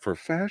bring it back for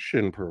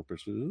fashion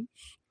purposes.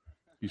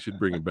 He should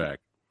bring it back.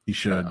 He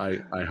should.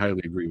 I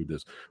highly agree with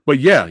this. But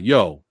yeah,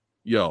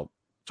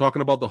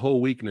 talking about the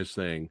whole weakness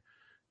thing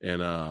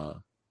and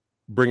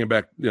bringing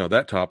back,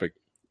 that topic.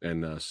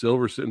 And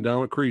Silver sitting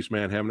down with Kreese,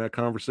 man, having that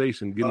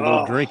conversation, getting a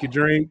little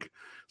drink,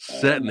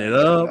 setting it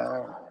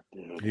up.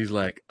 He's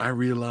like, "I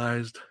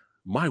realized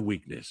my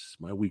weakness.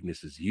 My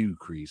weakness is you,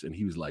 Kreese." And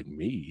he was like,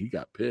 "Me?" He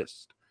got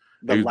pissed.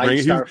 The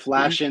lights start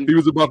flashing. He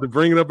was about to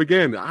bring it up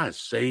again. "I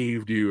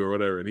saved you," or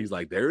whatever. And he's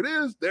like, "There it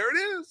is. There it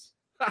is."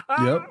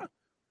 Yep.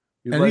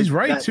 He's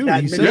right too.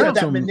 He said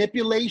that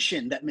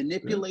manipulation.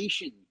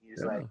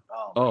 He's like,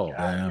 "Oh my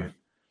God."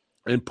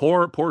 And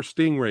poor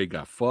Stingray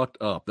got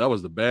fucked up. That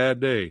was the bad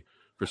day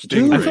for Stingray.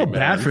 Dude, I felt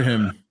bad for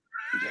him.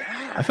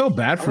 Yeah. I felt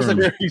bad for him.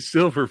 Larry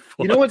Silver.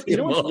 You know what's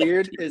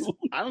weird is,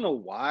 I don't know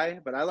why,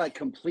 but I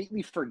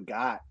completely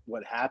forgot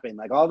what happened.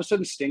 Like, all of a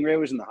sudden Stingray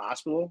was in the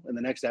hospital in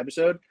the next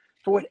episode.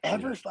 For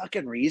whatever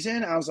fucking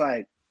reason, I was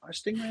like, "Why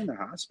is Stingray in the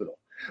hospital?"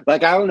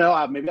 Like, I don't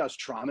know. Maybe I was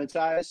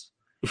traumatized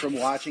from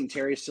watching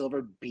Terry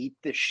Silver beat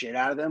the shit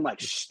out of them, like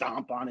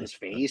stomp on his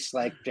face,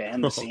 like to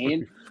end the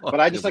scene. But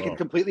I just had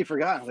completely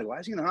forgotten. I was like, "Why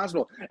is he in the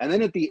hospital?" And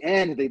then at the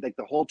end, the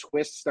whole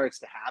twist starts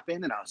to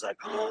happen, and I was like,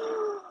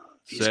 "Oh,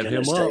 set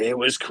him up." It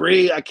was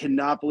Kreese. I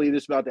cannot believe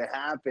this is about to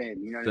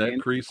happen. You know what I mean?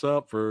 Kreese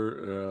up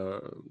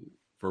for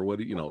what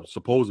he,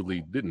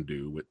 supposedly didn't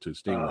do to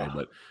Stingray.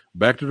 But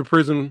back to the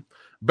prison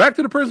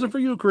for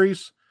you,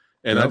 Kreese.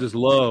 And I just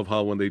love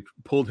how when they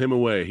pulled him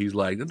away, he's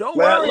like, "Don't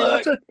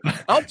worry,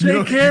 I'll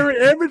take care of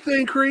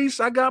everything, Kreese.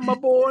 I got my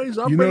boys."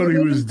 You know what he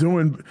was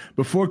doing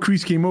before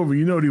Kreese came over?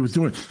 You know what he was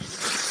doing?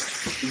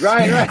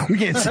 Right.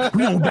 We're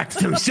going back to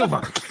Terry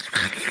Silver.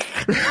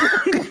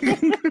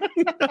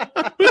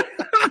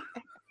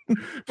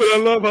 But I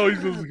love how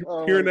he's just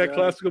hearing that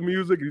classical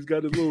music. He's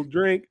got his little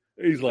drink.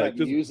 He's like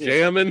just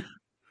jamming.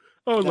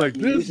 I was like,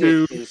 this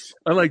dude.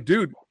 I'm like,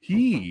 dude,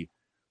 Kreese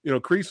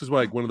is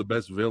like one of the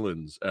best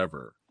villains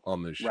ever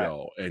on this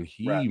show, and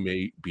he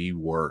may be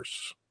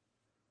worse.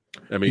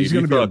 I mean, he's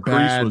going to be a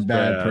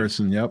bad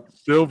person. Yep.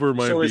 Silver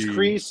might be.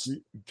 Kreese,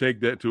 take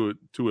that to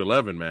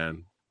 11,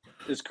 man.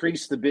 Is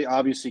Kreese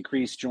obviously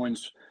Kreese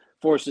joins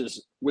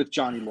forces with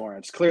Johnny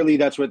Lawrence. Clearly,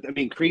 that's what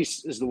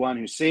Kreese is the one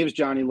who saves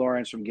Johnny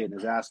Lawrence from getting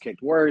his ass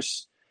kicked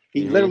worse.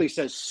 He literally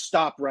says,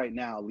 "Stop right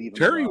now, leave him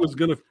Terry alone." was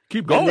gonna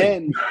keep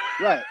going.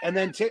 And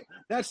then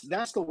that's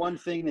the one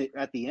thing that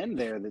at the end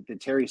there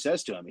that Terry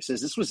says to him. He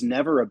says, "This was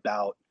never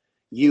about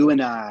you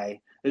and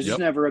I. This was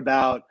never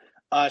about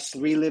us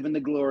reliving the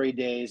glory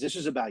days. This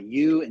was about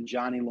you and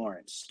Johnny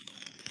Lawrence."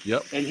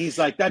 Yep. And he's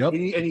like that, and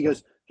he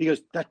goes,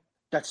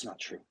 that's not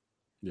true,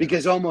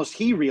 because almost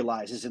he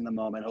realizes in the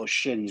moment, oh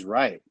shit, he's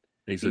right.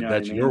 He said,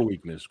 "That's your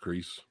weakness,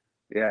 Kreese."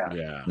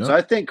 Yeah. So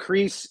I think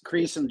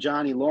Kreese and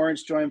Johnny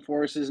Lawrence join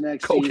forces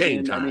next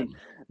season. Time. I mean,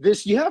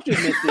 you have to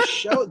admit,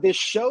 this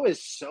show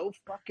is so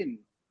fucking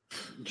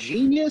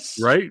genius,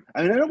 right?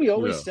 I mean, I know we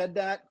always said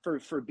that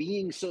for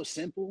being so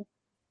simple.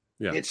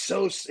 Yeah,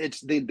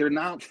 they're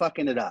not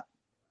fucking it up.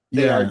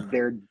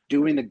 They're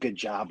doing a good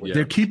job with it.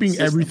 They're keeping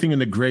everything in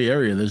the gray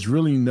area. There's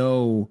really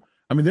no.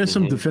 I mean, there's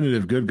some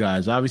definitive good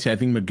guys. Obviously, I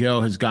think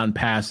Miguel has gotten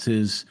past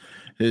his.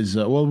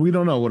 Well, we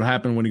don't know what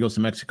happened when he goes to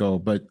Mexico,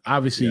 but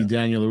obviously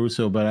Daniel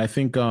LaRusso. But I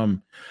think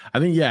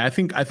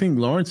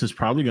Lawrence is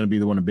probably going to be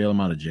the one to bail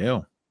him out of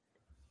jail.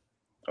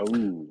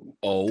 Oh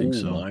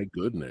my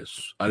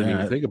goodness! I didn't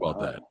even think about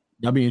that.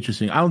 That'd be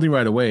interesting. I don't think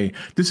right away.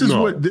 This is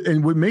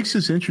what makes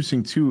this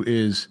interesting too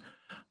is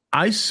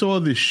I saw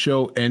this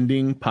show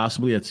ending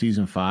possibly at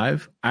season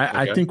 5.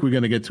 I think we're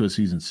going to get to a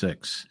season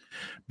 6.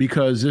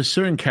 Because there's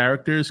certain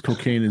characters,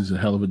 cocaine is a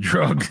hell of a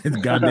drug. It's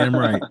goddamn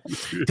right.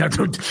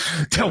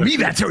 Tell me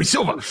that, Terry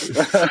Silva.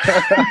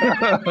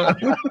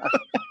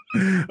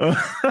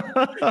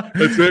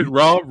 That's it,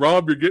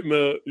 Rob. You're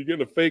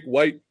getting a fake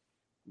white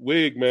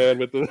wig, man,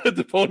 with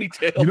the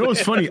ponytail. You know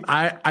what's funny?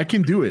 I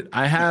can do it.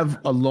 I have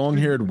a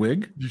long-haired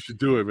wig. You should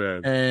do it,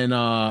 man. And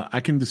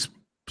I can just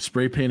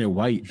spray paint it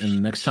white.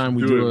 And next time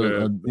we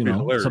do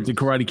something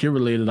Karate Kid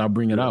related, I'll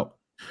bring it out.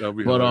 That'll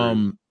be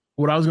hilarious.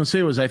 What I was going to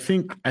say was I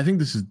think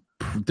this is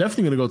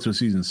definitely going to go to a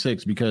season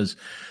 6 because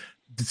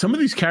some of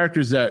these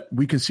characters that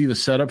we can see the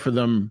setup for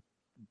them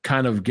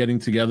kind of getting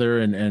together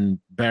and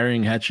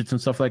burying hatchets and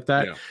stuff like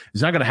that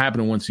is not going to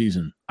happen in one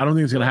season. I don't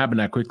think it's going to happen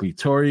that quickly.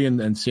 Tori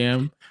and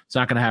Sam, it's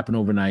not going to happen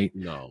overnight.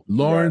 No.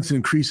 Lawrence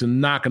and Kreese are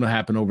not going to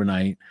happen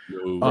overnight.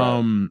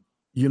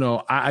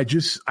 No,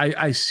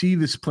 I see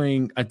this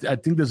playing. I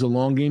think there's a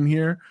long game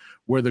here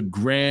where the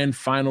grand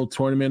final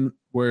tournament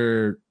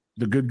where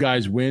the good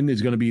guys win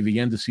is going to be the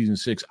end of season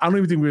 6. I don't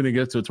even think we're going to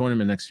get to a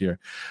tournament next year.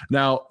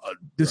 Now,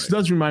 this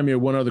does remind me of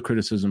one other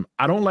criticism.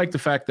 I don't like the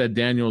fact that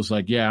Daniel's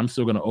like, I'm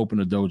still going to open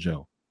a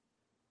dojo.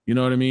 You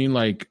know what I mean?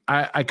 Like,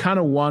 I kind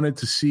of wanted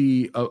to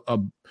see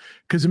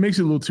because it makes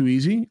it a little too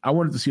easy. I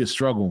wanted to see a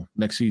struggle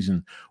next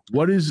season.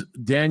 What is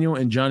Daniel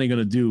and Johnny going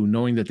to do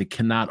knowing that they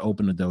cannot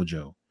open a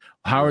dojo?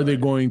 How are they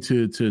going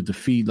to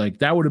defeat? Like,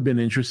 that would have been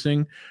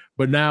interesting.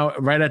 But now,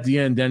 right at the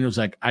end, Daniel's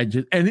like,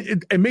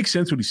 it makes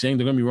sense what he's saying.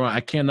 Don't get me wrong. I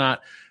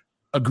cannot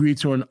agree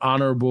to an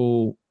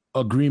honorable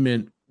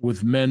agreement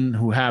with men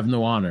who have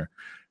no honor.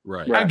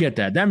 Right. I get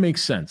that. That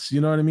makes sense.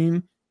 You know what I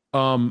mean?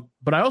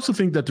 But I also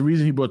think that the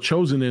reason he brought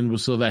Chosen in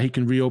was so that he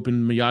can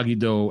reopen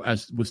Miyagi-Do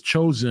with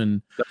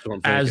Chosen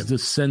as the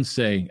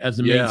sensei, as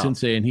the main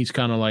sensei. And he's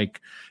kind of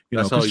like,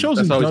 because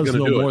Chosen does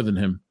know more than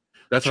him.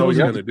 That's how he's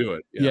going to do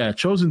it. Yeah,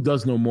 Chosen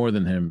does know more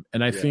than him.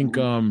 And I think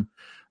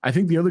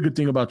the other good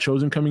thing about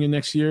Chosen coming in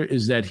next year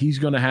is that he's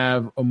going to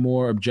have a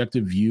more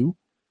objective view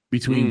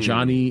between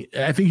Johnny.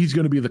 I think he's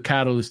going to be the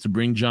catalyst to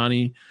bring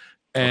Johnny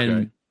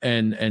and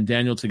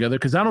Daniel together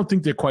because I don't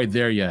think they're quite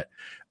there yet.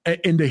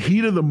 In the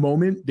heat of the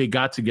moment, they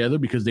got together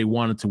because they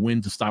wanted to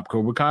win to stop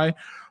Cobra Kai.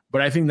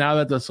 But I think now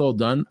that that's all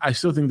done, I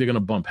still think they're going to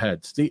bump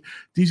heads.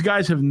 These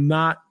guys have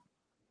not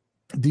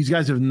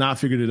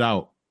figured it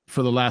out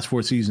for the last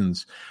 4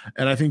 seasons.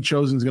 And I think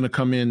Chosen's going to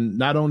come in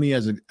not only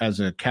as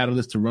a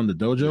catalyst to run the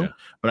dojo,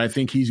 but I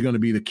think he's going to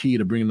be the key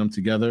to bringing them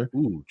together.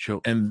 Ooh,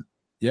 Chosen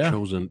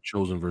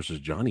versus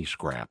Johnny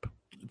Scrap.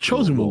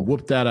 Chosen will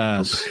whoop that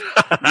ass.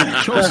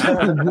 Chosen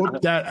will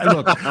whoop that.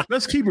 Look,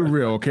 let's keep it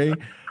real, okay?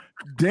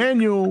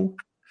 Daniel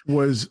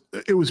was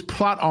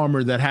plot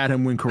armor that had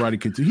him win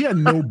Karate Kid 2. He had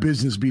no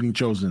business beating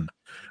Chosen.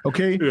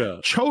 Okay. Yeah.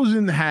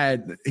 Chosen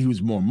he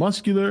was more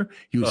muscular.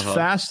 He was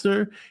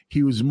faster.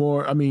 He was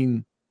more, I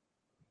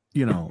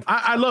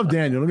love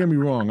Daniel. Don't get me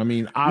wrong. I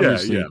mean,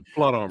 obviously,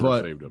 plot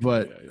armor saved him.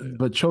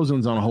 But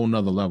Chosen's on a whole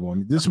nother level. I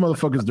mean, this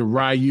motherfucker's the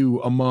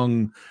Ryu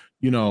among,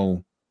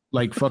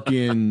 like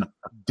fucking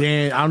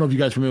Dan. I don't know if you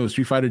guys are familiar with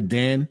Street Fighter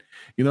Dan.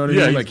 You know what I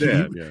mean? Like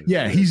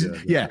he's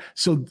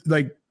So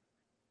like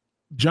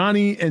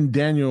Johnny and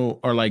Daniel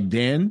are like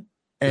Dan,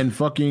 and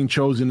fucking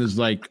Chosen is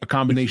like a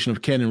combination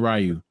of Ken and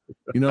Ryu.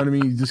 You know what I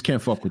mean? You just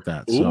can't fuck with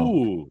that. So.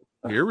 Ooh.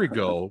 Here we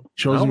go.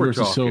 Chosen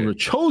versus Silver.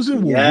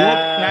 Chosen will whoop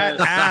that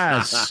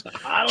ass.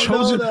 I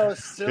don't know,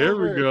 Silver. Here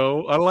we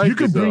go. I like you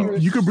could bring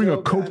a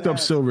coked up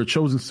Silver.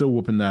 Chosen still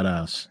whooping that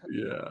ass.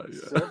 Yeah.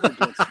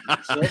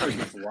 Silver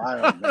gets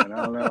wild, man.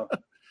 I don't know.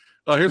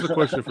 Here's a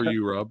question for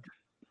you, Rob.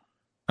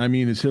 I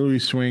mean, is Hillary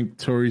Swank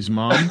Tori's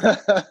mom?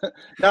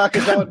 No,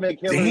 because that would make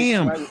Hillary.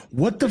 Damn,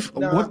 what the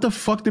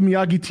fuck did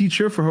Miyagi teach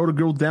her for her to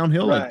go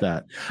downhill like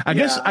that? I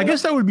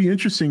guess that would be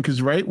interesting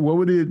because, right?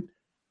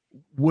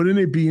 Wouldn't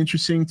it be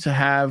interesting to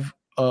have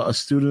a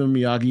student of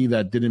Miyagi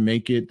that didn't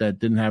make it, that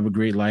didn't have a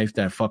great life,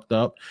 that fucked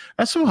up.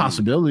 That's a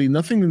possibility.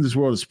 Nothing in this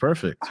world is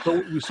perfect.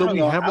 So we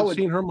haven't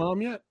seen her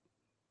mom yet?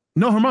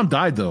 No, her mom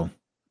died though.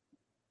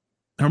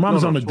 Her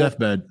mom's on her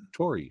deathbed.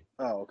 Tori.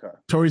 Oh, okay.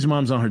 Tori's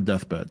mom's on her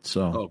deathbed.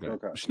 So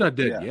okay. She's not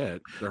dead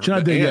yet. She's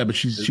not dead yet, but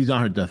she's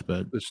on her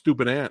deathbed. The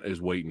stupid aunt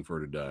is waiting for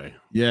her to die.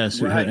 Yes,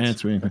 her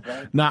aunt's waiting.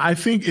 Now, I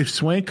think if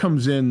Swank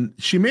comes in,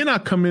 she may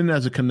not come in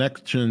as a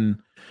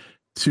connection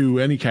to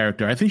any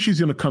character. I think she's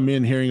going to come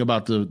in hearing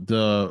about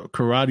the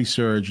karate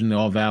surge in the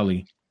All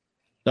Valley.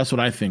 That's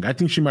what I think. I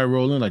think she might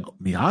roll in like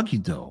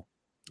Miyagi-Do.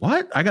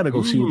 What? I got to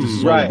go see what this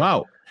is all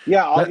about.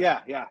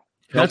 Yeah.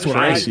 That's what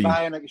I see.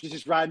 She's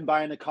just riding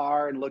by in a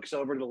car and looks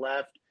over to the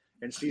left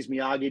and sees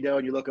Miyagi-Do,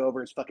 and you look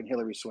over, it's fucking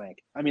Hillary Swank.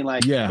 I mean,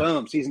 like,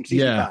 boom, season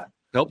 5.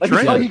 Help train.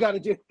 That's all you got to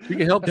do. You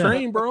can help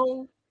train,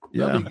 bro.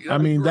 Yeah, I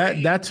mean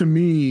that to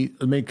me,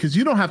 because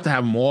you don't have to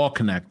have them all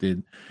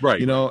connected, right?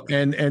 You know,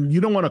 and you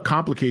don't want to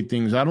complicate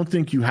things. I don't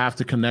think you have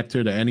to connect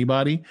her to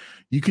anybody.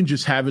 You can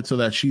just have it so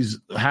that she's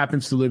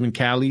happens to live in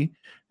Cali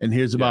and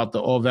hears about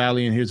the All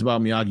Valley and hears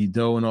about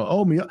Miyagi-Do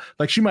and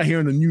like she might hear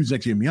in the news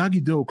next year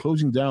Miyagi-Do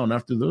closing down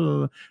after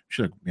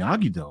she's like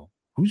Miyagi-Do.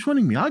 Who's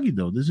running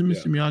Miyagi-Do? This is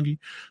Mr. Miyagi.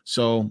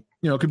 So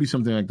it could be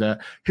something like that.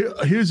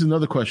 Here's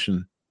another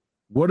question: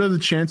 what are the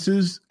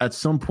chances at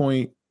some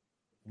point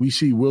we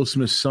see Will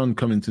Smith's son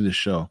come into this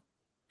show?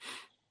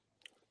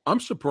 I'm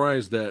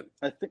surprised that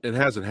it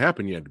hasn't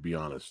happened yet, to be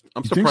honest.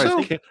 I'm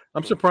surprised. So?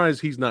 I'm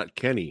surprised he's not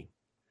Kenny,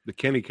 the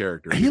Kenny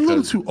character. He's a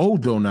little too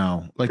old though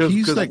now. Like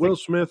he's like Will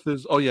Smith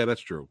is. Oh yeah,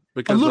 that's true.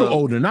 Because a little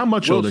older, not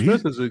much older. Will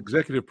Smith is an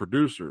executive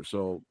producer,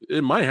 so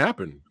it might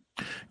happen.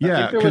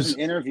 Yeah, there was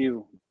an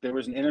interview. There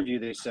was an interview.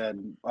 They said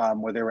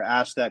where they were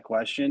asked that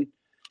question.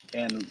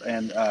 And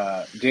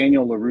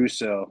Daniel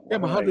LaRusso. Yeah,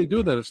 but how do they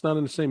do that? It's not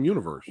in the same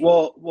universe.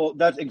 Well,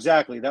 that's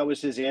exactly. That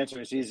was his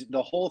answer. He's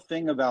the whole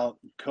thing about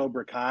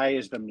Cobra Kai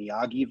is the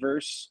Miyagi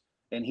verse,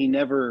 and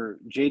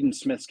Jaden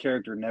Smith's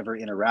character never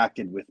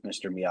interacted with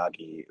Mr.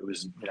 Miyagi. It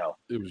was,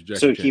 it was Jackie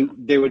so Chan.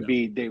 there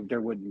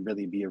wouldn't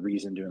really be a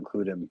reason to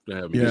include him.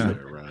 There,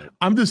 right.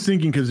 I'm just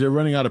thinking because they're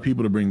running out of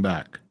people to bring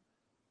back.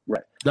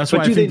 Right. That's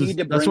but why do I think they need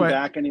to bring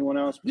back anyone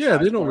else? Yeah,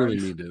 they don't really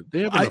need to.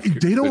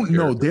 They don't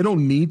know. They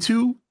don't need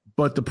to.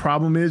 But the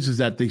problem is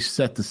that they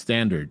set the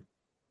standard.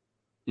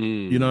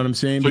 You know what I'm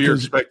saying? So you're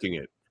expecting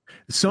it.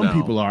 Some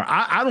people are.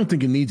 I don't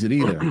think it needs it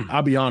either.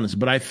 I'll be honest.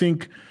 But I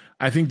think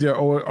there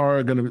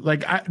are going to be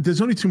like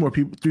there's only three more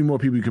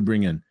people you could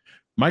bring in: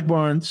 Mike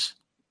Barnes,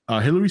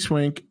 Hillary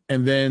Swank,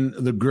 and then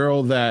the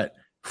girl that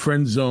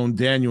friend zoned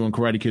Daniel in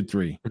Karate Kid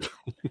 3.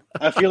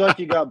 I feel like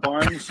you got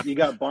Barnes. You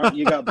got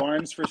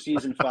Barnes for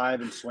season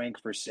 5 and Swank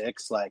for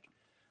 6. Like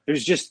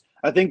there's just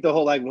I think the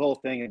whole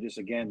thing is just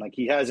again like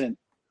he hasn't.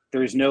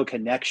 There's no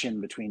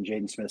connection between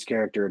Jaden Smith's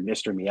character and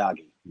Mr.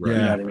 Miyagi. Right.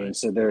 You know what I mean?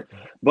 So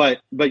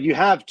but you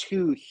have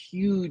two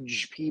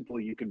huge people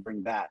you can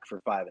bring back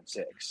for 5 and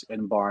 6,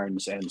 and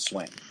Barnes and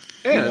Swank.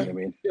 And, you know what I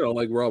mean?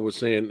 Like Rob was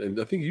saying,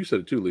 and I think you said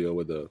it too, Leo,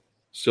 with the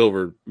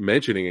Silver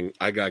mentioning,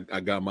 I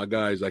got my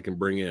guys I can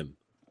bring in.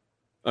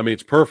 I mean,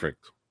 it's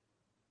perfect.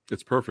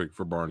 It's perfect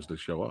for Barnes to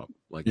show up.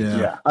 Like,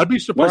 I'd be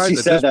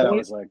surprised at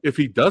this point if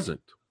he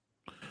doesn't.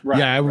 Right,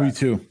 yeah, I would be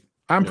too.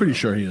 I'm pretty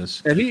sure he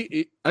is.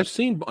 And I've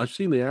seen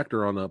the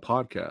actor on a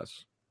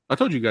podcast. I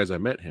told you guys I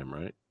met him,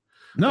 right?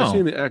 No. I've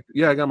seen the actor.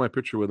 Yeah, I got my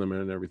picture with him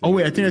and everything. Oh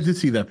wait, I think I did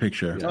see that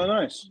picture. Yeah. Oh,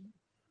 nice.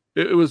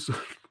 It was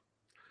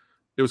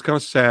kind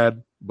of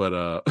sad, but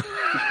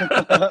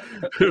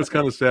it was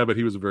kind of sad, but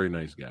he was a very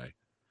nice guy.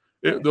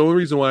 The only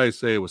reason why I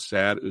say it was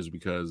sad is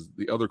because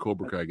the other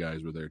Cobra Kai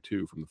guys were there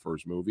too from the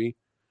first movie,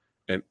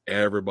 and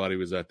everybody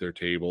was at their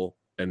table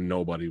and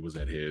nobody was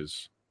at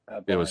his.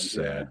 It was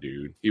sad,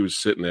 dude. He was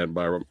sitting there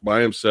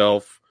by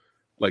himself,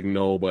 like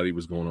nobody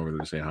was going over there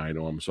to say hi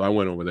to him. So I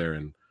went over there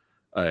and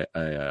I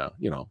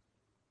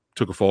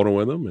took a photo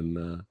with him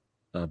and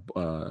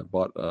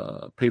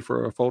paid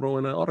for a photo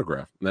and an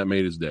autograph, and that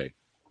made his day.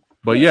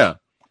 But yeah.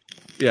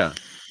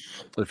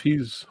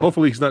 If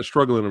hopefully he's not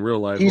struggling in real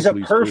life. He's a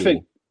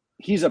perfect.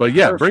 But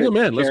yeah, bring him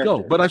in. Let's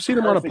go. But I've seen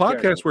him on a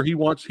podcast where he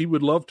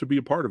would love to be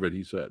a part of it.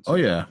 He said.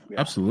 So,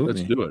 absolutely.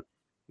 Let's do it.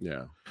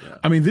 Yeah.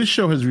 I mean, this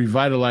show has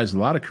revitalized a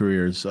lot of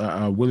careers.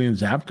 William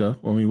Zabka.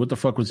 I mean, what the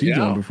fuck was he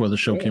doing before the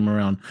show came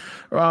around?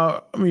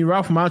 I mean,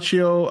 Ralph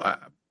Macchio.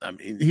 I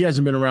mean, he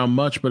hasn't been around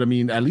much, but I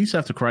mean, at least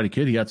after Karate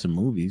Kid, he had some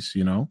movies.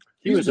 You know,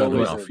 he was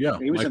always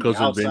he was in The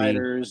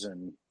Outsiders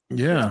and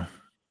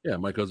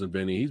my cousin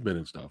Vinny. He's been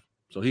in stuff,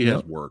 so he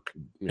has work.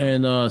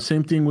 And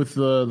same thing with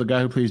the guy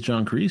who plays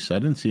John Kreese. I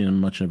didn't see him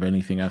much of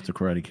anything after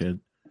Karate Kid.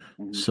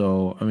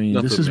 So I mean,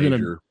 this has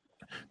been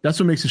that's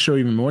what makes the show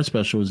even more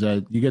special is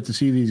that you get to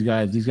see these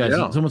guys. These guys,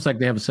 it's almost like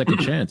they have a second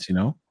chance, you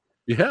know?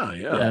 Yeah.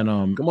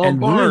 And come on,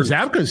 and William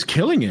Zabka's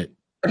killing it.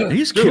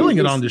 He's killing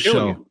it on this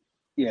show.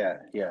 Yeah.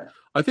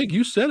 I think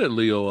you said it,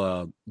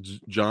 Leo.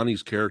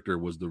 Johnny's character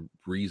was the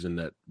reason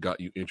that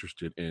got you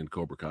interested in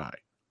Cobra Kai.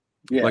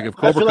 Yeah. Like if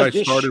Cobra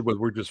Kai started with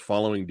we're just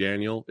following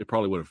Daniel, it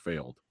probably would have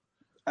failed.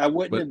 I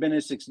wouldn't have been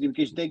as successful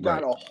because they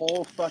got a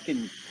whole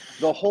fucking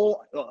the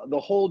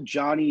whole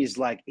Johnny's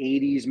like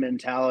 80s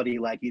mentality,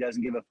 like he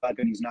doesn't give a fuck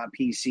and he's not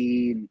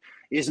PC and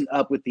isn't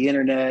up with the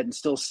internet and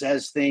still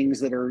says things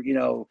that are,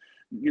 you're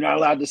not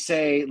allowed to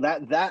say.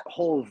 That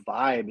whole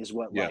vibe is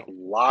what like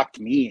locked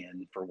me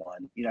in, for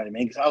one. You know what I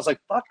mean? Because I was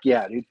like, fuck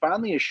yeah, dude,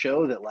 finally a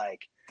show that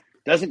like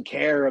doesn't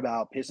care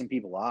about pissing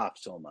people off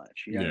so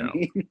much. You know what I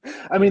mean?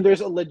 I mean,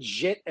 there's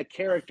a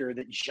character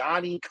that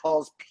Johnny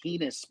calls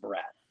penis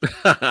breath.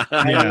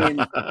 I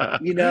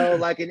mean,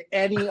 like in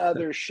any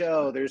other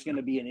show, there's going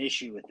to be an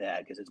issue with that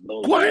because it's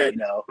bullshit.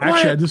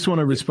 Actually, I just want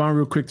to respond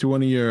real quick to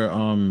one of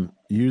your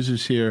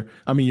users here.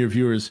 I mean, your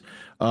viewers.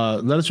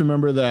 Let us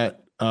remember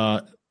that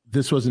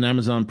this was an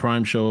Amazon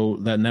Prime show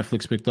that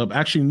Netflix picked up.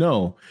 Actually,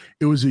 no,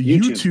 it was a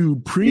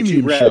YouTube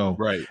premium show.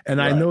 Right.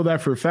 And I know that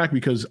for a fact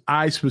because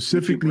I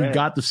specifically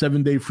got the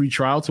 7-day free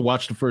trial to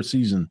watch the first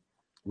season.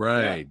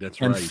 Right. That's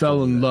right. And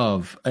fell in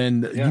love.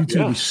 And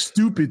YouTube was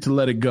stupid to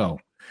let it go.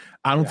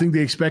 I don't think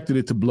they expected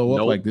it to blow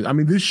up like this. I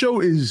mean, this show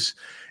is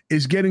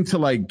getting to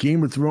like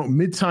Game of Thrones,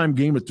 mid-time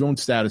Game of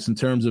Thrones status in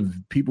terms of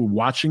people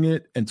watching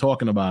it and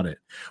talking about it,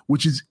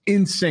 which is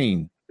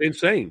insane.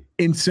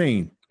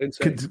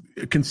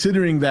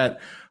 Considering that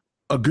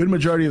a good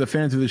majority of the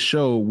fans of this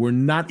show were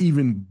not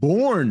even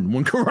born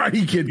when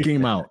Karate Kid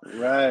came out.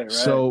 Right.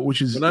 So,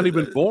 which is they're not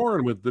even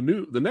born with the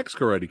next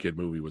Karate Kid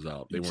movie was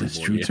out. They weren't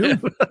born yet. True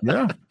too.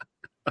 Yeah.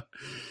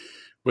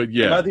 But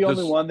yeah, am I the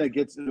only one that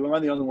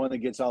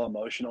gets all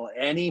emotional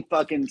any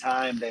fucking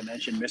time they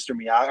mention Mr.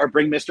 Miyagi or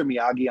bring Mr.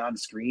 Miyagi on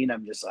screen?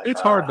 I'm just like,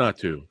 it's hard not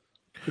to.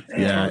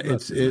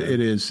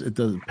 It is. It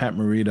does. Pat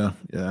Morita.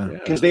 Yeah.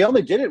 Because they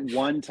only did it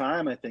one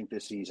time, I think,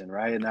 this season,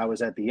 right? And that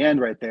was at the end,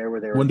 right there,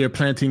 where when they're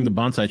planting the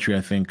bonsai tree,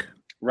 I think.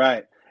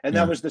 Right, and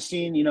that was the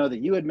scene, that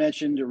you had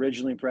mentioned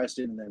originally,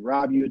 Preston, and then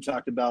Rob, you had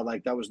talked about,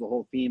 like that was the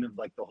whole theme of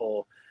like the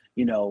whole,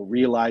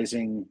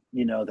 realizing,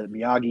 that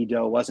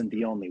Miyagi-Do wasn't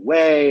the only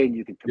way, and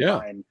you could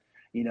combine,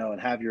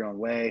 and have your own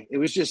way.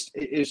 It's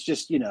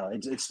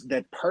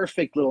that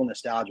perfect little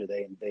nostalgia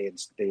they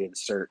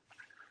insert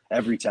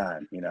every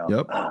time,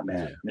 Yep. Oh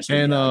man. Mr.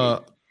 And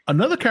Miyagi.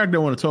 Another character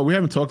I want to talk. We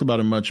haven't talked about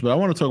him much, but I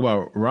want to talk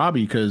about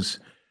Robbie because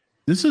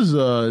this was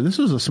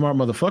a smart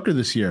motherfucker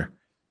this year.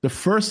 The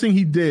first thing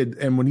he did,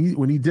 and when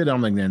he did it,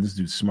 I'm like, man, this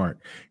dude's smart.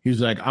 He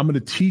was like, I'm going to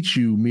teach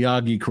you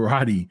Miyagi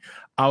karate.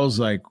 I was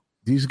like,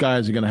 these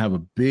guys are going to have a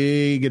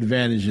big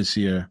advantage this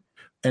year.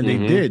 And they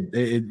did.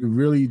 It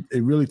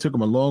really took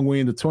them a long way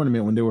in the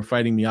tournament when they were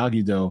fighting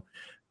Miyagi-Do.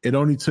 It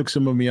only took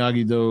some of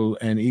Miyagi-Do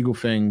and Eagle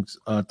Fang's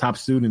top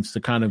students to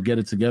kind of get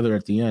it together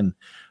at the end.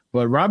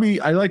 But Robbie,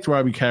 I liked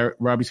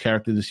Robbie's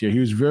character this year. He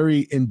was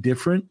very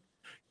indifferent.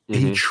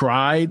 He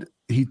tried.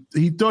 He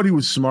thought he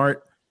was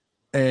smart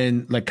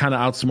and like kind of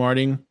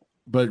outsmarting,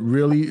 but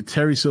really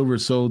Terry Silver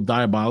is so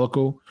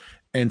diabolical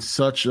and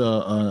such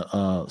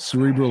a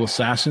cerebral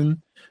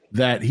assassin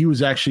that he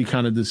was actually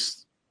kind of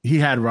this. He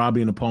had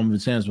Robbie in the palm of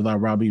his hands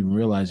without Robbie even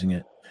realizing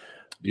it.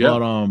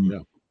 Yeah.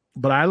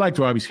 But I liked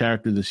Robbie's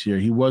character this year.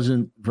 He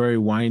wasn't very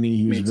whiny.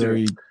 He was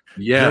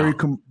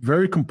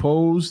very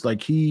composed.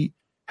 Like he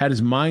had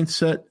his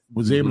mindset,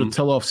 was able to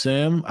tell off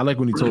Sam. I like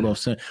when he told off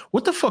Sam.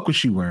 What the fuck was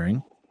she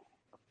wearing?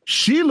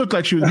 She looked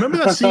like she was. Remember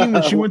that scene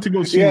when she went to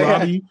go see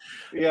Robbie?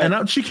 Yeah.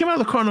 And she came out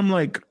of the car and I'm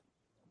like,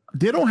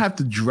 they don't have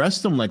to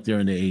dress them like they're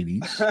in the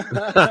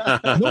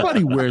 80s.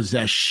 Nobody wears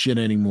that shit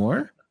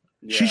anymore.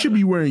 Yeah. She should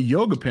be wearing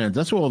yoga pants.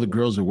 That's what all the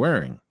girls are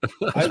wearing.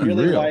 I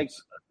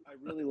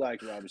really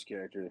liked Robbie's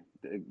character.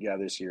 Yeah,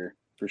 this year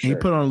for sure. He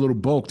put on a little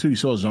bulk too. You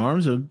saw his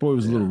arms. The boy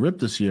was a little ripped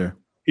this year.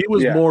 He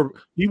was more.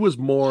 He was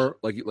more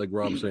like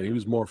Rob said. He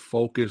was more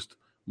focused,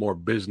 more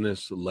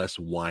business, less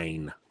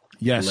whine.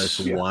 Yes, less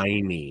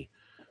whiny.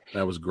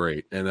 That was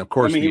great. And of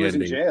course, he was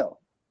in jail.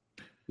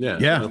 Yeah.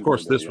 And of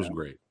course, this was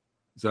great.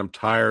 He said, "I'm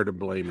tired of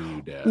blaming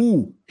you, Dad."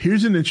 Ooh,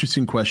 here's an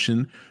interesting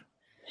question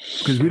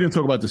because we didn't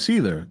talk about this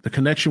either. The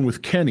connection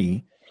with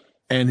Kenny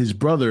and his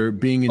brother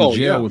being in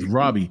jail with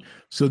Robbie.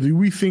 So do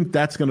we think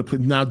that's going to play?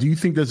 Now, do you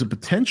think there's a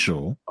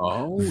potential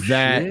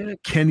that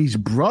Kenny's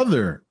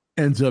brother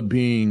ends up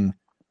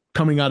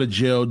coming out of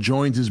jail,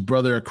 joins his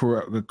brother at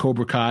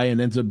Cobra Kai, and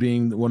ends up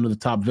being one of the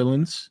top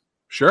villains?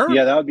 Sure.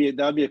 Yeah, that would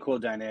be a cool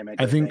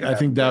dynamic. I think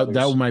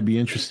that might be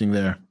interesting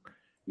there.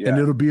 Yeah. And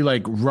it'll be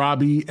like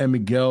Robbie and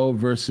Miguel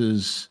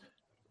versus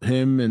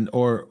him, and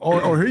or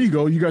here you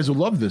go. You guys will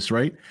love this,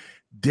 right?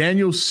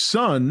 Daniel's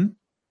son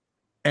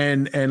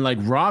and like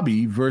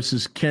Robbie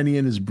versus Kenny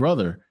and his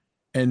brother.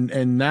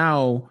 And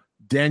now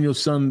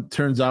Daniel's son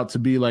turns out to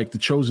be like the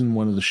chosen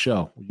one of the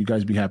show. Would you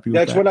guys be happy with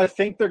that? That's what I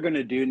think they're going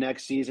to do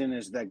next season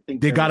is that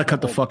they got to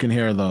cut the fucking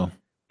hair though.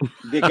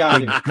 They got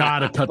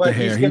to cut the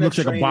hair. He looks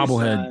like a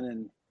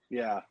bobblehead.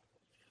 Yeah.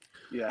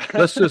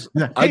 Let's just.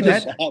 Hey,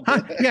 Dad.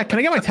 Huh? Yeah. Can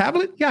I get my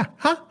tablet? Yeah.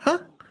 Huh?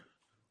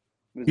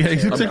 Yeah.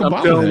 He looks like a bobblehead.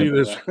 I'm telling you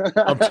this.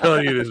 I'm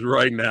telling you this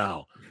right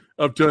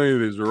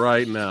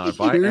now.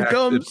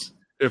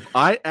 If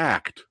I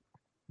act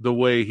the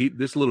way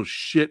this little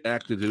shit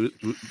acted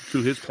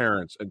to his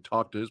parents and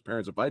talked to his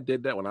parents, if I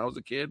did that when I was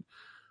a kid,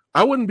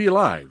 I wouldn't be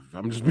alive.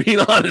 I'm just being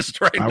honest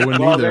right now. I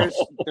wouldn't either.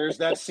 There's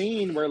that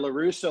scene where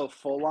LaRusso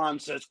full on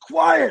says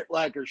 "quiet,"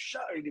 like or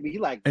shut. He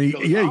like and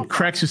he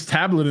cracks his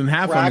tablet in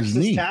half on his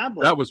knee.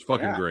 Tablet. That was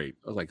fucking great.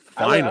 I was like,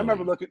 finally. I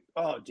remember looking.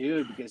 Oh,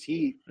 dude, because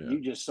you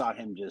just saw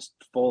him just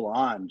full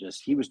on.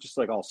 He was just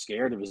like all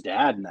scared of his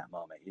dad in that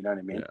moment. You know what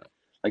I mean? Yeah.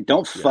 Like,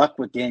 don't fuck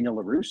with Daniel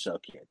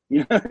LaRusso, kid. You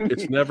know what I mean?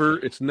 It's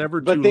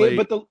never too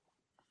late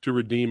to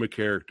redeem a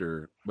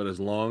character, but as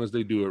long as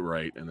they do it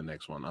right in the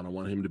next one, I don't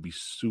want him to be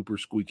super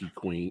squeaky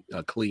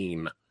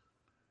clean,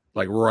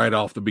 like right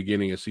off the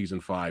beginning of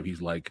season 5.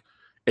 He's like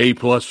A+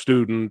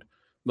 student.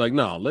 Like,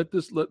 no, let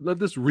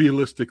this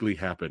realistically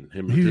happen.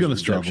 He's gonna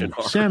struggle.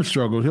 Sam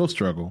struggled. He'll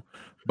struggle,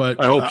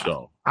 but I hope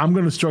so. I'm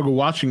gonna struggle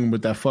watching him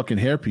with that fucking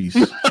hairpiece.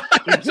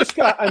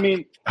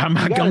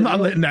 I'm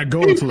not letting that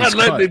go until it's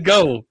cut. Letting it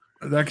go.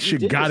 That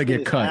shit got to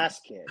get cut.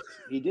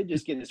 He did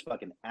just get his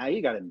fucking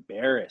he got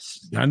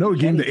embarrassed. I know, he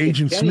gave him the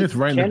Agent Smith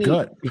right in the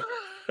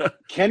gut.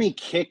 Kenny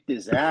kicked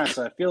his ass.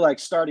 I feel like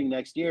starting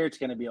next year, it's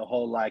going to be a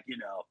whole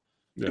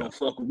don't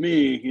fuck with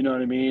me. You know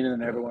what I mean?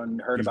 And then everyone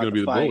heard about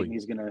the fight. And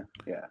he's going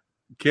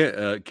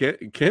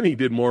to, Kenny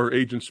did more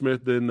Agent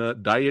Smith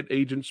than Diet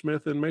Agent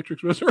Smith in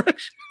Matrix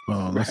Resurrection.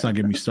 Oh, let's not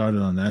get me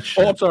started on that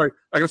shit. Oh, I'm sorry.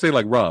 I got to say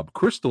like Rob,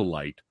 Crystal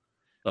Light.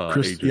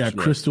 Smith.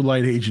 Crystal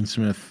Light Agent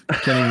Smith.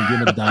 Can't even give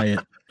him a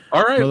diet.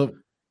 All right.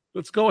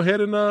 Let's go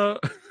ahead and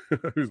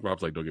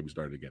Rob's like, don't get me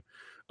started again.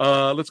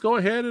 Let's go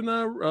ahead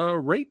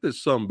and rate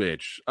this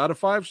sumbitch out of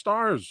 5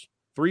 stars,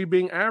 3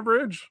 being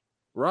average.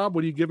 Rob,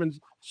 what are you giving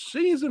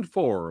season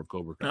 4 of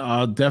Cobra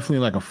Kai? Definitely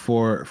like a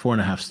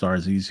 4.5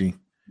 stars, easy.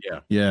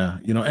 Yeah.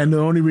 And the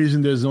only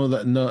reason there's no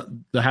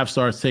the half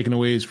stars taken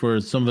away is for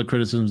some of the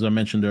criticisms I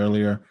mentioned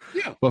earlier.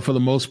 Yeah. But for the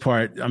most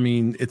part, I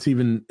mean,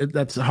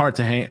 that's hard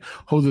to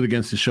hold it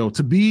against the show.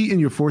 To be in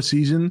your 4th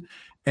season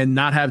and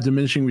not have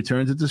diminishing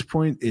returns at this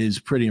point is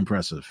pretty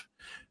impressive.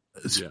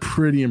 It's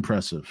pretty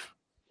impressive.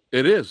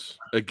 It is.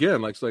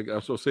 Again, like I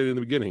was saying in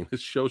the beginning,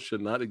 this show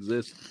should not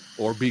exist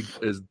or be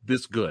as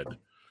this good.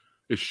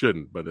 It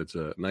shouldn't, but it's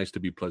nice to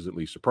be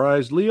pleasantly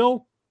surprised.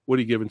 Leo, what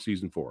are you giving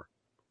season 4?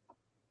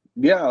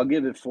 Yeah, I'll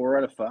give it 4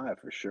 out of 5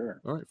 for sure.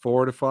 All right,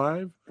 4 out of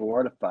 5. 4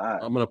 out of 5.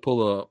 I'm gonna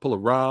pull a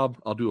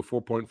Rob. I'll do a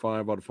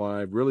 4.5 out of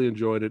 5. Really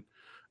enjoyed it,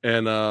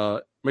 and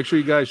make sure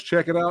you guys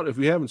check it out if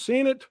you haven't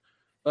seen it.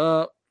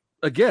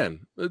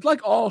 Again, it's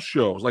like all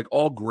shows, like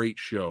all great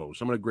shows.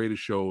 Some of the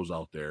greatest shows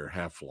out there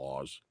have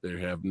flaws.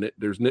 There's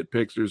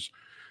nitpicks.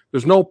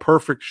 There's no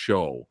perfect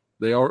show.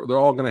 They're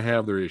all going to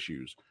have their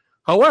issues.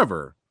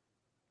 However,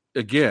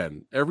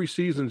 again, every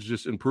season's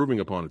just improving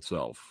upon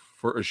itself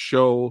for a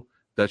show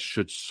that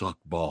should suck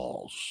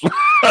balls.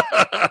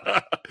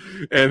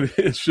 And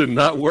it should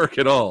not work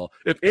at all.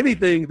 If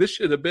anything, this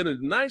should have been a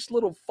nice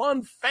little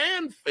fun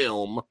fan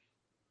film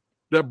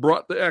that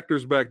brought the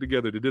actors back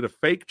together. They did a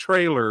fake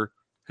trailer.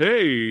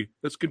 Hey,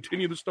 let's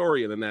continue the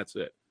story, and then that's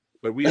it.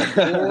 But we have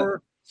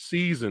 4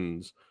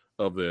 seasons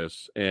of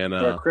this, and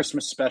for a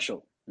Christmas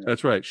special. Yeah.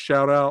 That's right.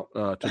 Shout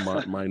out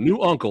to my new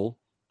uncle.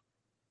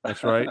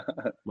 That's right,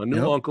 my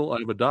new uncle.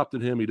 I've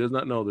adopted him. He does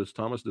not know this.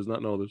 Thomas does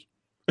not know this.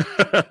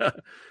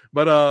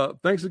 But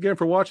thanks again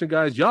for watching,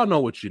 guys. Y'all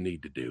know what you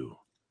need to do.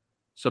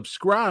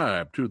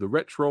 Subscribe to the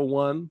Retro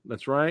One.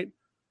 That's right.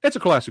 It's a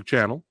classic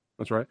channel.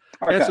 That's right.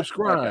 Okay. And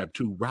subscribe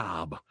to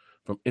Rob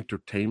from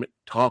Entertainment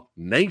Talk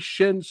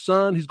Nation,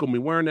 son. He's going to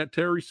be wearing that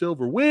Terry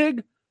Silver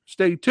wig.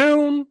 Stay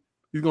tuned.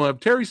 He's going to have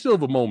Terry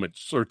Silver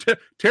moments or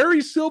Terry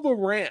Silver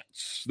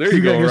rants. There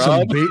you go,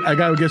 Rob. I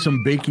got to get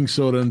some baking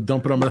soda and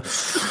dump it on my...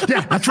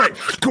 Yeah, that's right.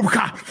 Cobra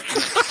Kai.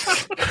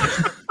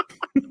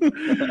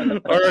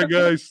 All right,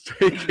 guys.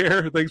 Take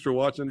care. Thanks for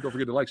watching. Don't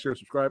forget to like, share,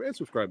 subscribe, and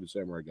subscribe to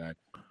Samurai Guy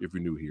if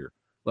you're new here.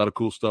 A lot of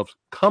cool stuff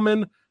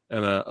coming,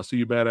 and I'll see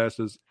you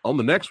badasses on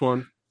the next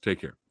one.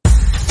 Take care.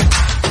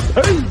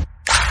 Hey!